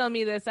you tell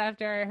me this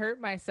after I hurt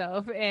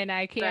myself and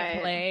I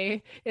can't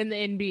play in the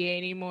NBA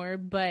anymore.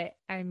 But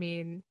I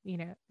mean,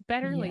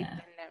 better late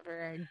than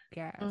never, I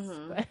guess.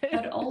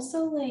 But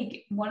also,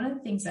 like, one of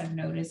the things I've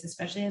noticed,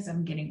 especially as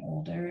I'm getting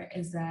older,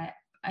 is that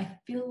I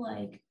feel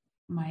like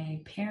my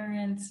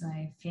parents,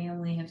 my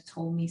family have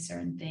told me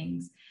certain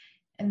things,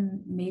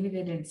 and maybe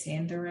they didn't say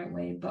it the right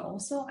way, but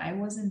also I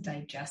wasn't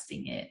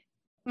digesting it.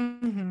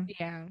 Mm-hmm.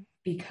 Yeah.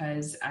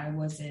 Because I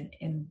wasn't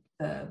in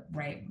the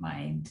right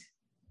mind.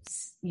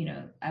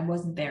 I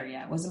wasn't there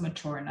yet. I wasn't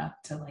mature enough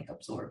to, like,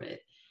 absorb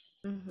it.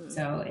 Mm-hmm.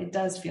 So it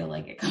does feel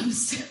like it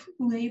comes too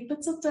late,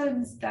 but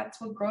sometimes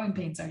that's what growing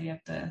pains are. You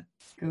have to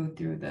go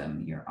through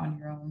them. You're on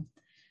your own.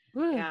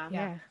 Ooh,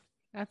 yeah.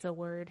 That's a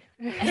word.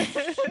 And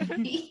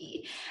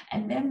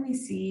then we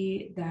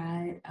see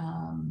that,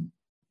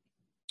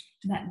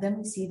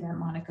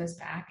 Monica's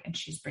back, and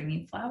she's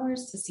bringing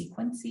flowers to see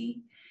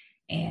Quincy.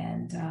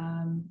 And,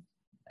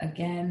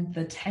 again,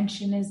 the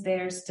tension is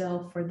there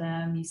still for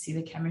them. You see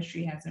the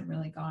chemistry hasn't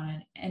really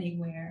gone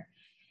anywhere.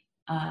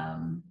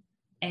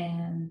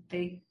 And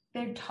they're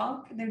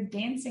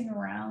dancing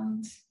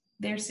around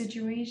their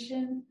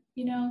situation,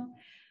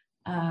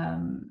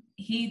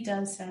 He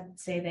does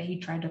say that he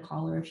tried to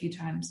call her a few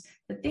times.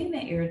 The thing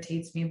that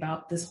irritates me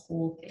about this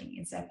whole thing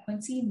is that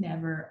Quincy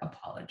never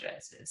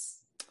apologizes.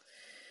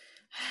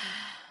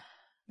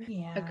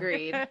 Yeah.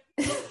 Agreed.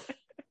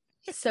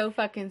 So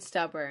fucking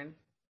stubborn.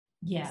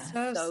 Yeah.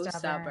 So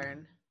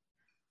stubborn.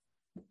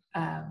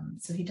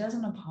 So he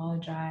doesn't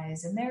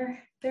apologize, and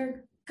they're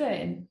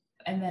good.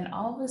 And then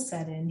all of a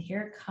sudden,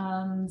 here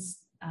comes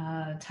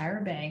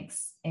Tyra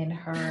Banks in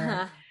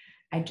her,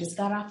 I just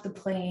got off the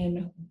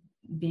plane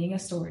being a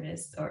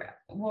stewardess, or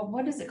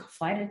what is it called?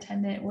 Flight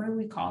attendant? What do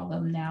we call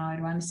them now?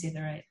 I want to say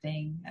the right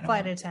thing.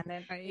 Flight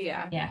attendant.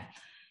 Yeah. Yeah.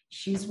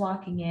 She's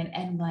walking in,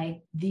 and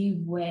like the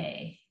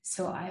way.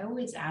 So I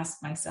always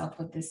ask myself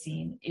with this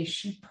scene, is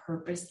she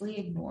purposely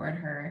ignored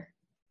her?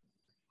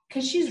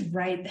 Because she's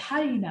right.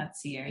 How do you not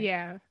see her?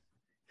 Yeah.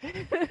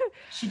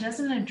 She does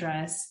not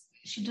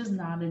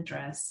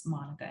address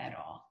Monica at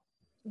all.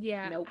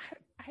 Yeah. Nope.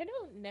 I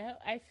don't know.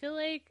 I feel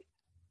like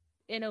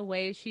in a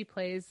way she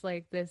plays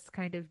like this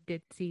kind of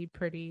ditzy,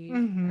 pretty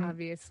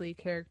obviously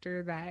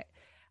character that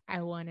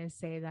I want to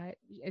say that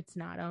it's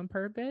not on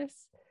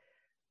purpose.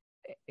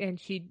 And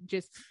she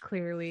just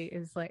clearly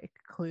is like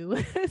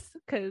clueless,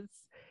 because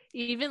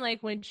even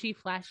like when she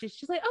flashes,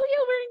 she's like, oh yeah,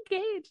 we're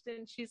engaged.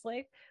 And she's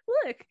like,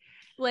 look,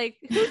 like,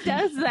 who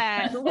does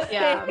that?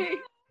 Yeah.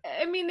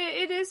 I mean,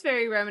 it is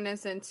very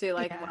reminiscent to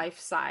like Life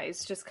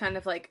Size, just kind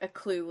of like a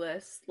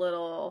clueless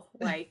little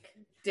like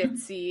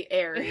ditzy,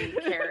 airy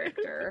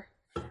character.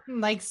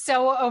 Like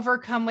so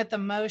overcome with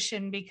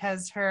emotion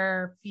because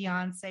her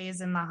fiance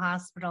is in the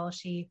hospital.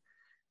 She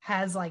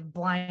has like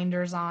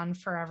blinders on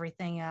for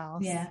everything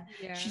else. Yeah.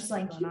 Yeah. She's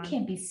like, Going you on.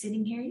 can't be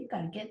sitting here. You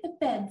got to get in the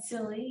bed,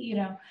 silly, you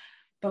know.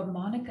 But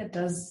Monica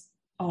does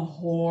a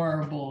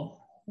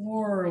horrible,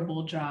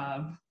 horrible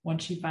job when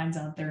she finds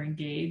out they're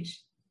engaged,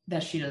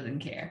 that she doesn't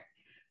care.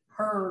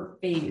 Her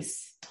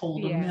face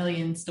told a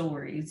million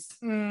stories.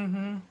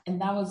 Mm-hmm.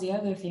 And that was the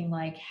other thing,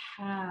 like,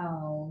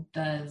 how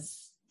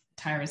does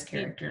Tyra's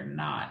character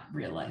not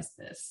realize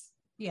this?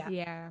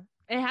 Yeah.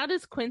 And how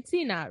does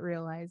Quincy not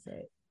realize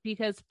it?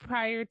 Because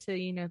prior to,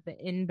 the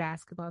in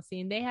basketball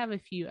scene, they have a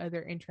few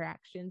other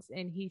interactions,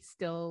 and he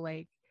still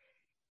like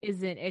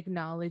isn't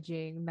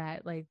acknowledging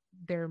that like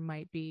there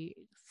might be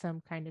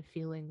some kind of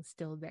feeling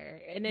still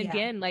there. And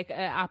again, like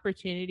an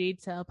opportunity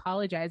to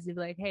apologize, to be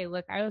like, hey,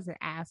 look, I was an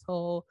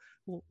asshole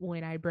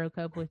when I broke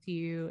up with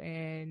you,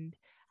 and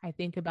I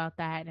think about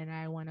that and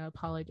I want to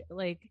apologize.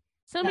 Like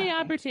so many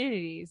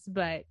opportunities,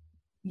 but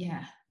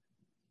yeah.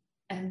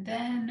 And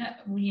then,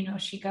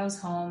 she goes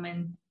home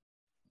and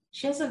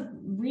she has a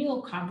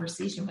real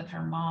conversation with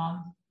her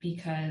mom,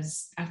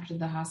 because after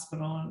the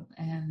hospital,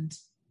 and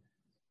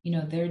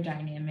their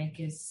dynamic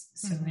is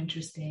so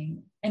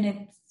interesting. And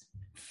it's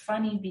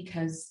funny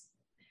because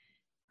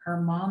her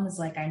mom is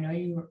like, I know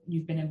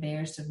you've been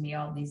embarrassed of me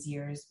all these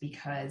years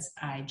because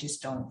I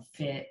just don't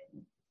fit.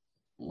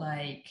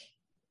 Like,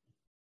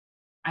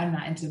 I'm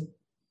not into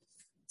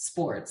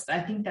sports.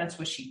 I think that's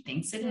what she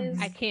thinks it is.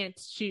 I can't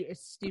shoot a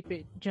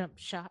stupid jump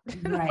shot.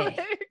 Right.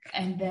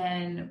 And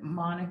then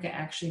Monica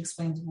actually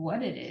explains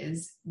what it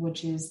is,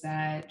 which is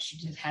that she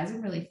just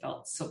hasn't really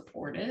felt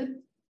supported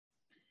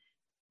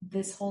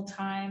this whole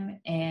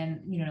time. And,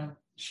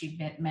 she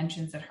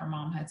mentions that her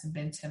mom hasn't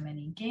been to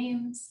many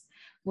games,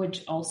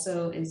 which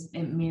also it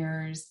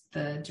mirrors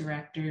the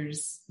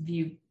director's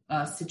view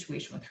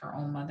situation with her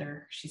own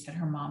mother. She said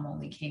her mom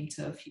only came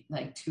to a few,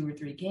 like 2 or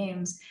 3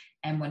 games.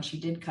 And when she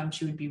did come,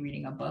 she would be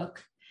reading a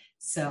book.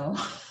 So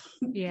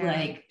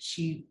I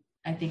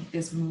think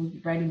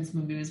writing this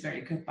movie was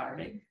very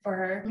cathartic for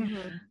her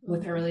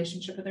with her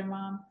relationship with her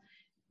mom.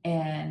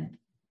 And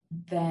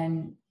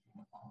then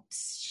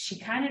she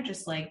kind of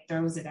just like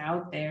throws it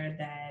out there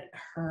that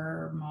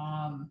her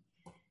mom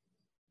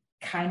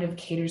kind of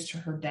caters to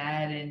her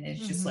dad and is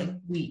just like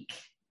weak.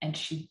 And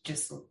she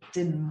just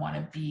didn't want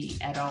to be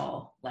at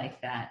all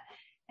like that.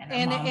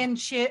 And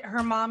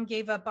her mom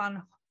gave up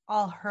on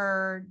all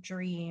her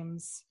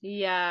dreams.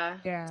 Yeah.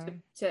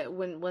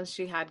 When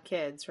she had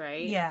kids,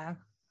 right? Yeah.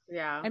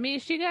 Yeah. I mean,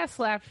 she got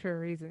slapped for a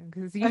reason,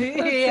 because you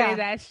say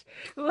that.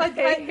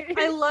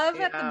 I love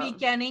at the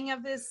beginning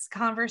of this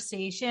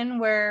conversation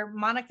where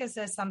Monica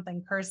says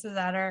something, curses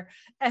at her,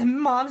 and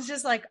Mom's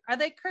just like, "Are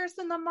they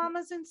cursing the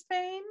mamas in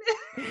Spain?"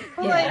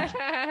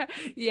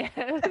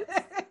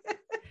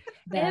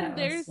 And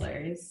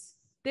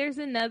there's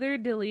another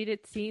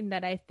deleted scene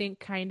that I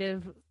think kind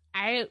of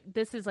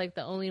this is like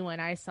the only one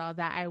I saw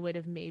that I would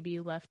have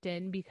maybe left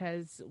in,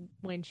 because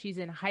when she's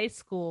in high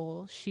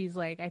school, she's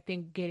like, I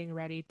think getting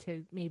ready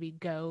to maybe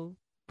go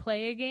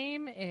play a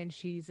game, and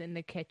she's in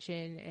the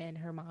kitchen and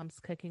her mom's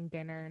cooking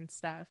dinner and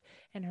stuff,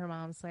 and her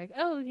mom's like,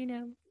 oh,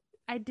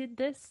 I did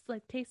this,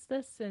 like, taste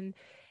this, and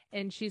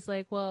she's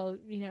like, well,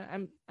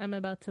 I'm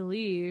about to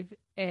leave,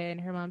 and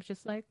her mom's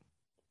just like,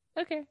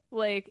 okay,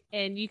 like,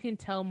 and you can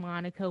tell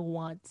Monica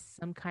wants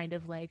some kind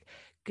of like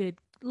good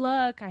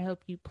luck, I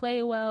hope you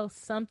play well,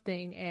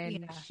 something,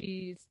 and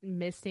she's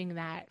missing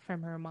that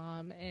from her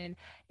mom. And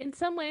in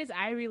some ways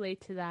I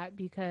relate to that,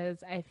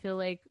 because I feel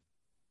like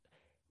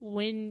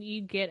when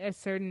you get a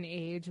certain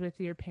age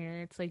with your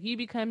parents, like, you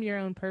become your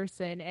own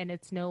person, and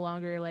it's no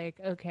longer like,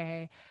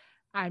 okay,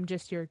 I'm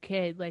just your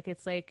kid. Like,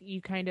 it's like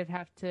you kind of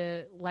have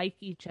to like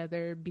each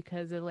other,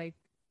 because of like,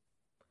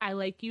 I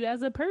like you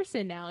as a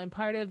person now, and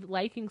part of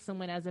liking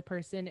someone as a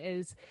person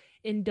is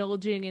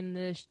indulging in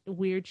the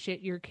weird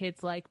shit your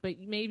kids like, but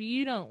maybe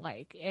you don't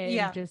like,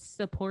 and just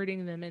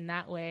supporting them in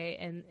that way.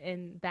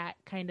 And that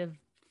kind of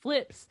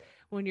flips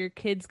when your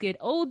kids get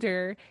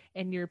older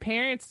and your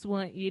parents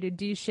want you to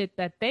do shit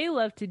that they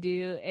love to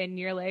do, and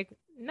you're like,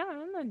 no,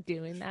 I'm not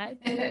doing that.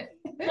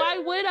 Why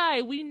would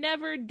I? We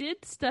never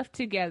did stuff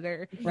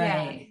together.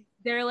 Right.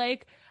 They're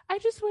like, I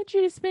just want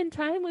you to spend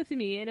time with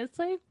me. And it's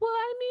like, well,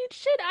 I mean,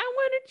 shit, I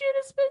wanted you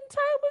to spend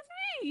time with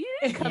me. You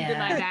didn't come to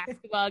my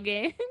basketball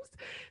games.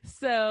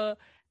 So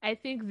I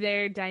think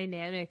their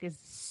dynamic is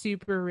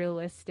super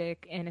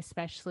realistic, and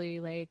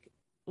especially like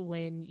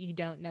when you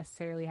don't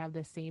necessarily have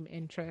the same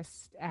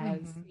interest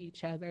as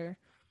each other.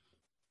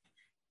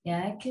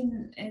 Yeah,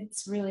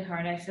 it's really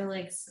hard. I feel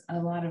like a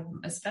lot of,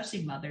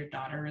 especially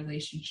mother-daughter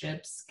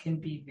relationships,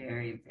 can be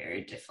very,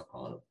 very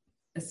difficult,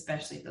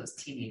 especially those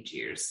teenage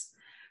years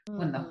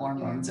when the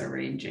hormones are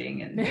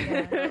ranging.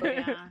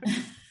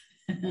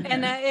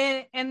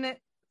 And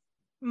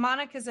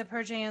Monica's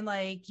approaching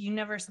like, you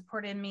never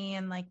supported me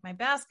in like my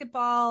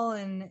basketball,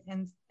 and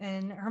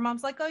her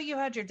mom's like, oh, you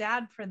had your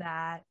dad for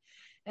that.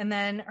 And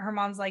then her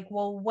mom's like,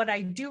 well, what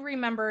I do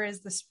remember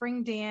is the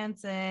spring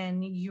dance,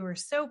 and you were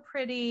so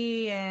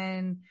pretty,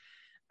 and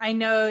I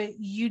know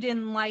you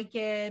didn't like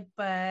it,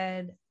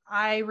 but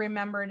I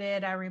remembered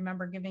it. I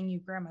remember giving you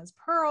grandma's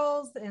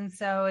pearls. And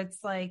so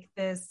it's like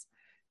this,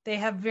 they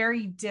have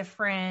very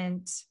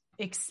different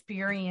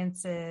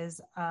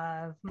experiences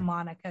of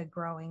Monica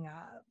growing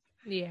up.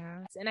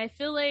 Yeah. And I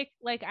feel like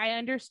I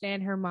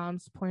understand her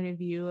mom's point of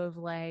view of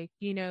like,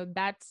 you know,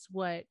 that's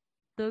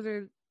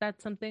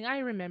something I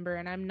remember,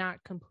 and I'm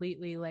not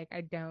completely like,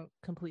 I don't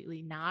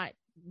completely not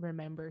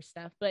remember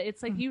stuff, but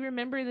it's like you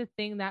remember the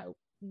thing that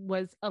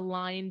was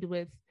aligned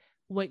with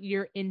what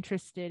you're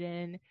interested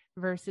in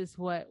versus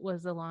what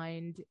was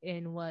aligned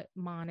in what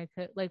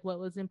Monica, like what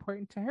was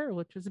important to her,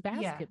 which was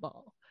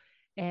basketball.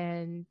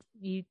 And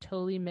you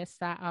totally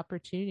missed that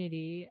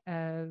opportunity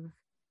of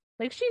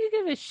like, she could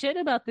give a shit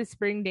about the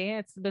spring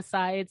dance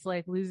besides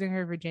like losing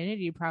her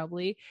virginity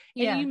probably.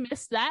 And you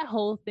missed that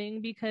whole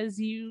thing because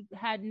you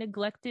had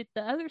neglected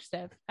the other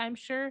stuff. I'm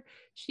sure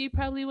she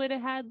probably would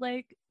have had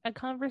like a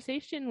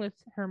conversation with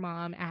her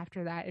mom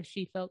after that if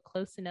she felt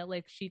close enough,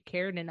 like she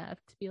cared enough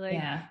to be like,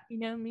 you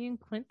know, me and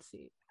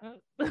Quincy.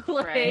 Like,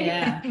 right.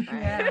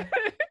 Yeah.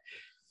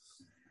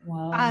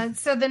 Wow.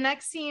 So the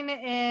next scene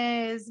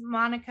is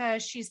Monica.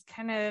 She's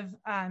kind of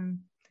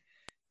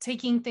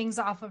taking things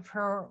off of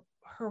her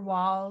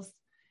walls.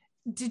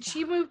 Did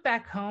she move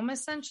back home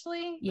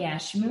essentially? Yeah,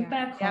 she moved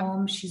back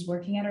home. She's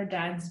working at her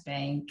dad's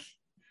bank.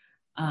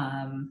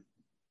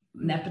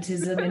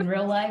 Nepotism in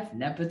real life,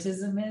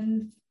 nepotism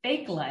in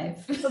fake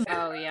life.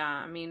 Oh yeah,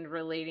 I mean,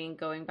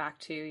 going back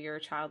to your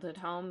childhood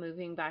home,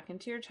 moving back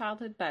into your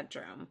childhood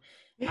bedroom,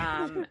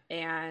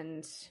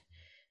 and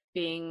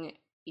being,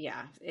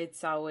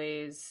 it's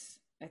always,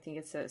 I think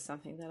it's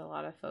something that a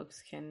lot of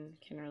folks can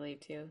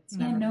relate to. It's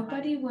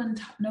nobody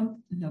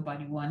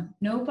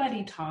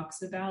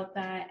talks about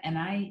that, and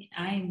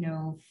I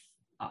know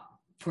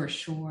for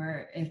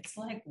sure it's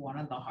like one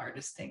of the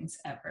hardest things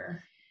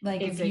ever.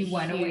 Like it's if you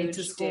went away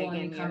to school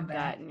and you come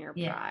back, and your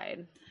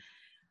pride.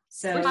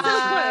 So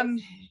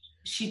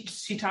she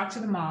talked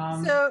to the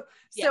mom. So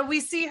we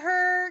see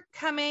her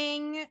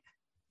coming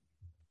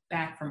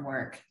back from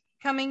work.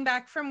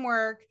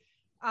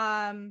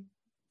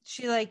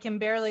 She like can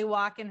barely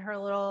walk in her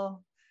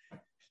little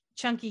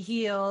chunky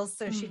heels,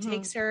 so she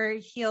takes her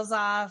heels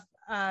off.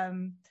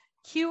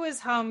 Q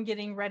is home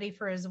getting ready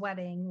for his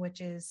wedding,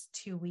 which is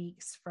 2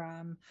 weeks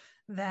from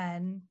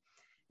then.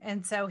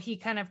 And so he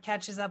kind of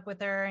catches up with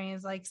her and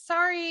he's like,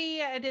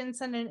 sorry, I didn't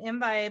send an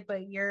invite,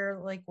 but you're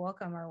like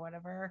welcome or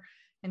whatever.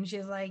 And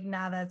she's like,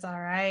 nah, that's all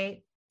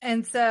right.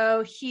 And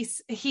so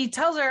he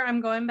tells her,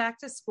 I'm going back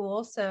to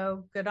school.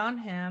 So good on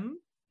him.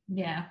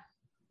 Yeah.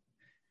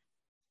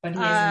 But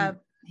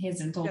he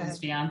hasn't told his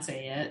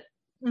fiance yet.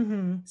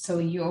 So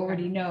you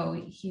already know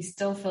he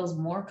still feels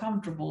more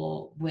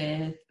comfortable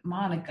with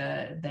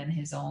Monica than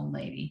his own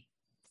lady.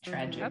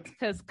 Tragic. That's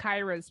because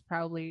Kyra's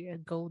probably a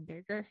gold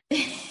digger.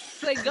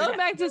 Like, going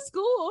back to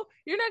school,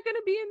 you're not going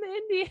to be in the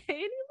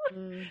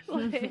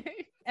NBA anymore.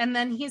 And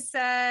then he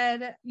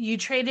said, you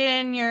traded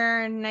in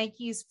your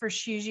Nikes for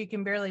shoes you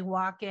can barely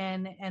walk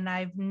in, and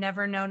I've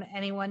never known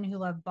anyone who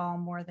loved ball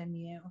more than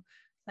you.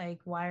 Like,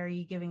 why are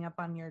you giving up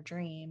on your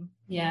dream?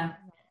 Yeah.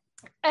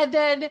 And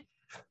then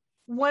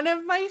one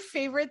of my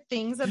favorite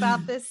things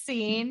about this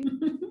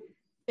scene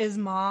is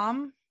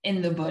Mom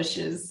in the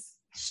bushes,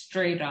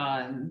 straight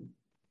on.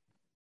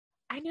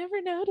 I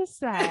never noticed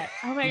that.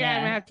 Oh my God,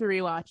 I'm gonna have to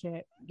rewatch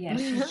it. Yeah,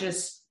 she's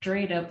just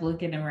straight up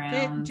looking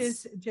around.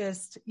 Just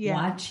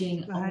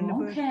watching.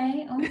 Oh,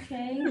 okay.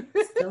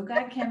 Still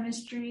got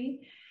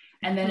chemistry.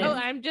 And then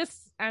I'm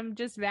just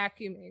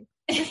vacuuming.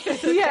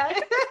 Yeah.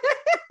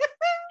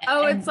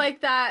 Oh, it's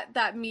like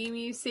that meme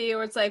you see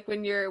where it's like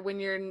when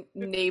your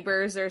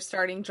neighbors are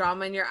starting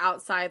drama and you're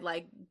outside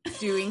like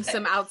doing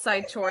some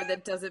outside chore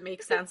that doesn't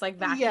make sense, like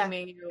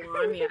vacuuming your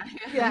lawn.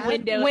 Yeah.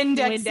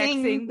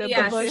 Windexing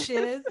the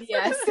bushes.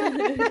 Yes.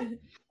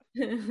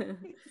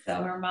 So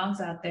her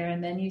mom's out there,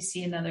 and then you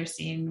see another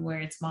scene where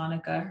it's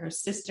Monica, her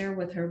sister,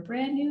 with her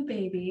brand new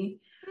baby,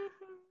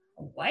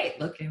 a white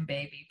looking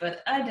baby,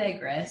 but I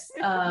digress.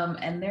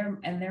 And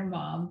their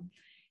mom,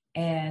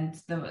 and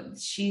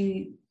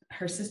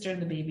her sister and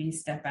the baby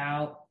step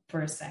out for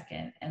a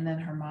second, and then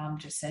her mom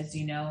just says,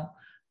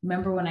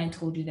 remember when I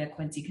told you that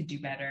Quincy could do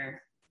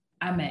better?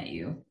 I met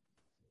you.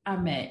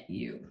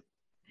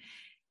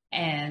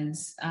 And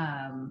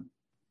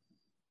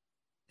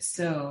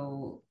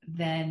so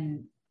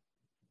then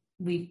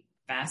we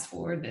fast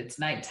forward, it's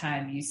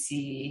nighttime. You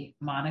see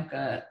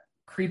Monica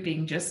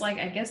creeping, just like,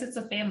 I guess it's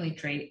a family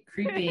trait,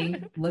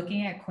 creeping,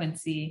 looking at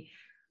Quincy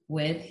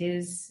with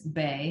his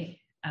bae.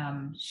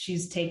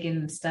 She's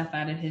taken stuff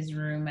out of his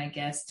room, I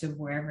guess, to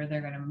wherever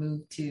they're going to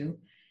move to.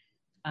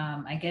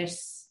 I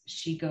guess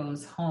she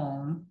goes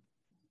home.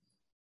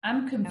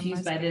 I'm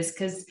confused by this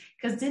because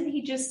didn't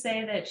he just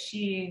say that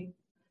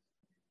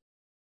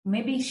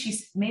maybe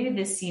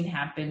this scene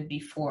happened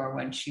before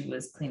when she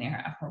was cleaning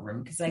her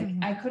room? Because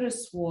I could have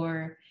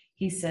swore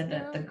he said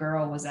that the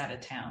girl was out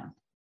of town.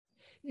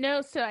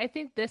 No, so I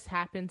think this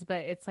happens,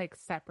 but it's like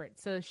separate.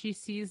 So she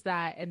sees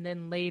that, and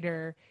then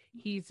later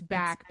he's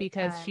back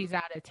because she's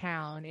out of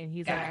town, and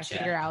he's like, I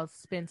figure I'll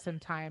spend some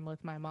time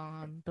with my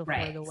mom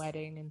before the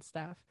wedding and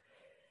stuff.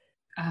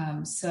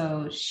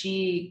 So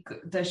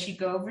does she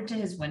go over to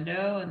his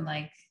window and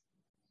like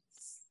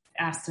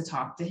ask to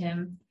talk to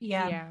him?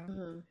 Yeah.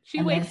 Mm-hmm.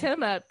 She wakes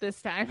him up this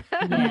time.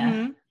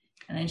 Yeah.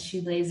 And then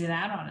she lays it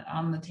out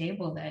on the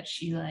table that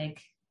she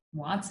like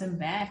wants him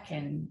back,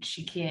 and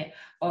she can't.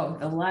 Oh,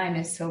 the line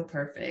is so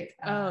perfect.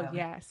 Oh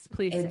yes,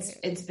 please.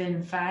 It's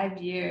been 5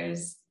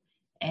 years,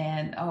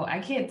 and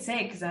I can't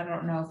say it because I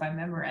don't know if I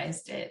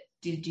memorized it.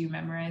 Did you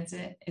memorize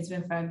it? It's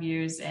been 5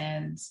 years,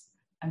 and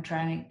I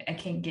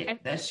can't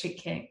get that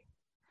shit.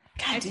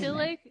 I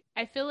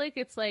feel like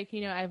it's like,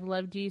 I've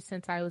loved you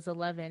since I was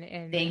 11,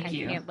 and I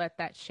can't let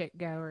that shit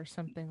go, or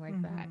something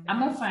like that. I'm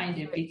gonna find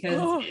it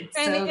because it's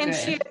so good. And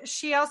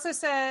she also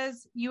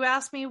says, you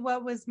asked me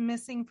what was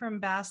missing from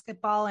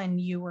basketball,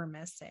 and you were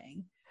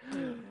missing.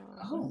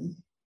 Oh,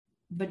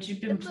 but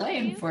you've been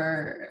playing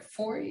for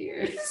 4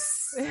 years.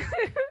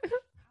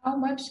 How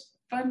much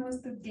fun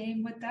was the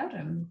game without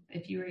him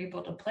if you were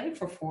able to play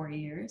for 4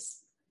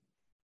 years?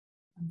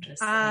 I'm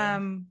just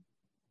saying.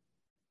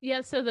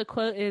 Yeah, so the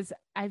quote is,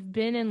 I've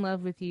been in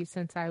love with you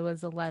since I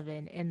was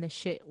 11, and the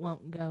shit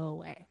won't go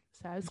away.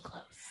 So I was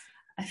close.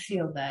 I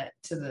feel that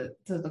to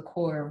the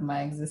core of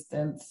my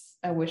existence.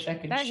 I wish I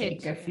could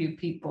shake a few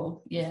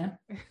people. Yeah.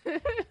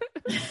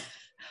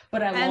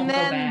 But I won't go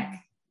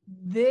back.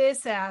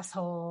 This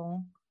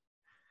asshole.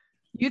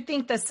 You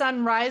think the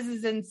sun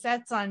rises and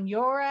sets on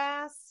your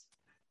ass?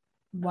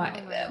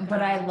 Why?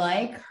 But I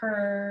like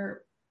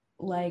her,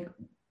 her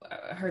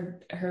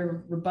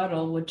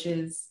rebuttal, which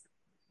is,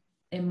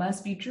 it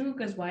must be true,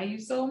 because why are you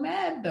so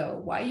mad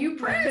though? Why are you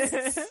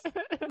pressed?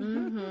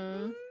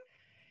 Mm-hmm.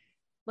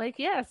 Like,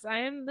 yes,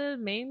 I am the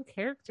main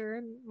character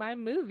in my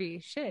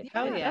movie. Shit.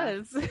 Oh yeah.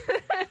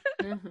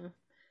 Mm-hmm.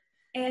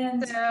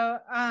 And so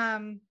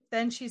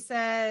then she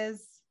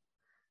says,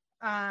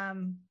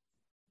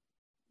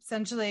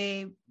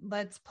 essentially,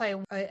 let's play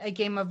a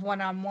game of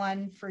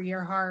one-on-one for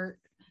your heart.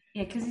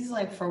 Yeah, because he's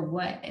like, for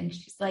what? And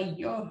she's like,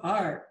 your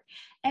heart.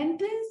 And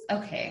this,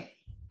 okay.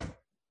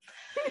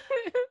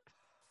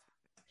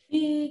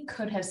 He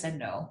could have said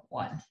no,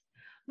 one.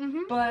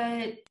 Mm-hmm.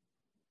 But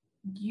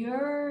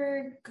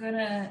you're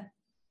gonna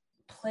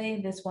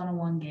play this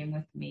one-on-one game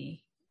with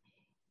me,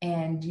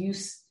 and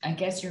I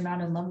guess you're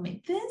not in love with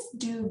me. This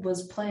dude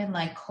was playing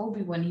like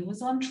Kobe when he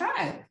was on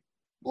track.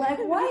 Like,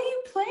 why are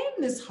you playing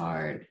this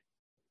hard?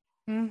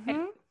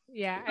 Mm-hmm.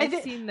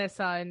 I've seen this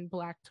on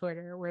Black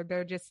Twitter where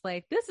they're just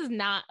like, this is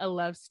not a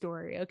love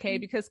story, okay?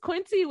 Because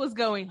Quincy was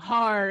going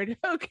hard,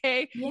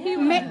 okay? Yeah. He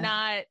was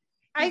not.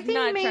 I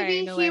think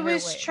maybe he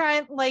was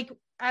trying, like,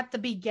 at the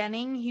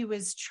beginning, he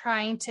was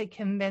trying to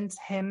convince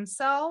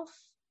himself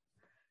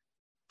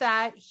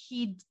that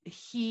he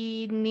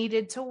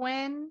needed to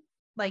win.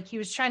 Like, he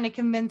was trying to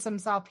convince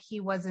himself he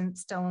wasn't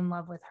still in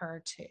love with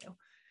her too.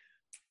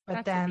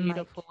 But that's a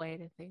beautiful way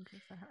to think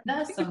of her.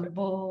 That's some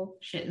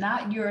bullshit.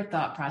 Not your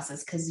thought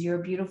process, because you're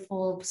a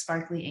beautiful,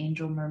 sparkly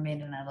angel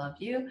mermaid, and I love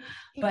you.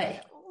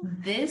 But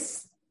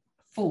this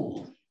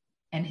fool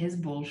and his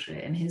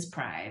bullshit and his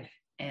pride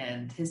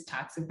and his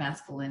toxic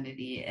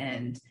masculinity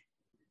and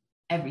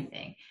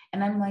everything.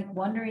 And I'm like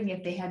wondering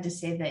if they had to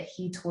say that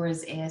he tore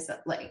his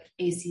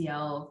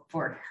ACL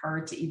for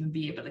her to even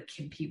be able to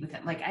compete with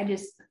him. Like, I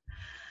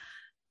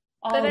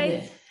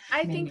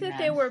think that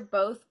they were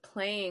both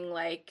playing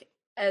like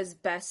as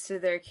best to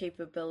their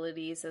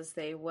capabilities as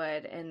they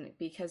would, and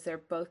because they're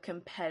both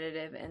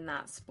competitive in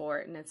that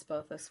sport, and it's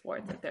both a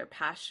sport that they're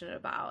passionate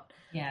about.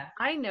 Yeah.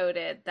 I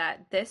noted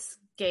that this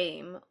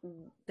game,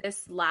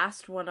 this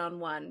last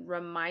one-on-one,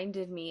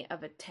 reminded me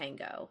of a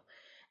tango.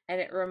 And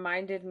it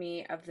reminded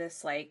me of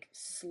this like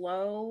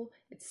slow,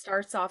 it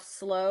starts off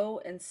slow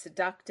and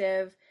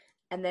seductive,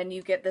 and then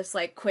you get this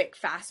like quick,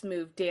 fast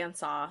move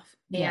dance off.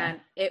 Yeah. And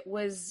it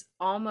was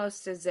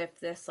almost as if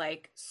this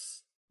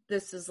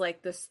is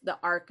like the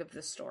arc of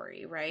the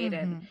story, right?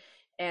 Mm-hmm.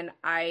 And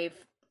I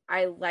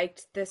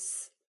liked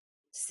this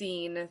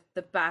scene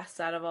the best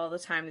out of all the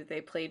time that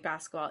they played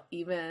basketball,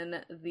 even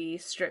the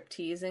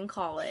striptease in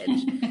college.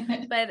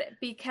 But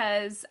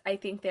because I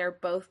think they're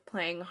both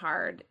playing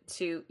hard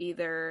to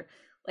either,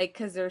 like,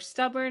 because they're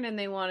stubborn and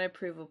they want to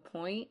prove a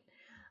point.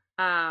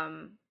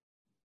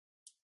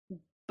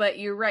 But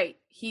you're right.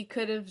 He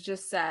could have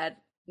just said,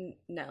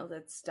 no,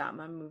 that's dumb.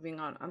 I'm moving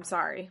on. I'm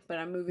sorry, but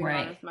I'm moving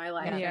on with my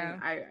life. Yeah.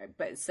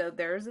 But so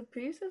there's a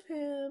piece of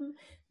him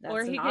that's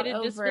or he could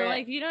have just been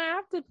like, you don't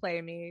have to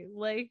play me.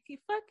 Like,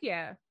 fuck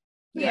yeah.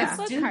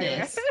 Let's do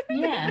this.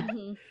 Yeah.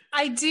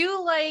 I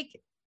do like,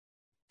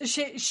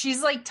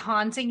 she's like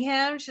taunting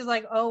him. She's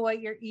like, oh,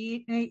 what, your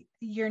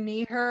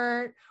knee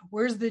hurt?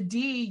 Where's the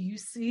D? You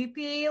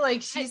sleepy?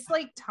 Like, she's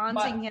like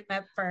taunting him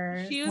at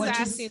first. She was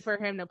asking for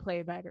him to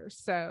play better.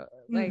 So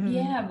like,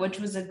 yeah, which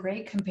was a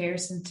great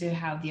comparison to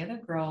how the other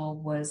girl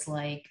was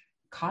like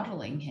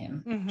coddling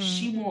him. Mm-hmm.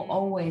 She will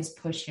always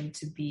push him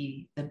to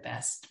be the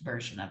best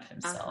version of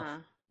himself.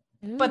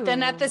 But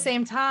then at the Ooh.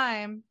 same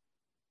time,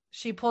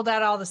 she pulled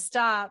out all the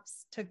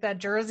stops, took that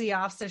jersey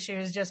off, so she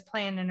was just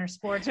playing in her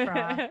sports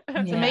bra to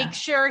Yeah. make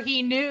sure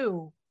he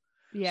knew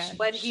Yeah.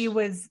 what he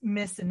was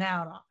missing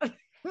out on.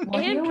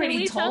 Well, he And can already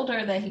we told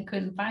her that he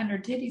couldn't find her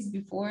titties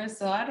before,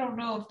 so I don't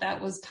know if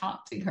that was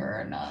taunting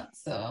her or not.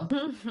 So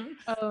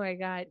Oh my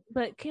god.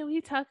 But can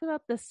we talk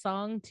about the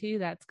song too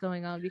that's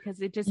going on, because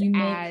it just you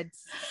make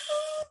adds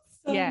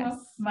so Yes.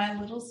 my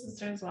little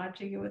sister is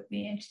watching it with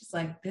me, and she's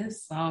like,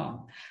 "This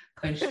song,"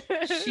 because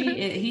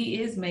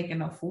he is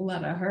making a fool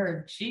out of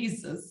her.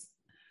 Jesus,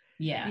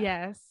 yeah,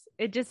 Yes.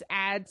 It just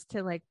adds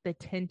to like the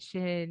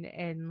tension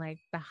and like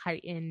the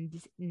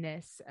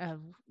heightenedness of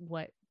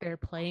what they're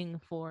playing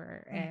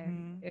for.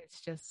 And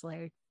it's just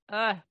like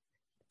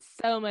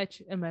so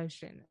much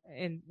emotion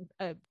in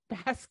a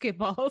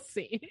basketball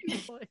scene.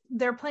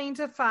 They're playing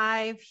to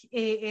 5.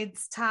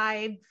 It's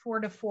tied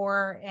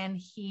 4-4, and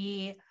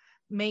he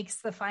makes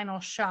the final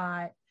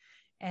shot,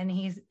 and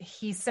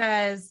he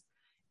says,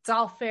 "It's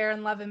all fair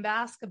in love and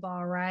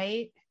basketball,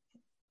 right?"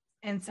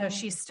 And so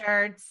she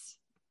starts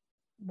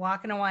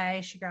walking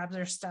away. She grabs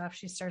her stuff.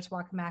 She starts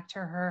walking back to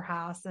her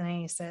house, and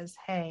then he says,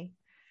 "Hey,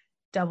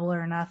 double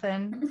or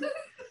nothing."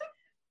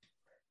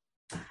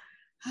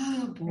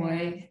 Oh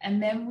boy. Yeah.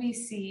 And then we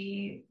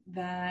see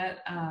that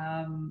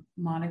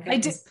Monica I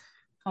did- is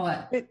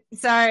what?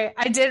 Sorry,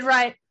 I did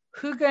write,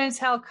 "Who gonna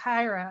tell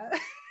Kyra?"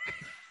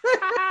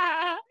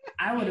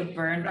 I would have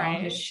burned all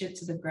Right. his shit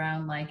to the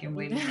ground like in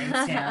Waiting to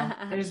Exhale.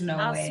 There's no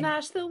I'll way.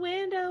 smash the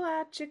window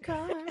out your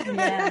car.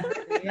 Yeah.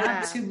 Yeah.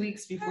 Not 2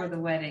 weeks before the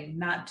wedding.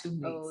 Not 2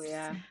 weeks. Oh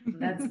yeah.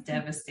 That's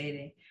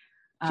devastating.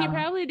 She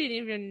probably didn't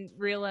even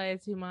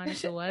realize who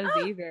Monica was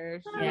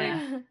either. She's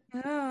Yeah.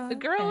 like, the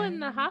girl in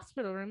the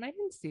hospital room. I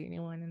didn't see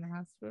anyone in the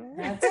hospital.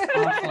 That's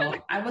awful.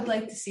 I would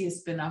like to see a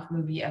spin-off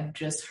movie of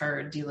just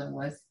her dealing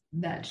with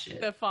that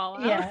shit. The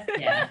fallout. Yeah.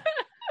 Yeah.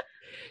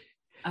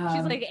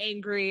 She's like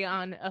angry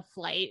on a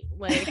flight.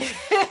 Like,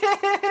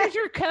 here's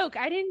your Coke.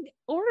 I didn't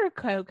order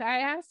Coke. I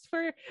asked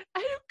for, I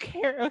don't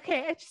care.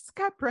 Okay. I just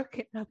got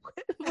broken up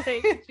with.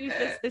 Like, she's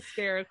just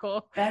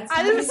hysterical. That's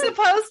I was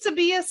supposed to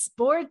be a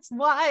sports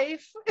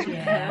wife.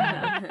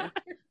 Yeah.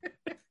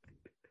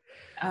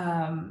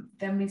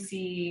 Then we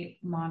see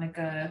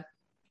Monica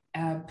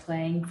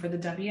playing for the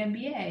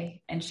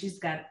WNBA, and she's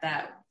got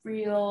that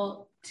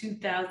real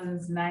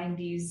 2000s,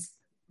 90s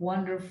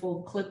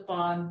wonderful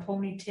clip-on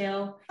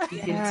ponytail. You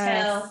can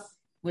tell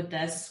with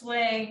that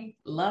swing.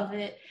 Love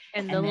it.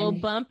 And the And little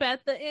then bump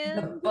at the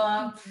end. The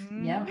bump.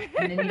 Mhm. Yep.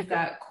 And then you've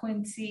got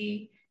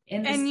Quincy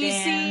in the And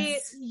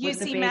stands you with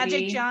the see baby.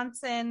 Magic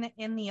Johnson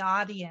in the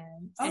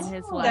audience. And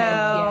his Oh. wife.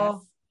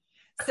 So,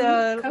 Yes.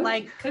 so Cookie-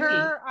 like Cookie.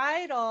 her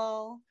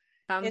idol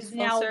Comes is full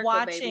now circle,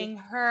 watching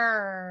baby.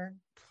 her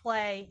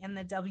play in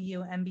the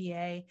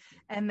WNBA.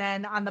 And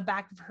then on the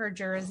back of her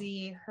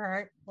jersey,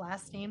 her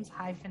last name's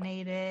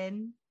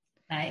hyphenated.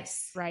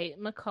 Nice. Right.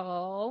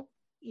 McCall.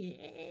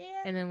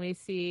 Yeah. And then we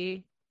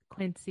see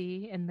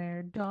Quincy and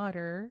their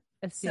daughter.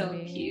 So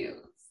Assuming,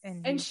 cute.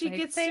 And he's she like,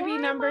 gets "Say to be hi,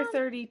 number Mom."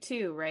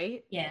 32,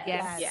 right? Yes.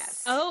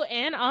 Yes. Oh,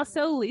 and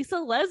also Lisa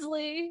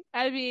Leslie.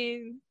 I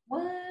mean,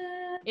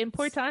 What?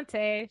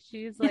 importante.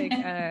 She's like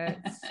a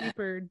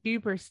super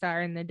duper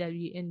star in the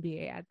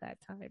WNBA at that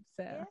time.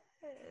 So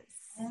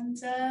And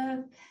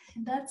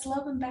that's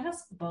Love and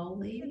Basketball,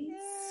 ladies.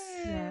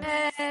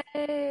 yeah.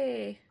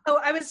 Hey. Oh,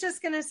 I was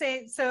just going to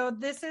say, so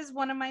this is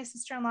one of my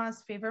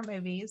sister-in-law's favorite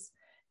movies.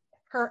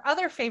 Her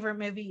other favorite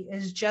movie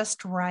is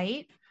Just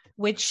Right,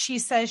 which she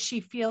says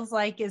she feels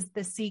like is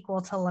the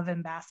sequel to Love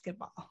and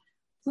Basketball.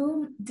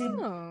 Who did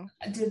Oh,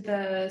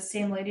 the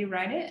same lady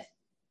write it?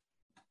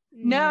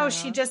 No,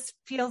 she just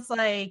feels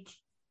like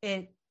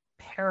it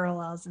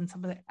parallels in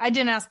some of the. I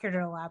didn't ask her to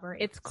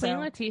elaborate. It's Queen so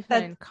Latifah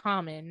that- and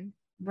Common,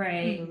 I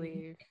Right.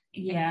 believe.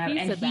 Yeah, he's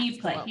and a he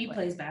basketball player.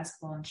 plays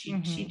basketball, and she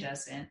Mhm.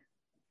 doesn't.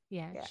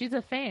 Yeah, she's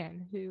a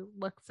fan who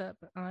looks up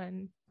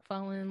on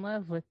falling in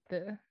love with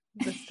the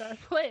star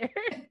player.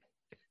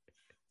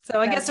 So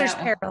I guess That's there's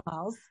that one.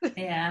 parallels.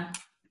 Yeah.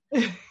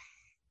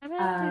 I'm gonna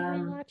have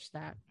to rewatch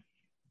that.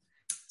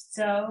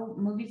 So,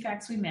 movie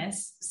facts we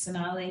missed.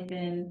 Sanaa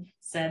Lathan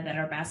said that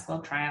our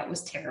basketball tryout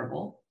was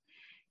terrible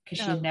because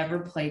she Oh. had never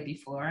played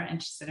before.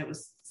 And she said it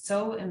was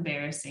so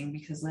embarrassing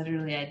because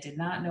literally I did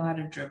not know how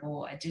to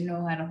dribble. I didn't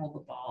know how to hold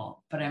the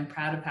ball, but I'm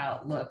proud of how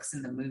it looks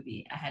in the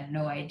movie. I had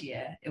no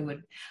idea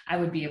I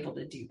would be able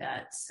to do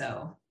that.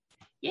 So,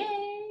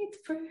 yay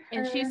for her.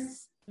 And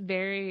she's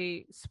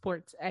very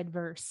sports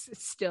adverse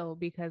still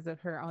because of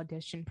her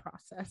audition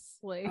process.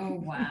 Like, Oh,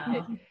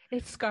 wow.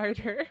 it scarred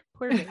her.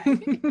 Poor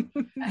baby.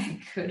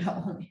 I could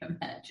only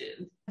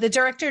imagine. The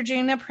director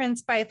Gina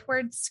Prince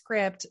Bythewood's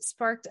script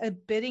sparked a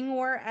bidding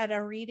war at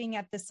a reading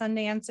at the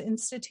Sundance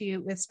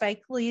Institute, with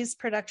Spike Lee's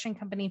production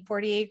company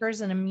 40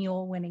 Acres and a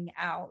Mule winning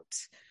out.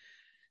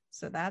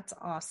 So that's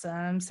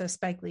awesome. So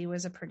Spike Lee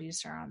was a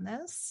producer on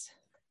this.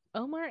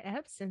 Omar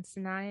Epps and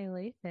Sanaa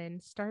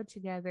Lathan starred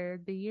together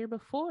the year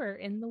before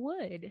in The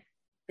Wood.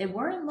 They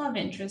weren't love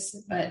interests,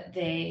 but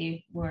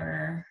they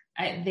were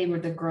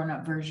the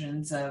grown-up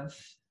versions of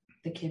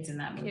the kids in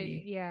that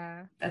movie.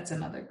 Yeah. That's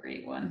another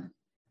great one.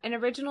 An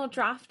original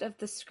draft of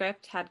the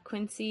script had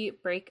Quincy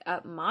break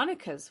up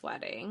Monica's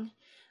wedding,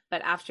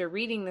 but after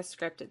reading the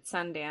script at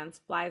Sundance,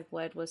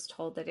 Blythewood was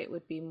told that it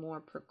would be more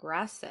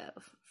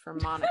progressive for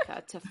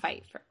Monica to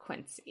fight for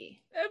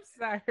Quincy. I'm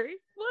sorry.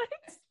 What?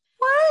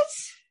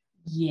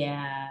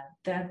 Yeah,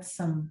 that's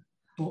some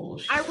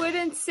bullshit. I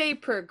wouldn't say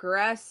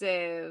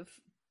progressive,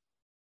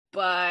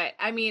 but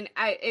I mean,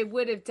 it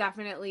would have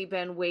definitely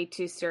been way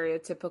too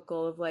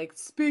stereotypical of like,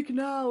 speak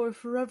now or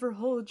forever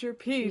hold your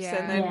peace. Yeah.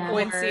 And then Yeah.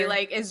 Quincy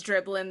like is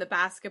dribbling the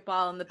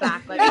basketball in the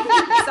back, like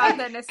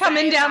something to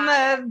Coming say down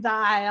about the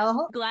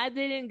aisle. Glad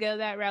they didn't go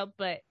that route,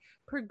 but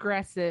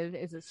progressive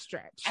is a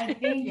stretch. I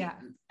think Yeah.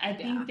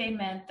 they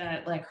meant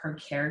that like her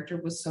character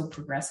was so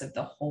progressive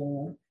the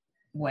whole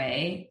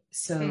way,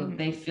 so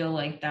they feel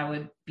like that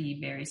would be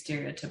very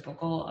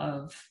stereotypical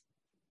of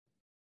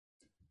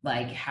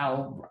like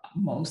how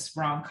most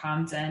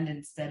rom-coms end,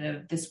 instead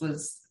of this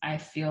was, I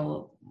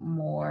feel,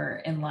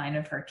 more in line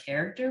of her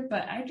character.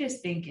 But I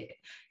just think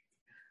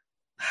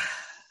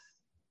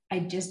I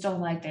just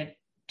don't like that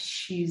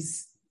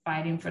she's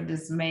fighting for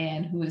this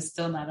man who is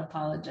still not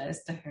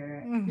apologized to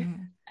her.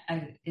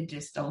 It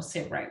just don't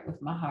sit right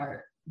with my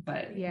heart.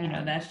 But you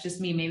know, that's just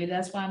me. Maybe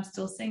that's why I'm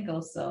still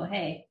single. So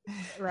hey,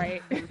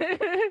 right.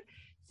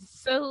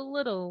 So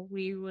little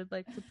we would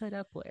like to put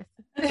up with.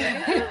 Do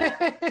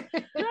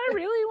I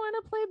really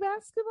want to play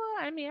basketball?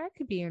 I mean, I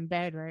could be in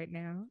bed right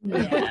now.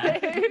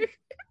 Yeah.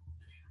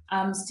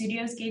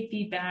 Studios gave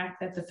feedback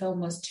that the film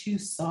was too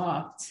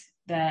soft,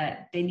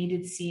 that they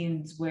needed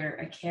scenes where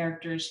a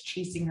character is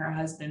chasing her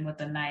husband with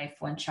a knife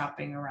when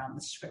chopping around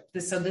the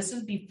script. So this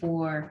was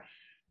before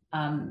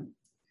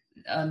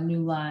a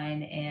New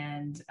Line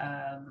and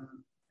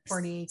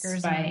 40 Acres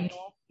Spike,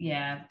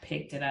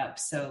 picked it up.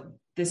 So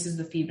this is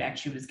the feedback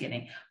she was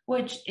getting,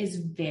 which is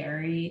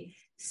very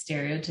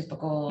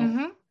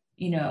stereotypical.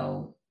 You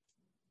know,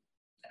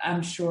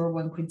 I'm sure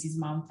when Quincy's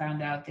mom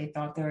found out, they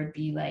thought there would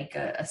be like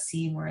a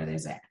scene where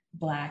there's a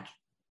Black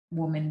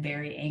woman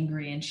very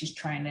angry and she's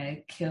trying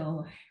to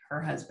kill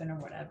her husband or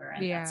whatever,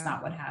 and that's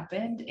not what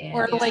happened. And,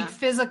 or like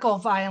physical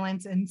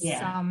violence in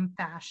some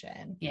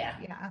fashion.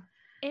 Yeah.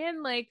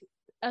 And like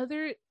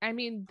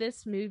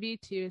this movie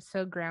too is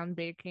so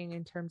groundbreaking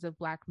in terms of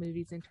Black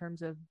movies, in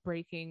terms of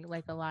breaking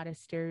like a lot of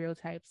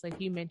stereotypes. Like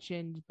you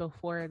mentioned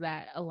before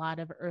that a lot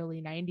of early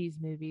 90s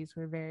movies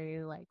were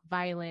very like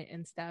violent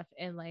and stuff.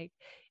 And like,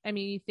 I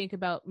mean, you think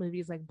about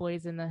movies like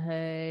Boys in the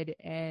Hood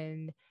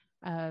and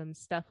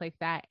stuff like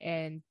that,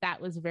 and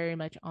that was very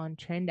much on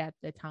trend at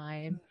the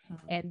time.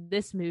 And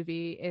this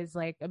movie is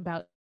like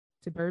about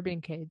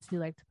suburban kids who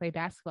like to play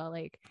basketball.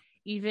 Like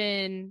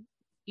even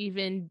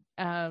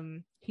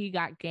He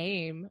Got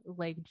Game,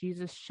 like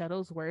Jesus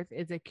Shuttlesworth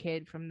is a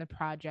kid from the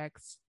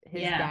projects.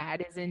 His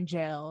dad is in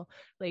jail.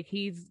 Like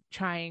he's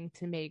trying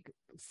to make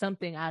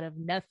something out of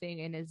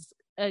nothing, and is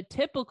a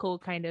typical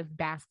kind of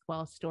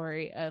basketball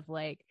story of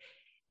like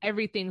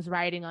everything's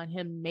riding on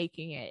him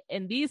making it.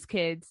 And these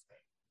kids,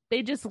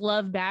 they just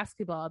love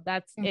basketball.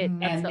 That's it.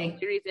 That's the only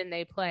reason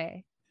they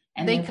play.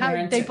 And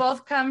they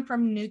both come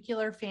from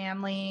nuclear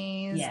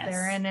families.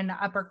 They're in an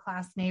upper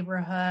class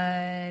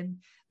neighborhood.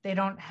 They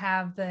don't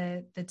have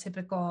the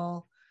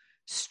typical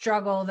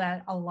struggle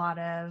that a lot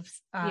of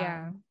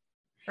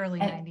early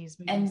 90s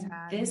movies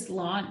had. This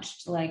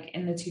launched like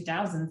in the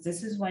 2000s.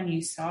 This is when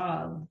you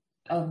saw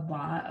a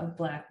lot of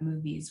Black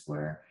movies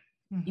where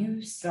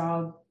you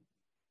saw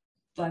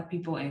Black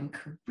people in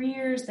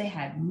careers, they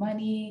had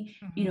money,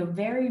 you know,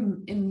 very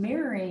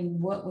mirroring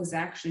what was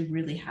actually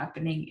really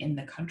happening in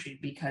the country,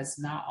 because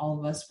not all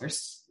of us were,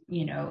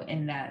 you know,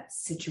 in that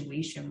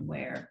situation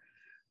where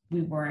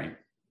we weren't,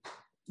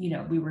 you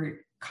know, we were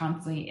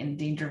constantly in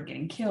danger of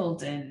getting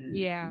killed and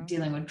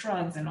dealing with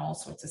drugs and all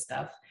sorts of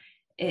stuff.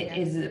 It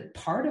is a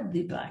part of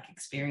the Black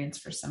experience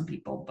for some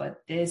people, but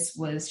this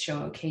was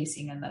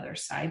showcasing another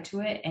side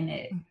to it, and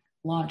it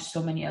launched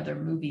so many other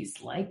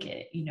movies like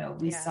it. You know,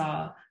 we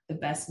saw The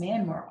Best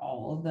Man, where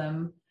all of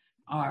them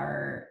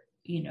are,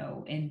 you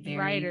know, in very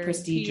writers,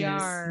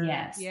 prestigious,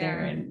 PR,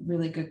 they're in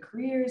really good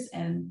careers,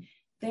 and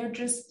they're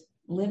just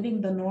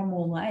living the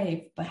normal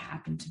life, but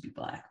happen to be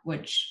Black,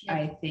 which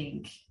I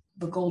think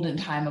the golden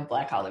time of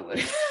Black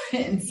Hollywood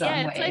in some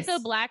ways. It's like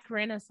a Black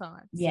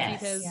Renaissance.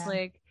 Because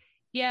like,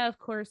 of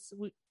course,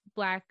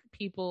 Black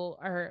people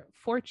are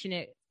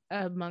fortunate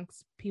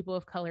amongst people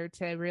of color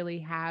to really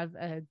have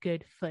a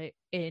good foot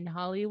in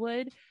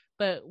Hollywood,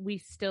 but we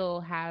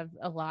still have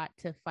a lot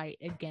to fight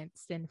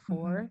against and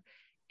for.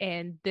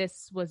 And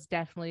this was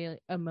definitely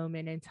a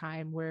moment in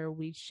time where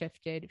we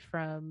shifted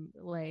from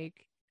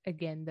like,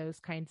 again, those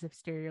kinds of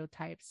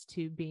stereotypes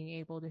to being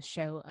able to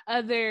show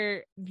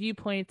other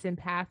viewpoints and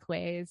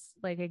pathways.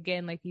 Like,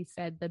 again, like you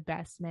said, The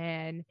Best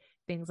Man,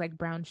 things like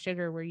Brown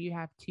Sugar, where you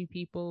have two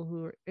people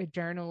who are a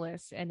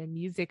journalist and a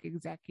music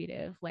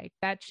executive. Like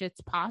that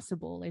shit's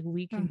possible. Like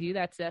we can do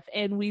that stuff.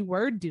 And we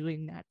were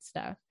doing that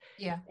stuff.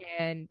 Yeah.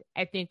 And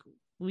I think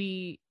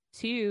we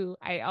too,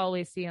 I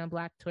always see on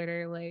Black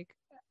Twitter, like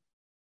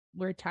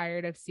we're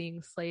tired of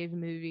seeing slave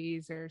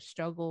movies or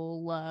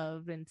struggle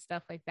love and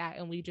stuff like that,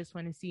 and we just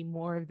want to see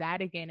more of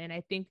that again. And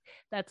I think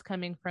that's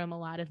coming from a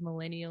lot of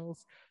millennials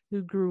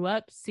who grew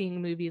up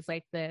seeing movies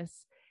like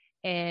this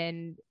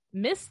and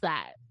miss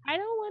that. I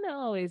don't want to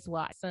always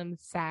watch some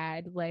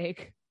sad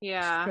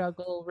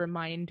struggle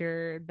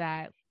reminder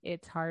that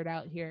it's hard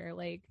out here,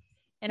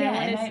 and I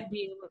want to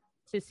be able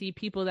to see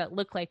people that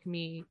look like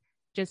me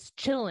just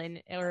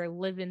chilling or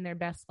living their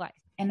best life.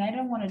 And I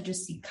don't want to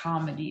just see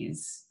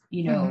comedies,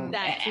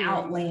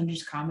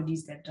 outlandish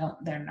comedies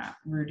they're not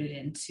rooted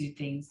into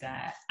things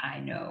that I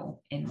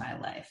know in my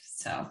life.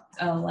 So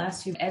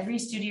last year, every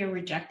studio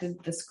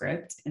rejected the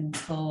script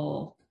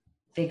until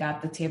they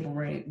got the table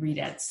read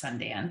at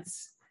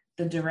Sundance.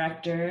 The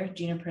director,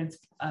 Gina Prince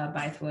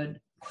Bythewood,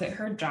 quit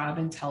her job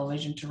in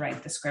television to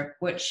write the script,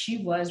 which she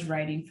was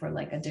writing for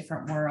A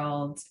Different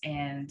World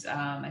and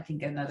I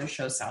think another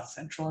show, South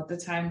Central, at the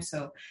time.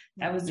 So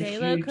that was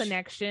J-Lo a huge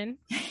connection.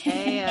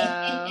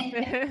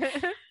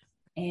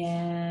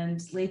 And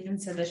Lathan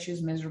said that she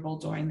was miserable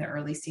during the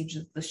early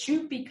stages of the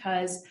shoot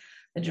because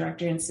the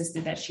director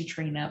insisted that she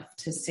train up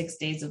to 6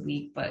 days a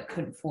week, but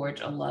couldn't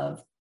forge a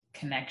love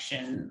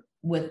connection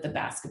with the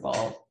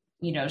basketball.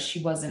 She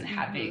wasn't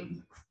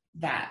having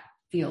that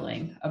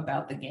feeling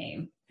about the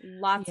game.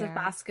 Lots of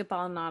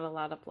basketball, not a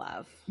lot of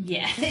love.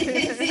 Yeah.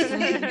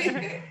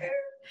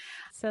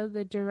 So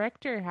the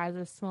director has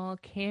a small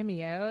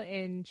cameo,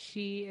 and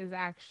she is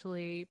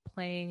actually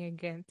playing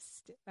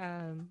against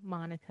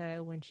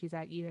Monica when she's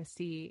at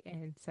USC.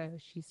 And so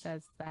she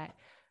says that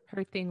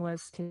her thing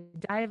was to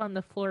dive on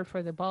the floor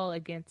for the ball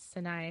against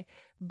Sinai,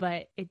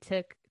 but it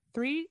took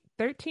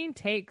 13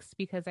 takes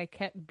because I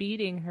kept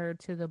beating her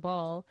to the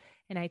ball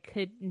and I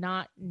could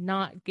not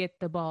get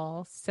the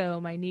ball.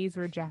 So my knees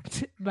were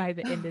jacked by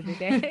the end of the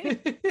day.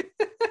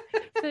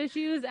 So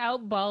she was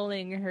out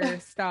balling her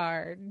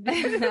star.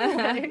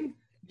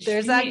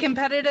 There's that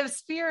competitive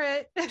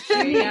spirit.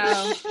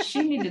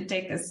 She need to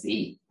take a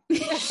seat.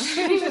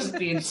 She was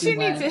being too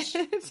much.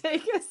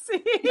 Take a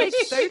seat.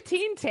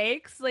 13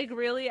 takes,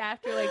 really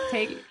after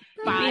take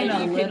 5, being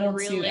a little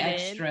reel too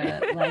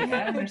extra. I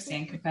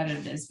understand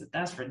competitiveness, but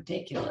that's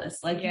ridiculous.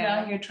 You're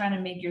out here trying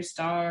to make your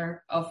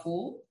star a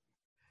fool.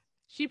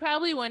 She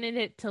probably wanted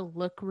it to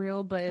look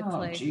real, but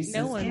it's Jesus,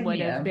 no one would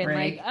have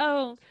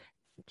been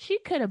she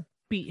could have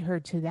beat her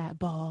to that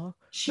ball.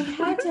 She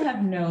had to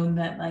have known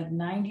that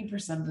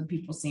 90% of the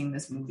people seeing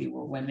this movie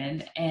were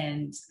women,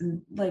 and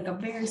a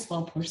very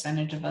small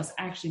percentage of us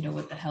actually know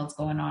what the hell's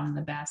going on in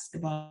the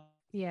basketball.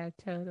 Yeah,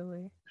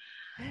 totally.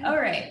 All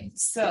right,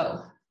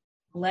 so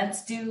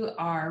let's do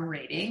our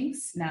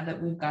ratings now that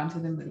we've gone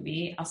through the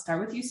movie. I'll start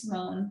with you,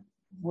 Simone.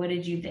 What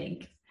did you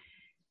think?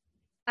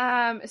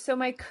 So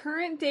my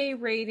current day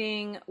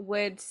rating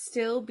would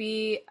still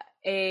be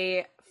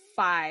a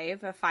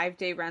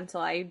 5-day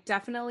rental. I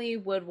definitely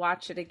would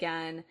watch it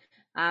again.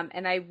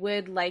 And I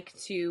would like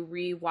to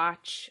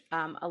rewatch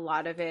a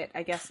lot of it.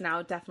 I guess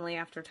now, definitely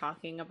after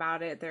talking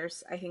about it,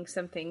 there's, I think,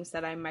 some things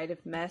that I might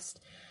have missed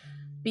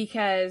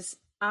because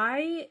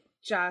half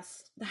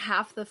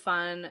the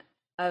fun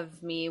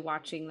of me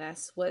watching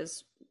this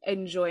was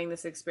enjoying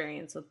this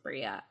experience with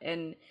Bria.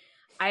 And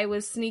I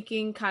was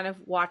sneaking kind of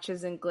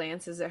watches and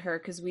glances at her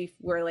because we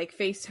were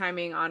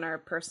FaceTiming on our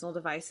personal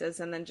devices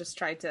and then just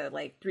tried to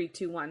 3,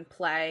 2, 1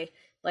 play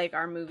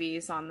our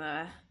movies on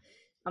the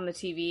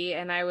TV,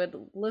 and I would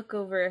look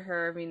over at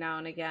her every now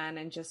and again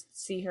and just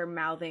see her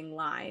mouthing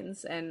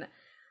lines, and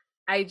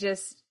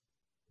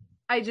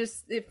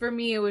for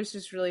me it was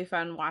just really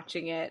fun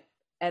watching it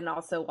and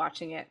also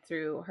watching it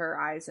through her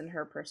eyes and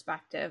her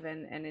perspective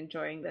and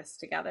enjoying this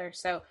together.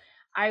 So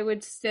I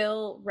would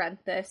still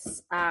rent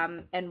this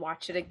and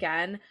watch it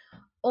again.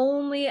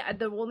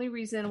 The only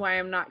reason why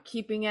I'm not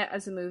keeping it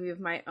as a movie of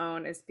my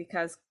own is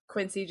because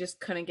Quincy just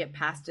couldn't get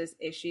past his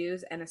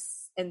issues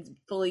and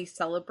fully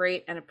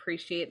celebrate and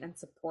appreciate and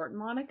support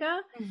Monica.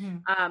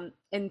 Mm-hmm.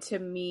 And to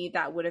me,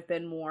 that would have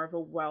been more of a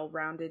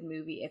well-rounded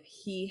movie if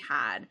he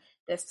had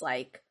this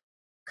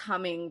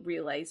coming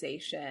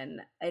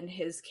realization in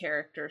his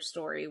character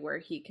story where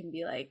he can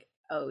be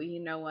oh, you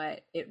know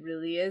what? It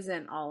really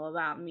isn't all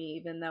about me,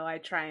 even though I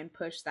try and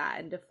push that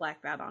and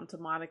deflect that onto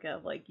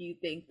Monica of you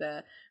think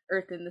the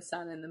earth and the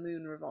sun and the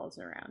moon revolves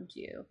around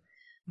you.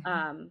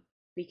 Mm-hmm.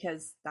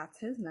 Because that's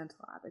his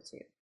mental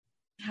attitude.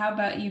 How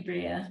about you,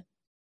 Bria?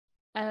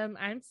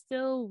 I'm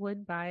still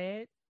would buy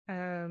it.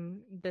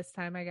 This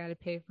time I got to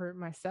pay for it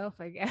myself,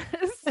 I guess.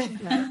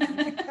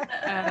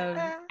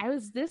 I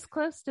was this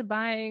close to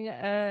buying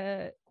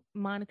a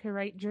Monica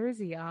Wright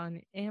jersey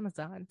on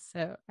Amazon,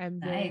 so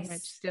I'm very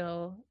much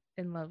still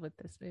in love with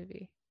this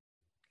movie.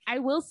 I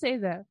will say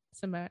though,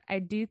 Simone, I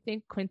do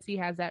think Quincy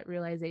has that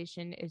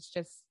realization. It's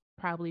just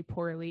probably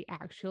poorly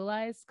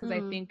actualized because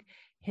I think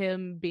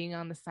him being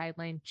on the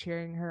sideline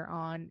cheering her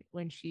on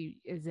when she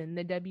is in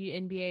the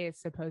WNBA is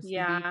supposed to be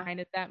kind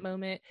of that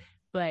moment,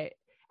 but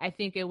I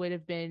think it would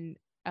have been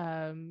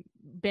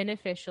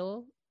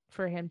beneficial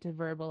for him to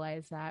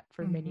verbalize that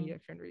for many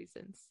different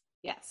reasons.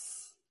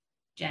 Yes.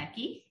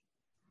 Jackie?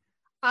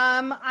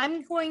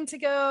 I'm going to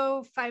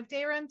go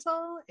 5-day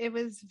rental. It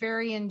was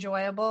very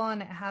enjoyable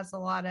and it has a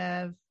lot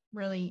of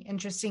really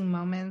interesting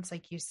moments,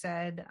 like you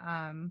said,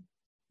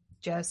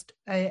 just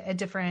a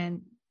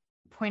different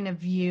point of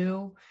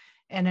view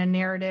and a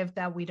narrative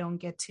that we don't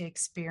get to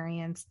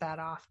experience that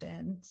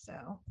often.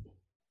 So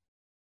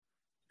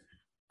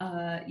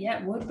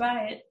would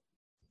buy it.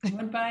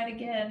 Would buy it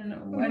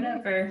again,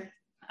 whatever.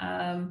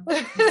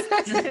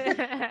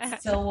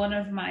 Still one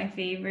of my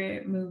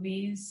favorite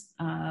movies.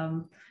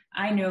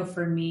 I know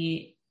for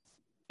me,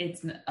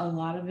 it's a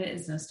lot of it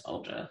is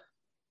nostalgia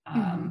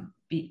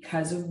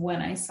because of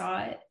when I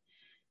saw it,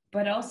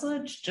 but also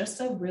it's just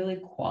a really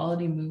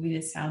quality movie. The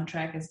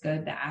soundtrack is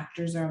good. The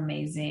actors are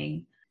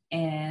amazing.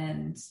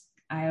 And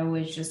I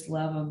always just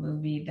love a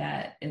movie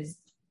that is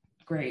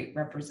great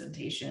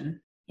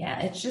representation.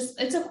 Yeah,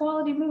 it's a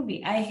quality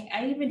movie.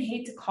 I even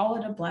hate to call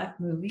it a Black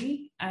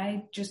movie.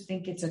 I just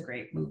think it's a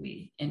great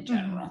movie in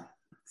general.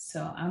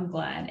 So I'm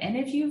glad. And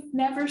if you've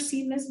never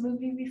seen this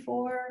movie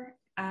before,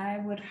 I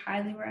would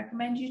highly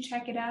recommend you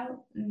check it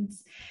out and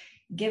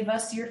give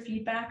us your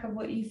feedback of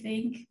what you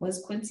think.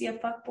 Was Quincy a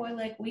fuckboy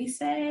like we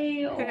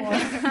say? Or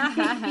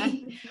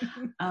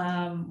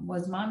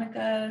was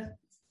Monica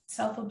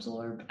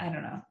self-absorbed? I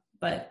don't know.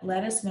 But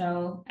let us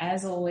know.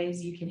 As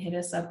always, you can hit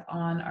us up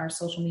on our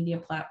social media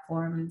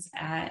platforms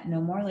at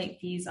No More Late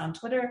Fees on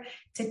Twitter,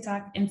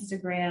 TikTok,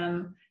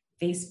 Instagram,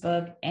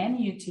 Facebook, and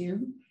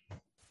YouTube.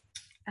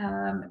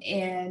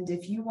 And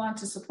if you want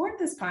to support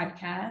this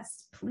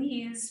podcast,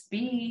 please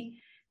be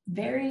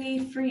very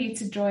free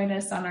to join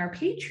us on our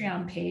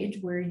Patreon page,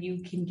 where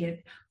you can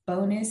get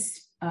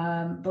bonus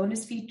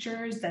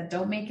features that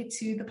don't make it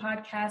to the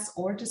podcast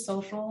or to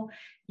social.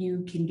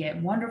 You can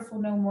get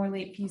wonderful No More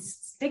Late Fees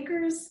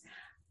stickers,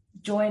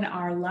 join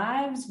our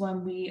lives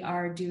when we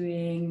are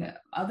doing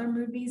other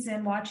movies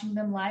and watching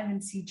them live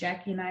and see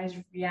Jackie and I's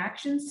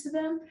reactions to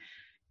them,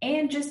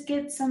 and just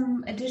get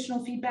some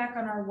additional feedback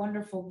on our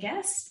wonderful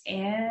guests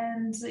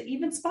and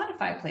even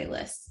Spotify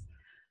playlists.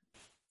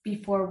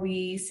 Before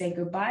we say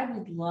goodbye,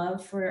 we'd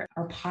love for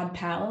our pod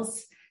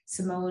pals,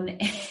 Simone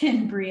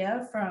and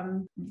Bria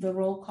from the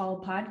Roll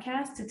Call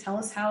podcast, to tell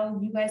us how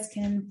you guys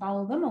can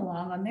follow them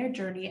along on their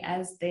journey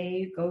as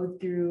they go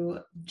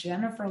through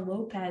Jennifer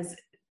Lopez,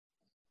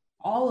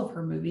 all of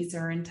her movies,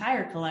 her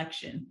entire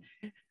collection.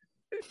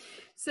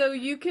 So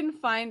you can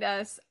find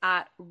us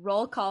at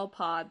Roll Call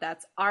Pod.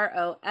 That's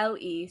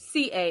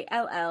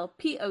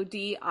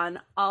ROLECALLPOD on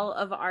all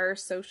of our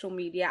social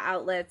media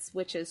outlets,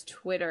 which is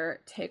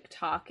Twitter,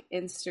 TikTok,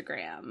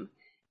 Instagram.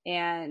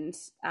 And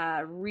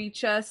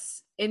reach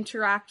us,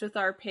 interact with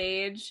our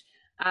page.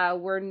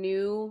 We're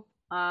new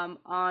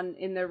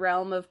in the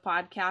realm of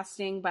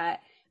podcasting, but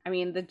I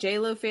mean, the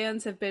JLo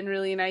fans have been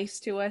really nice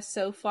to us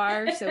so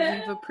far. So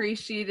we've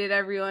appreciated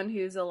everyone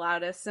who's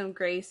allowed us some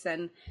grace,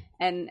 and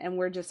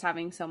we're just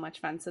having so much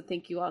fun. So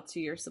thank you all to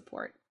your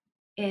support.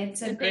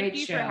 It's a great show. Thank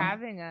you for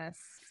having us.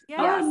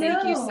 Yeah,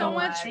 thank you so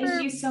much.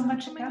 Thank you so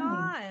much for coming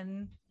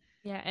on.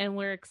 Yeah, and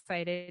we're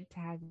excited to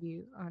have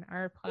you on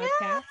our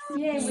podcast.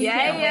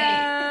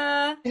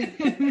 Yeah.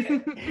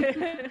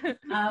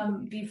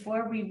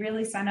 Before we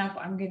really sign off,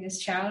 I'm going to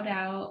shout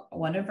out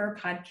one of our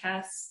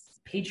podcasts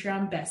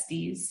Patreon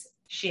besties,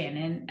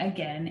 Shannon.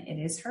 Again, it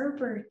is her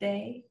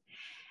birthday,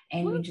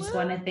 and we just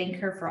want to thank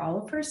her for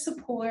all of her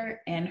support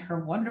and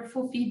her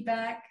wonderful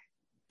feedback.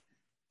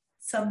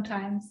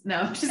 Sometimes,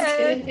 no, just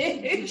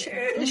kidding.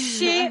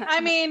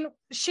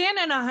 Shannon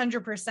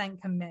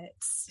 100%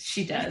 commits.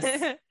 She does.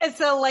 And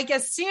so, like,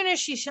 as soon as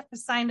she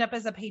signed up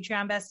as a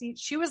Patreon bestie,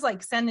 she was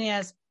like sending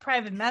us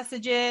private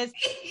messages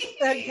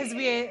because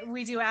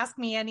we do Ask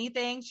Me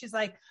Anything. She's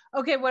like,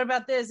 okay, what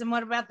about this? And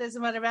what about this?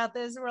 And what about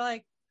this? And we're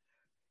like,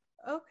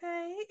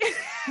 okay.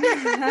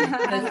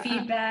 The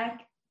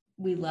feedback,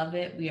 we love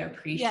it. We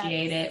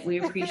appreciate it. We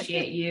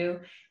appreciate you.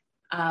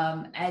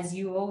 As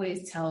you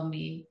always tell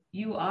me,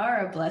 you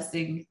are a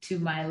blessing to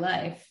my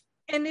life.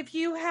 And if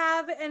you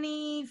have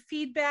any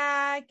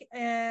feedback,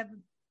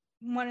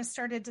 want to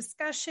start a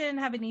discussion,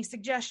 have any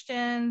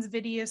suggestions,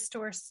 video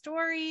store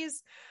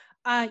stories,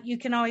 you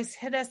can always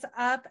hit us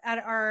up at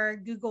our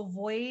Google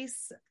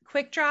Voice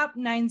Quick Drop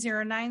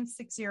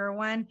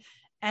 909-601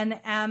 and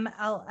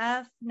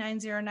MLF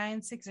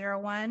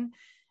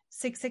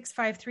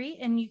 909-601-6653,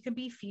 and you could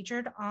be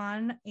featured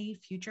on a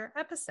future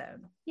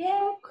episode.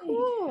 Yay!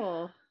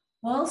 Cool.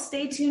 Well,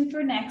 stay tuned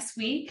for next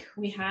week.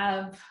 We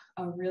have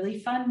a really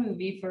fun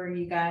movie for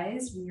you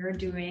guys. We are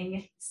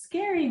doing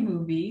Scary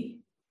Movie.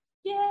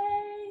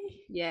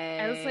 Yay!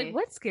 I was like,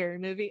 what scary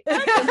movie?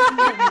 That's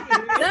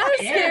a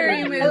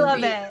scary movie. I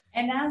love it.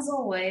 And as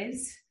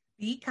always,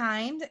 be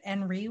kind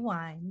and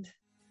rewind.